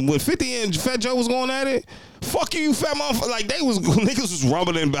when 50 and Fat Joe was going at it, fuck you fat motherfucker. Like they was niggas was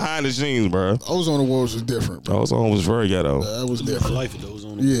rumbling behind the scenes, bro. Ozone Awards was different, bro. Ozone was very ghetto. That was For different. life, it goes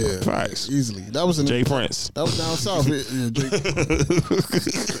on. Yeah, Facts. easily. That was in Jay Prince. That was down south.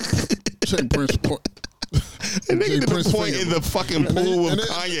 Jay Prince point. And Jay nigga Prince the point finger, in the fucking pool with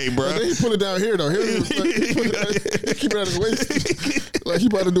Kanye, bro. And then he put it down here though. He keep it at his waist, like he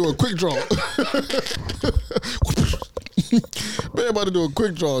about to do a quick draw. Man about to do a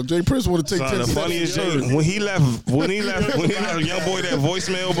quick draw. Jay Prince want to take Son, 10 the steps. funniest shit when he left young boy that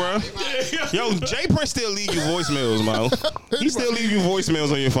voicemail, bro. Yo, Jay Prince still leave you voicemails, man. He still leave you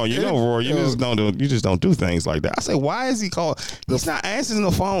voicemails on your phone. You know, Roy, you just don't do things like that. I say, why is he called? He's not answering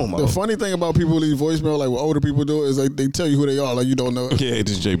the phone, man. The funny thing about people who leave voicemail, like what older people do, is like they tell you who they are, like you don't know. Yeah,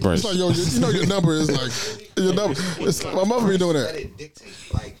 it's Jay Prince. It's like, yo, you know your number is like your number. It's, my mother be doing Let that. it dictate.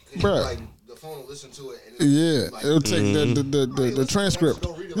 Like, 'cause Bruh. like the phone will listen to it. And Yeah, like, it'll take the transcript.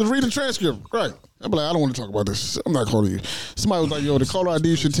 Just read the transcript, right? I'm like, I don't want to talk about this. I'm not calling you. Somebody was like, yo, the caller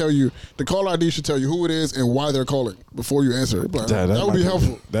ID should tell you who it is and why they're calling before you answer it. Like, that would be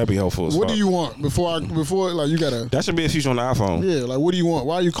helpful. That'd be helpful. As What fuck. do you want before like you gotta? That should be a feature on the iPhone. Yeah, like what do you want?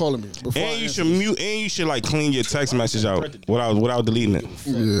 Why are you calling me? Before I And you answer should this? mute. And you should like clean your text message out without deleting it.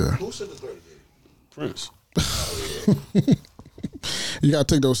 Yeah, who said the third day? Prince. you gotta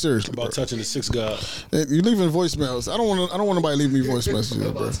take those seriously. About touching the sixth god. Bro. You leaving voicemails. I don't want nobody leaving me voice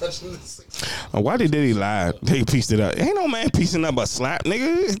messages, bro. Touching the six. Why did Diddy lie? They pieced it up. Ain't no man piecing up a slap,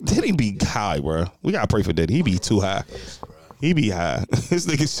 nigga. Diddy be high, bro. We gotta pray for Diddy. He be too high. He be high. This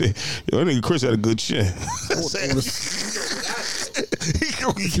nigga said, yo, that nigga Chris had a good shit.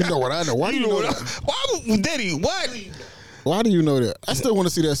 You know what I know? Why do you know that? Why would Diddy? What? Why do you know that? I still want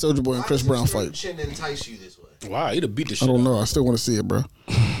to see that Soulja Boy and Chris Brown fight. Chin entice you this way. Wow, he'd have beat the I shit. don't know. I still want to see it, bro.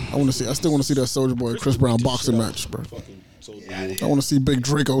 I still want to see that Soulja Boy and Chris Brown boxing match, bro. I want to see Big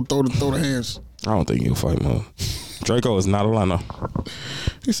Draco throw the hands. I don't think he'll fight, man. Draco is not Atlanta.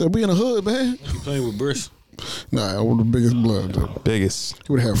 He said, "We in the hood, man." He playing with Briss. Nah, I want the biggest blood. Though. Biggest.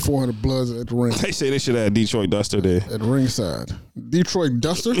 He would have 400 bloods at the ring, They say they should have Detroit Duster there. at the ringside. Detroit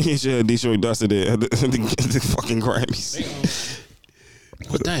Duster. He should have Detroit Duster there at the fucking Grammys.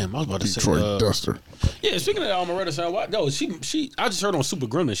 Well, damn, I was about to Detroit say. Duster. Yeah, speaking of the Almeretta sound, yo, she, I just heard on Super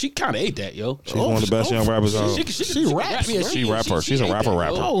Gremlin. She kind of ate that, yo. She's one of the best young rappers out. She raps, yeah, bro. She rapper. She's a ate rapper, that,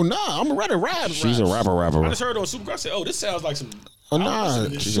 rapper. yo. Oh nah, I'm ready to rap. She's a rapper. I just heard on Super Gremlin. I said, oh, this sounds like some. Oh nah,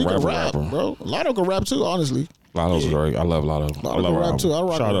 She's she a can rapper, rap, rapper. bro. Lotto can rap too. Honestly, Lotto's great. I love Lotto. I love can her rap album. too. I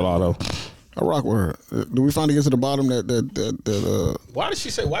rock Shout out to with her. Lotto. I rock with her. Do we finally get to the bottom that Why did she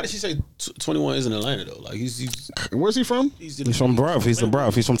say 21 is in Atlanta though? Like he's where's he from? He's from Bruv. He's the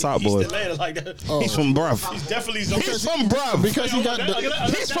Bruv. He's from Top Boy. He's Atlanta like that. He's from Bruv. He's definitely. He's from Bruv. Because he got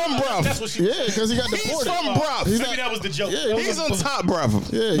He's from Bruv. That's what she. yeah, because he got He's deported. from Bruv. Maybe that was the joke. Yeah, He's on Top,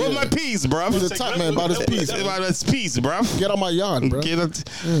 Bruv. Yeah, With yeah. my piece, Bruv. He's a top man about his piece. About his piece, bruv. Get on my yard, bro. Get it.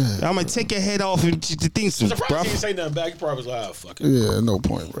 I'm gonna take your head off and the things, Surprised he didn't bruv. say nothing back. He probably was like, oh, fuck it. Yeah, no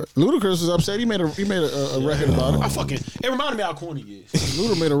point, bro. Ludacris was upset. He made a record about I it. fucking. It reminded me how corny he is.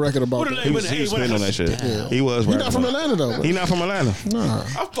 Luda made a record about What it. a He was spitting on that shit. He was. He not from Atlanta though, bro. He not from Atlanta. Nah.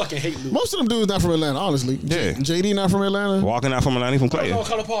 I fucking hate Luke. Most of them dudes not from Atlanta, honestly. Yeah. JD not from Atlanta. Walking out from Atlanta. He from Clayton. Oh,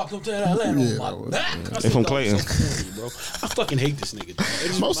 Color Park, come to Atlanta Yeah, on my that back. I They said, from dog, Clayton. so corny, bro. I fucking hate this nigga. Dog. It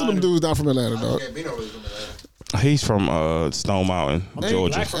just Most of them reminded dudes not from Atlanta, dog. Yeah, Bino really from Atlanta. He's from Stone Mountain,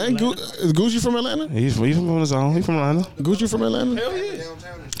 Georgia. black from Ain't is Gucci from Atlanta? He's from his zone. He's from Atlanta. Gucci from Atlanta? Hell yeah.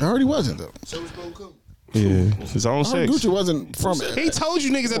 Downtown and I heard he wasn't though. so was Bo Cook. Yeah, his own I heard six. Gucci wasn't from. He told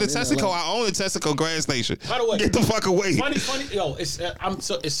you niggas at the Yeah, Texaco, like- I own the Texaco gas station. By the way, Get the fuck away. funny, yo,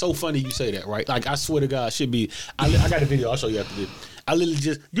 it's so funny you say that, right? Like I swear to God, should be. I got a video. I'll show you after this. I literally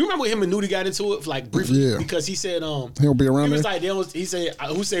just. You remember when him and Nudie got into it, like briefly? Yeah. Because he said, He'll be around he was there. like, he said,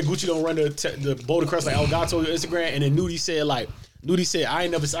 who said Gucci don't run the Boulder Crest like Elgato on Instagram? And then Nudie said,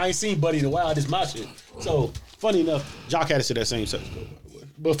 I ain't seen Buddy in a while. This my shit. So funny enough, Jock had to say that same stuff.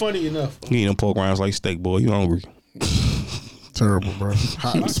 But funny enough, You eat them pork rinds like steak, boy. You hungry? Terrible, bro.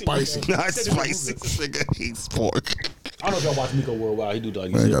 Hot and spicy. Not spicy. This nigga eats pork. I don't know if y'all watch Miko Worldwide. He do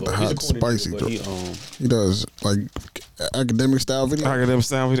like Man, he's got the he's hot corny spicy nigga, but joint. He does like academic style video. I got them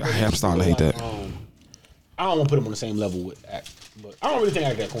sound. I'm starting to hate that. I don't want to put him on the same level with Act, but I don't really think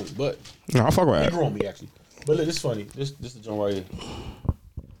Act that corny. But No, I fuck with he that. grew on me actually. But look, this is funny. This the joint right here.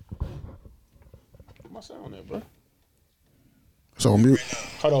 Put my sound on there, bro. So mute.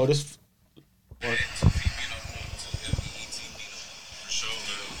 Hold on, this. Hey,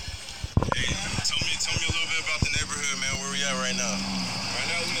 tell me a little bit about the neighborhood, man. Where we at right now? Right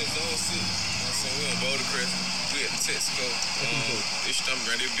now, we in Zone 6. You know what I'm saying? We in Boulder Crest. We at Texaco. Bitch, stomach,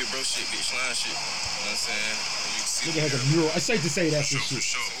 right? They big bro shit, bitch, line shit. You know what I'm saying? You can see Nigga has a mural. It's safe to say that's his for shit.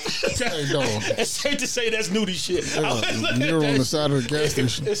 sure. Hey, dog. It's safe to say that's nudie shit. Mural on the side of the gas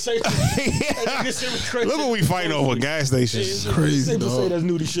station. It's safe to say. Look what we fighting over gas stations. It's Crazy, safe to say dog. that's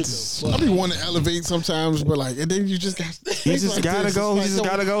nudie shit though. I be wanting to elevate sometimes, but like, and then you just got. You just gotta go. You just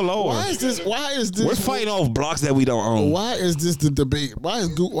gotta go lower. Why is this? We're fighting off blocks that we don't own. Why is this the debate? Why is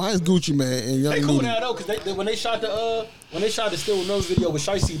Gucci Man and Young They cool Nudie? now though, cause when they shot the Still Knows video with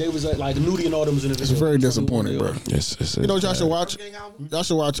Shicey, they was like Nudie and all them was in the video. It's very disappointing, bro. It's You know what y'all should watch? Y'all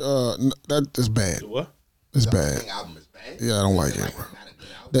should watch. That is bad. What? It's bad. Album is bad. Yeah, I don't like it, bro.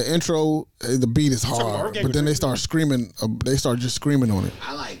 The intro, the beat is hard, but then they start screaming. They start just screaming on it.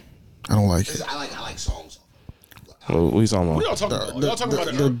 I don't like it. like songs. What we talking What about? y'all talking about? Y'all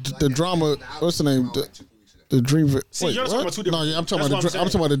talking about The drama. What's the name? The Dream. See, y'all talking about two different. No, yeah, I'm talking That's about. I'm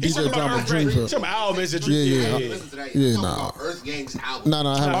what talking about the He's DJ talking about drama Earth Gang. He's Dreamville. talking about albums and Yeah. Listen to that. Yeah, You talking nah. about Earth Gang's album. No,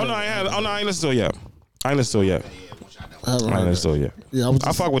 I haven't. Oh no, I ain't listened to it yet. I ain't listened to it yet. I haven't I ain't heard listened to it yet. Yeah, I was. I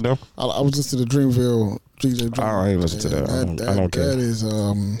Just, fuck with them. I was listening to DJ Dreamville. I ain't listen to that. I don't care. That is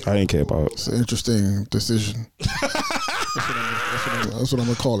I ain't care about it. it's an interesting decision. That's what I'm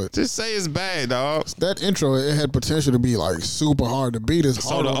gonna call it. Just say it's bad, dog. That intro, it had potential to be like super hard. The beat is So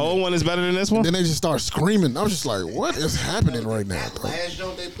hard. the old one is better than this one? Then they just start screaming. I was just like, what is happening right now? That last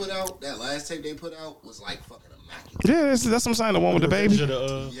joint they put out, that last tape they put out was like fucking immaculate. Yeah, that's what I'm saying. The one with the baby.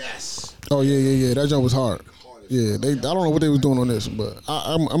 Yes. Oh yeah. That joint was hard. Yeah, I don't know what they was doing on this, but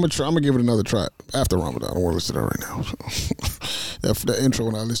I'm gonna give it another try after Ramadan. I don't want to listen to that right now. So. that intro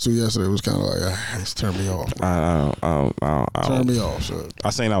when I listened to yesterday was kind of like it's turned me off. Turned me off. So. I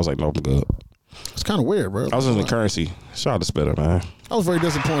seen I was like, nope, good. It's kind of weird, bro. I was in the Currency. Shout out to Spitter, man. I was very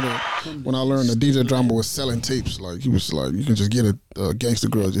disappointed when I learned that DJ Drama was selling tapes. Like he was like, you can just get a Gangsta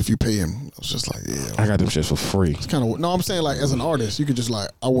Grudge if you pay him. I was just like, yeah. I got them shits for free. It's kind of no. I'm saying like as an artist, you could just like,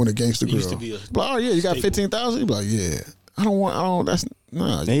 I want a Gangsta used to Grudge. be a Like, oh yeah, you got 15,000. You be like, yeah. I don't. That's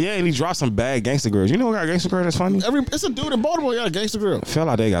nah. And yeah, and he dropped some bad Gangsta Girls. You know who got Gangsta Girl that's funny? It's a dude in Baltimore got a Gangsta Grill. Feel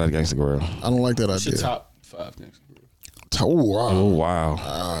like they got a Gangsta Girl. I don't like that Shit, idea. top 5 things. Oh wow. Oh, wow.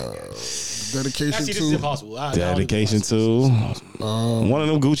 Dedication See, this is to impossible. Dedication to one of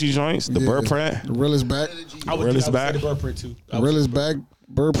them Gucci joints, the Bird Print. The Real is back. I would Real is say back. the Bird Print too. Real is back.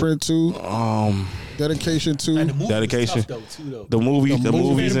 Bird Print 2. Dedication to. And the movie Dedication. Was tough, though, too, though. The movies in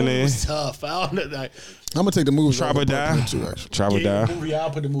movie there. was tough. I don't know. Like, I'm gonna take the movie. Tribe or Die. Tribe or yeah, Die. movie, I'll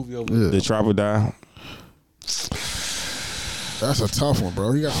put the movie over. Yeah. The Tribe or Die. That's a tough one,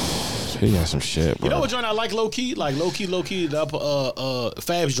 bro. He got some shit, bro. You know what joint I like low key? Like low key, the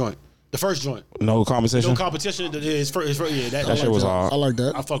Fab's joint. The first joint. No competition? No competition. His first, yeah, That shit was hard. I like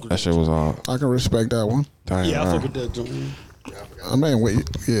that. I fuck with That shit was hard. I can respect that one. Damn, Yeah, I man. fuck with that joint. Wait.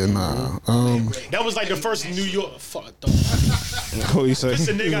 Yeah, nah. That was like the first New York. Fuck. What you say? It's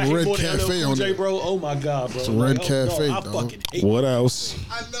a nigga I Red hate more than Cafe LL Cool on J, there. bro. Oh my god, bro. It's a Red Cafe, I dog. fucking hate What else?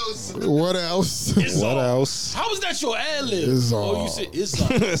 I know. What else? It's What all. else? How is that your ad lib? It's Oh, all. you said it's all.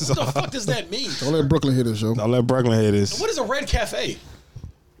 What the fuck does that mean? Don't let Brooklyn hit this, yo. Don't let Brooklyn hear this. What is a Red Cafe?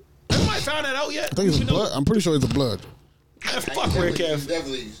 Everybody found that out yet? I think it's a blood. I'm pretty sure it's a blood. Man, fuck Red Cafe.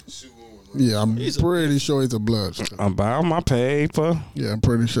 Definitely sue on. Yeah, I'm pretty sure it's a blood. I'm buying my paper. Yeah, I'm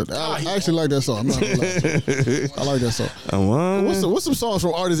pretty sure. I actually like that song. I'm not gonna lie. I like that song. What's some songs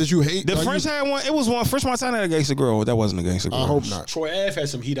from artists that you hate? The Like, French had one. It was one. First one I had a Gangsta Girl. That wasn't a Gangsta Girl. I hope not. Troy Ave had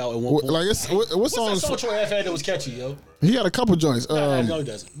some heat out at one What, point. like what What's that songs? song Troy Ave had that was catchy, yo? He got a couple joints. No, he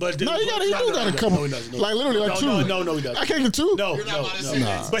doesn't. But No, he got a couple. No, he doesn't. Like literally like two. No, he doesn't. I can't get two. No.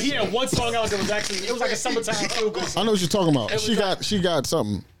 But he had one song out that was actually, it was like a summertime feel good I song. know what you're talking about. was She got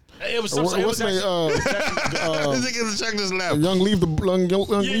something. It was some What's the name? Check this lap. Young Leave the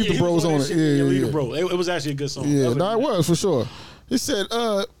Leave the Bros on it. Yeah, Leave yeah. the Bro. It was actually a good song. Yeah, That no, it was for sure. He said,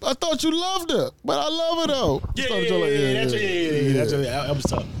 "I thought you loved her, but I love her though." Yeah, That's that was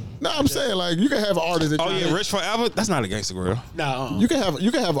tough. No, I'm saying like you can have an artist that Oh you yeah, hate. Rich Forever. That's not a Gangsta Girl. Nah, You can have an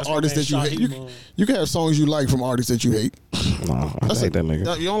That's my artist man, that you hate. Shaheed, You can have songs you like from artists that you hate. No, I hate that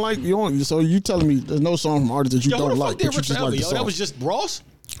nigga. You don't like you don't. So you telling me there's no song from artists that you Yo, who don't the fuck like, did but you Rich just Forever, like the yo? That song? was just Ross?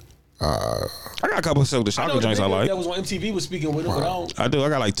 I got a couple of Silk the I know Shocker the joints I video like. that was on MTV was speaking with him, but I don't. I do. I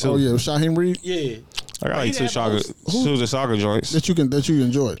got like two. Oh yeah, Shaheem Reed Yeah. I got like He two had Shocker, those- two the Shocker joints. that you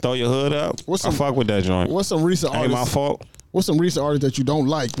enjoy. Throw your hood up. What's I some- fuck with that joint. What's some recent Ain't artists? my fault. What's some recent artists that you don't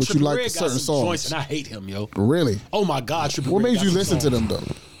like, but Trippie you like Redd got certain some joints, songs? and I hate him, yo. Really? Oh my God, Trippie What Redd made got you some listen to songs. them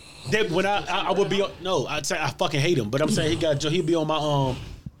though? That when I would be on, no, I'd say I fucking hate him, but I'm saying he'd be on my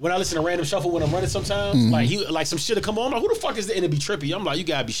when I listen to Random Shuffle when I'm running sometimes, like some shit will come on. I'm like, who the fuck is the NB Trippie? I'm like, you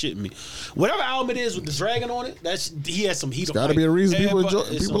gotta be shitting me. Whatever album it is with the dragon on it, he has some heat. It's gotta be a reason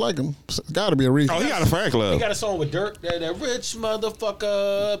people like him. It's gotta be a reason. Oh, he got a fan club. He got a song with Dirk, that rich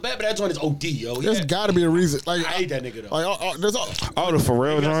motherfucker. But that joint is OD, yo. There's gotta be a reason. Like I hate that nigga though. Like there's all. Oh, the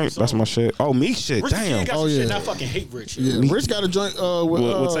Pharrell joint. That's my shit. Oh, Meek shit. Rich Damn. got some shit, and I fucking hate Rich. Yo. Yeah, Rich got a joint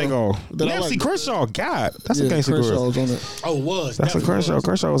We'll take on. that I Nancy like. Crenshaw. God, that's Yeah, a gangster girl. Crenshaw was on it. Oh, was. That's a Definitely Crenshaw. was.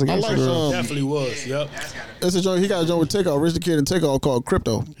 Crenshaw was a gangster like, girl. Definitely was. Yep. It's a joint. He got a joint with Takeoff, Rich the Kid and Takeoff called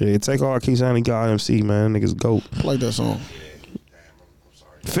Crypto. Yeah, take all Keyshawn got MC, man. Niggas goat. I like that song.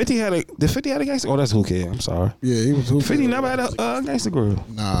 50 had a. Did 50 had a gangster? Oh, that's who cares. I'm sorry. Yeah, he was. Who 50 never had a gangster girl.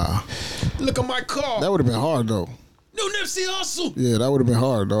 Nah, Look at my car. that would have been hard though. New Nipsey Hussle. Yeah, that would have been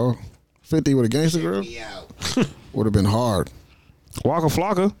hard, dog. 50 with a gangster girl Me out. would have been hard. Waka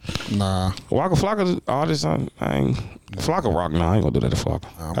Flocka. Nah, Waka Flocka. All this. I ain't. Flocka rock. Nah, I ain't gonna do that to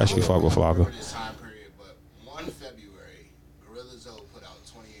Flocka. Actually, fuck with Flocka. For this time period, but 1 February, Gorilla Zoe put out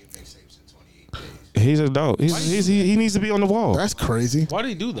 28 mixtapes in 28 days. He's a dope. He needs to be on the wall. that's crazy. Why did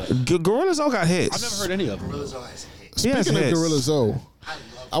he do that? Gorilla Zoe got hits. I've never heard any of them. Gorilla Zoe has hits. He has Speaking of hits. Gorilla Zoe,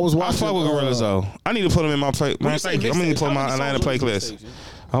 I was I watching. fuck with Gorilla Zoe. I need to put him in my play. Man, thank you. I'm gonna put my Atlanta playlist.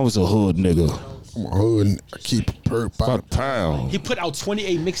 I was a hood nigga. I'm a hood and I keep perk by Fuck pound. He put out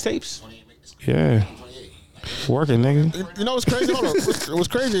 28 mixtapes. Yeah. Working, nigga. You know what's crazy? Hold on. What's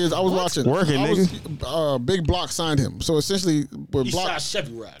crazy is I was watching. Working, Big Block signed him. So essentially, what He Block, shot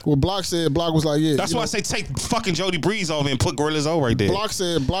Chevy Rider. what Block said, Block was like, yeah. That's you why know, I say take fucking Jody Breeze over and put Gorilla Zoe right there. Block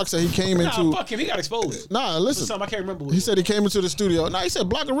said he came Nah, into. fuck him. He got exposed. Nah, listen. Something I can't remember. What He said he came into the studio. Nah, he said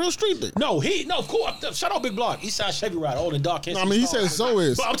Block a real street nigga. no, of course. Shout out Big Block. He shot Chevy Rider. All the dark. No, I mean, he said Zoe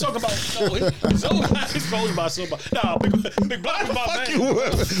is. But I'm talking about Zoe got exposed by somebody. Nah, Big Block is my Fuck man. you.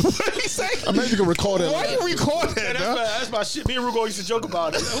 What did he say? I mean, you can recall that. Why you record Yeah, that, dog? that's my shit. Me and Rugo used to joke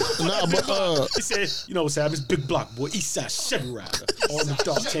about it. Nah, but He said, you know, Sam, it's Big Block, boy. Eastside Chevy Rider. All the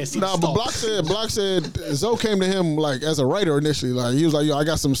dark chance. nah, but Block said Zoe came to him like as a writer initially. Like he was like, yo, I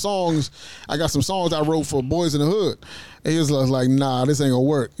got some songs I wrote for Boys in the Hood. And he was like, nah, this ain't gonna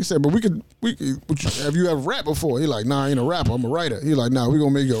work. He said, but we could have you ever rapped before? He like, nah, I ain't a rapper, I'm a writer. He like, nah, we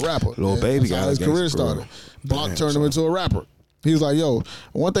gonna make you a rapper. Lil And Baby that's how got his a career gangster girl. started. Block turned him into a rapper. He was like, yo,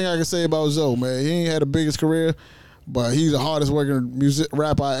 one thing I can say about Zoe, man, he ain't had the biggest career, but he's the hardest working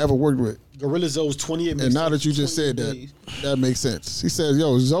rapper I ever worked with. Gorilla Zoe's 28 And now that you just said that, that makes sense. He says,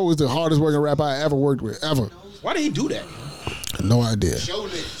 yo, Zoe is the hardest working rapper I ever worked with, ever. Why did he do that? No idea. Show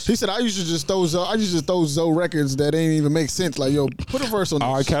niggas. He said, I used to just throw Zoe records that ain't even make sense. Like, yo, put a verse on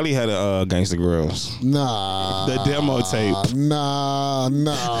R. this. Kelly had a Gangsta Girls. Nah. The demo tape. Nah.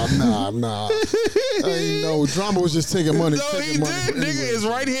 Ain't no drama was just taking money. No, he did, nigga. It's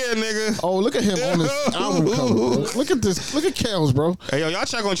right here, nigga. Oh, look at him on this album cover, bro. Look at this. Look at Kels, bro. Hey, yo, y'all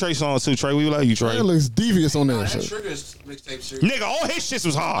check on Trey songs too. Trey, we like you, Trey. That looks devious on there. That Shit. Triggers mixtape series. Nigga, all his shits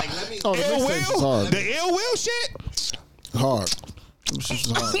was hard. Like, let me. Oh, the Ill mixtapes is Will? hard. The Ill Will shit? Hard. Them shits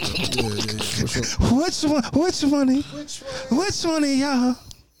is hard. Yeah, for sure. Which one of y'all?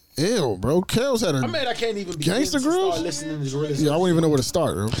 Ew, bro. Kels had a. I mean, I can't even begin Gangsta to Girls? start listening to Gorilla Zoe. Yeah, I wouldn't even know where to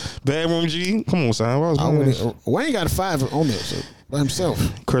start, bro. Bedroom G? Come on, son. What I was wouldn't. Wayne got 5 on there, so by himself.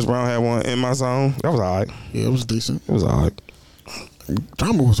 Chris Brown had one in my zone. That was alright. Yeah, it was decent. It was alright.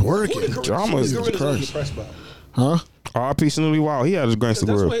 Drama was working. Drama is Gorilla Zoe Christ. depressed by. Huh? R.P. Snooty Wild. He had his Gangsta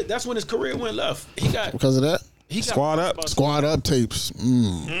Grill. That's when his career went left. He got Because of that? Squad Up. Squad Up tapes.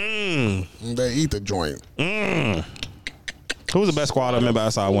 They eat the joint. Who was the best squad Up member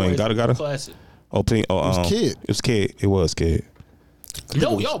outside Wayne? Gotta. Classic. Oh, Pink. Oh, was Kid. It was Kid. It was Kid.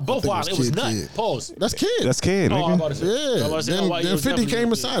 No, y'all both wild. It was Kid, nut. Kid. Pause. That's Kid. That's Kid, Oh, I'm nigga. about to say. I'm Yeah. about to say, Then, why you then was 50 definitely came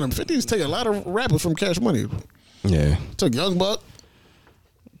and good. signed him. 50's taking a lot of rappers from Cash Money. Yeah. Took Young Buck.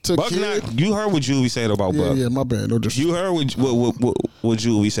 Took Buck Kid. not, you heard what Juvie said about Yeah, Buck. yeah, my bad. No disrespect. You heard what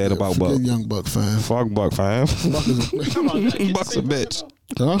Juvie said about Forget Buck. Young Buck, fam. Fuck Buck, fam. Buck is a, Come on, Kid, Buck's a same person,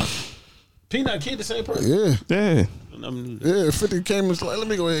 bitch. bro? huh? Peanut Kid, the same person. Yeah. Yeah. Yeah, 50 came and was like, let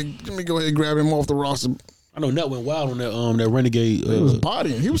me go ahead and grab him off the roster. I know Nut went wild on that Renegade. He was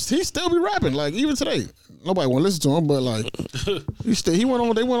bodying. He still be rapping, like even today. Nobody want to listen to him, but like they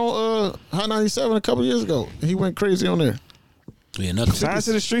went on Hot 97 a couple years ago. He went crazy on there. Yeah, nothing. Signs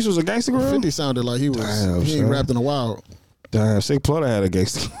to the Streets was a Gangsta Grill? 50 sounded like he was Damn, he ain't son. rapped in a while. Damn, Sick Plutter had a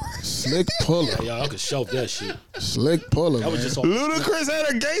gangster. Slick Puller. Y'all could shelf that shit. Slick Puller. That was man. just on. Ludacris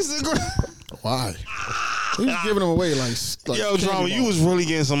had a gangster grill. Why? He was giving them away like Yo, candy Drama, you bars. was really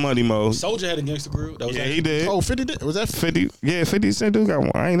getting some money, Mo. Soldier had a Gangsta Grill. That was Yeah, actually- he did. Oh, 50 did? Was that 50. Yeah, 50 Cent do got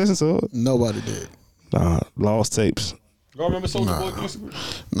one. I ain't listen to it. Nobody did. Nah, lost tapes. Y'all remember Soldier Boy Gangsta Grill?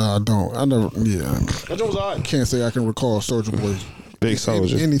 No, I don't. I never. Yeah, That joint was alright. can't say I can recall Soulja Boy. Big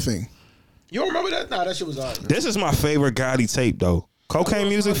Soldier. Anything. You don't remember that? Nah, that shit was alright. This is my favorite Gotti tape, though. Cocaine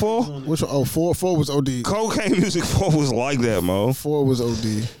Music 4? Which one? Oh, 4 was OD. Cocaine Music 4 was like that, Mo. 4 was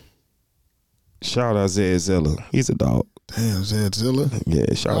OD. Shout out Zed Zilla. He's a dog. Damn, Zed Zilla.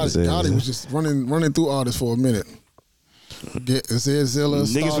 Yeah, shout out Zed Gotti Zilla. was just running through artists for a minute. Get Zed Zilla.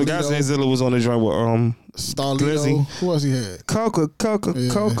 Niggas forgot Zed Zilla was on the joint with Starlito. Glizzy. Who else he had? Coca.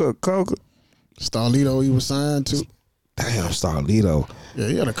 Starlito. He was signed to. Damn, Starlito. Yeah,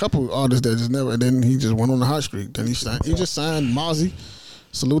 he had a couple artists that just never. And then he just went on the hot streak. Then he just signed Mozzie.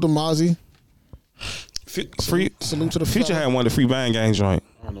 Salute to Mozzie. Free Salute to the Future fella. had one, the Free Bang Gang joint.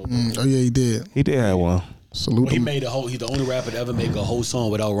 I don't know. Oh yeah, he did. He did have one. Salute He him. made he's the only rapper to ever make a whole song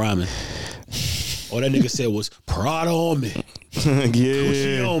without rhyming. All that nigga said was Prada on me,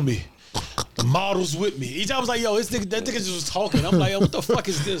 Gucci Yeah. on me, the models with me. Each time I was like, yo, that nigga just was talking. I'm like, yo, what the fuck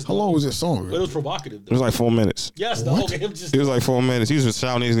is this? How long was this song? But it was provocative. It Though. was like 4 minutes. Yes, the whole him just. It was like 4 minutes. He was just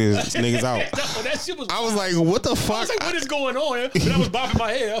shouting these niggas out. No, that shit was. I was like, what the I fuck? was like, what is going on? But I was bopping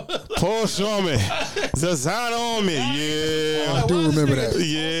my head. Paul Shorman. Zazan on me. Yeah. I do remember that.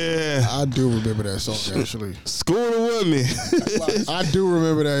 Yeah. I do remember that song actually. Scooter with me. I do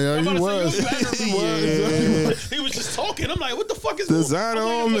remember that. Yo. I'm He about to say, was. he was. He was just talking. I'm like, what the fuck is this? Design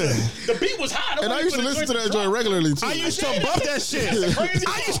on me. The beat was hot. I'm And I waiting used for to the listen to joint that joint drop. regularly too. I used to bump that shit. That's the crazy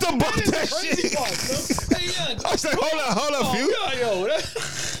I part. used to bump That is that the crazy shit. part, yo. Hey, yeah. I was like, hold up, few. Oh, yo, that,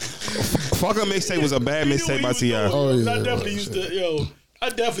 Fuck a mixtape was a bad he knew mixtape what by he was T.I. doing. Oh, yeah, I that definitely was used to, yo. I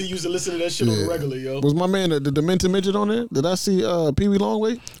definitely used to listen to that shit on the regular, yo. Was my man the Demented Midget on there? Did I see Pee Wee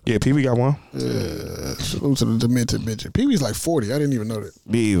Longway? Yeah, Pee-wee got one. Salute to the Demented Midget. Pee Wee's like 40. I didn't even know that.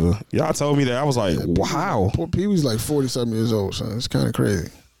 Me either. Y'all told me that. I was like, wow. Poor Pee Wee's like 40-something years old, son. It's kind of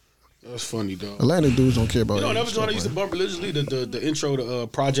crazy. That's funny, dog. Atlantic dudes don't care about You know, age that was what I stuff, used to man. bump religiously, the intro to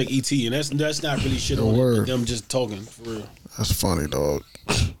Project ET, and that's not really shit The on it, word. but them just talking, for real. That's funny, dog.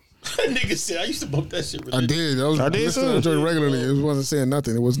 Nigga said, I used to bump that shit I religiously. did. I did listening to too. that joint regularly. It wasn't saying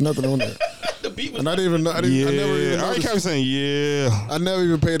nothing. It was nothing on there. The beat was And I didn't even know. I never even Yeah. I already noticed. kept saying, yeah. I never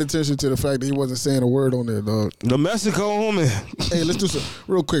even paid attention to the fact that he wasn't saying a word on there, dog. The Mexico homie. Hey, let's do some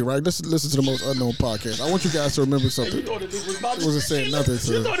real quick, right? Let's listen to the Most Unknown podcast. I want you guys to remember You something. thought this nigga was about to Wasn't saying nothing, You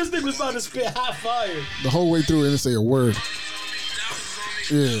sir. thought this nigga was about to spit hot fire. The whole way through, it didn't say a word.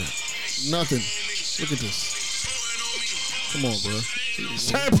 Yeah, nothing. Look at this. Come on, bro.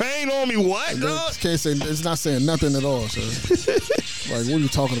 Champagne on me, what, dog? Can't say. It's not saying nothing at all, sir. Like, what are you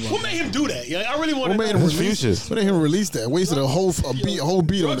talking about? What made him do that? Yeah, I really want What to made know. him His release? Future. What made him release that? Wasted a whole beat on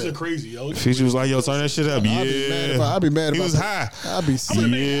Drugs are that. crazy, yo. Future was like, yo, turn that shit up. I'd be mad if Yeah. I'd be mad if He I was high. I'd be sick.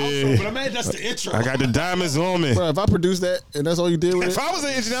 Yeah. But I'm mad that's the intro. I got the diamonds on me. Bro, if I produced that and that's all you did with If it, I was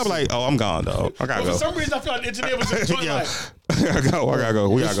an engineer, I'd be like, oh, I'm gone, dog. I gotta But for go. some reason, I feel like the engineer was just joint Yo, like, I gotta go.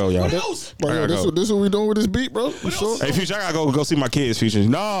 We gotta go, y'all. what else? bro, I yo, gotta this go. this what we doing with this beat, bro? You sure? Hey, Future, I gotta go see my kids, Future.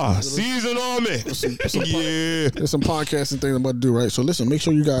 Nah, season on me. Yeah. There's some podcasting things I'm about to do, right? So listen, make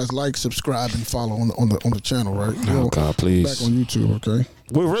sure you guys like, subscribe, and follow on the channel, right? Oh, God, please. Back on YouTube, okay?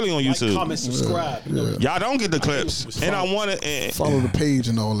 We're really on Like, YouTube. comment, subscribe. You know, Y'all don't get the clips. And I want to. Follow the page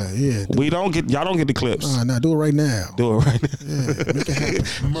and all that. Yeah. Y'all don't get the clips. Nah, do it right now. Do it right now. Yeah, make it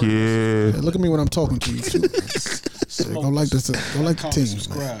happen. Yeah. Hey, look at me when I'm talking to you too. Say, go like this. Go like the comment, team.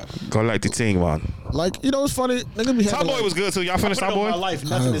 subscribe. Go like the team, man. Like, you know, it's funny. Niggas be Top having Boy like, was good too. Y'all finished Put it Top on my Boy? life,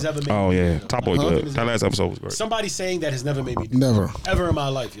 nothing has ever made Oh me yeah, do Top Boy good. That last episode was great. Somebody saying that has never made me do never. ever in my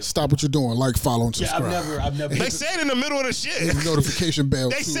life. Yo. Stop what you're doing. Like, follow, and Yeah, subscribe. I've never. They said in the middle of the shit. Notification bell.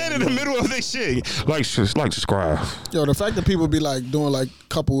 They too. said in the middle of their shit. Like, subscribe. Yo, the fact that people be like doing like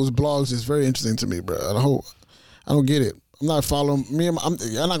couples blogs is very interesting to me, bro. I don't get it. I'm not following me. I'm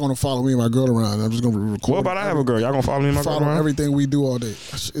not gonna follow me and my girl around. I'm just gonna record. What about I have a girl? Y'all gonna follow me, my girl? follow around? everything we do all day?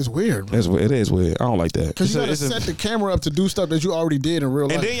 It's weird, bro. It is weird. I don't like that. Because you gotta It's a- set the camera up to do stuff that you already did in real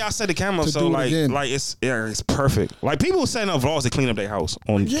life. And then y'all set the camera up To so do it like again. it's perfect. Like people setting up vlogs to clean up their house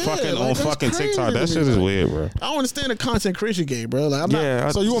on Yeah, fucking like, that's fucking crazy TikTok. to That me, shit is like- weird, bro. I don't understand the content creation game, bro. Like, I'm not. Yeah,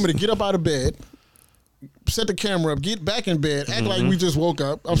 So you want me to get up out of bed, set the camera up, get back in bed, act like we just woke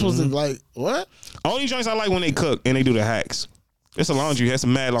up. I'm supposed to like what? Only joints I like when they cook and they do the hacks. It's a laundry. It's a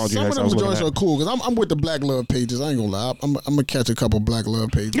mad laundry Some hacks. of I was them looking joints at. are cool because I'm with the Black Love pages. I ain't gonna lie. I'm gonna catch a couple Black Love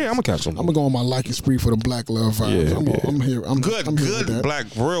pages. Yeah, I'm gonna catch them. I'm gonna go on my liking spree for the Black Love vibes. Yeah, I'm here. I'm Good, I'm here with good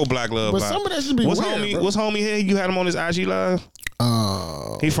that. real black love. But vibe. some of that should be what's weird, homie? bro. What's homie here? You had him on his IG live.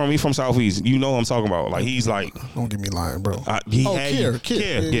 He from Southeast. You know what I'm talking about. Like he's like. Don't get me lying, bro.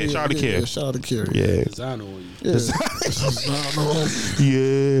 Kier. Yeah, shout out to Kier. Shout out to Kier. Yeah. Designer on you.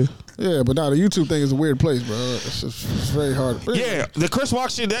 Yeah. Yeah. Yeah, but now the YouTube thing is a weird place, bro. It's very hard. Yeah, the Chris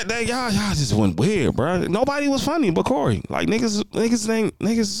Rock shit that y'all just went weird, bro. Nobody was funny but Corey. Like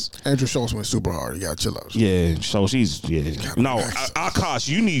niggas. Andrew Schultz went super hard. You gotta chill out. Yeah, so she's No, Akash,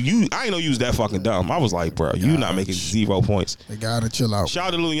 you. I ain't know you was that fucking dumb. I was like, bro, you not making 0 points. They gotta chill out. Shout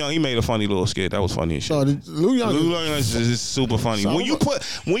out to Lil Young. He made a funny little skit. That was funny as shit. Lil Young is super funny. When you put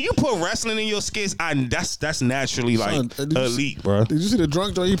wrestling in your skits, that's naturally like elite, bro. Did you see the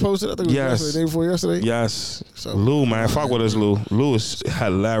drunk joint he posted? I think it was yesterday, the day before yesterday. Yes. So, Lou, man, fuck with us, Lou. Lou is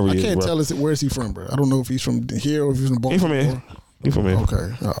hilarious. I can't bro. tell where's he from, bro. I don't know if he's from here or if he's from Baltimore. He from here.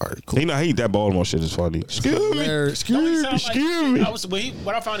 Okay, all right, cool. That Baltimore shit is funny. Excuse me.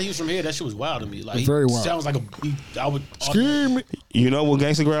 When I found out he was from here, that shit was wild to me. Like, very wild. Sounds like I would. Excuse me. You know what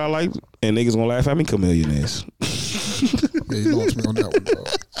gangsta girl I like? And niggas gonna laugh at me? Chameleonaires. Yeah, you lost me on that one, dog.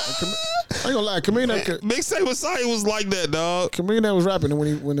 I ain't gonna lie, Mixtape Messiah was like that, dog. Chameleon was rapping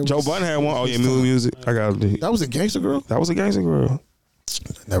when it Joe was, Budden had one. Oh yeah, music. I got it. That was a gangster girl. That was a gangsta girl.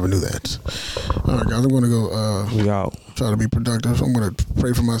 Never knew that. All right, guys, I'm gonna go. We out. Try to be productive. I'm gonna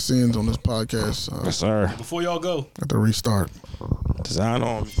pray for my sins on this podcast. Yes, sir. Before y'all go, have to restart. Design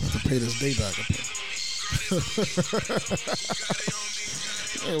on. Have to pay this day back.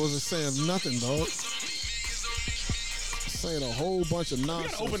 It wasn't saying nothing, dog. Saying a whole bunch of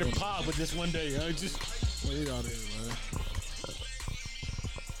nonsense. open a pod with this one day. Just what you got here, man.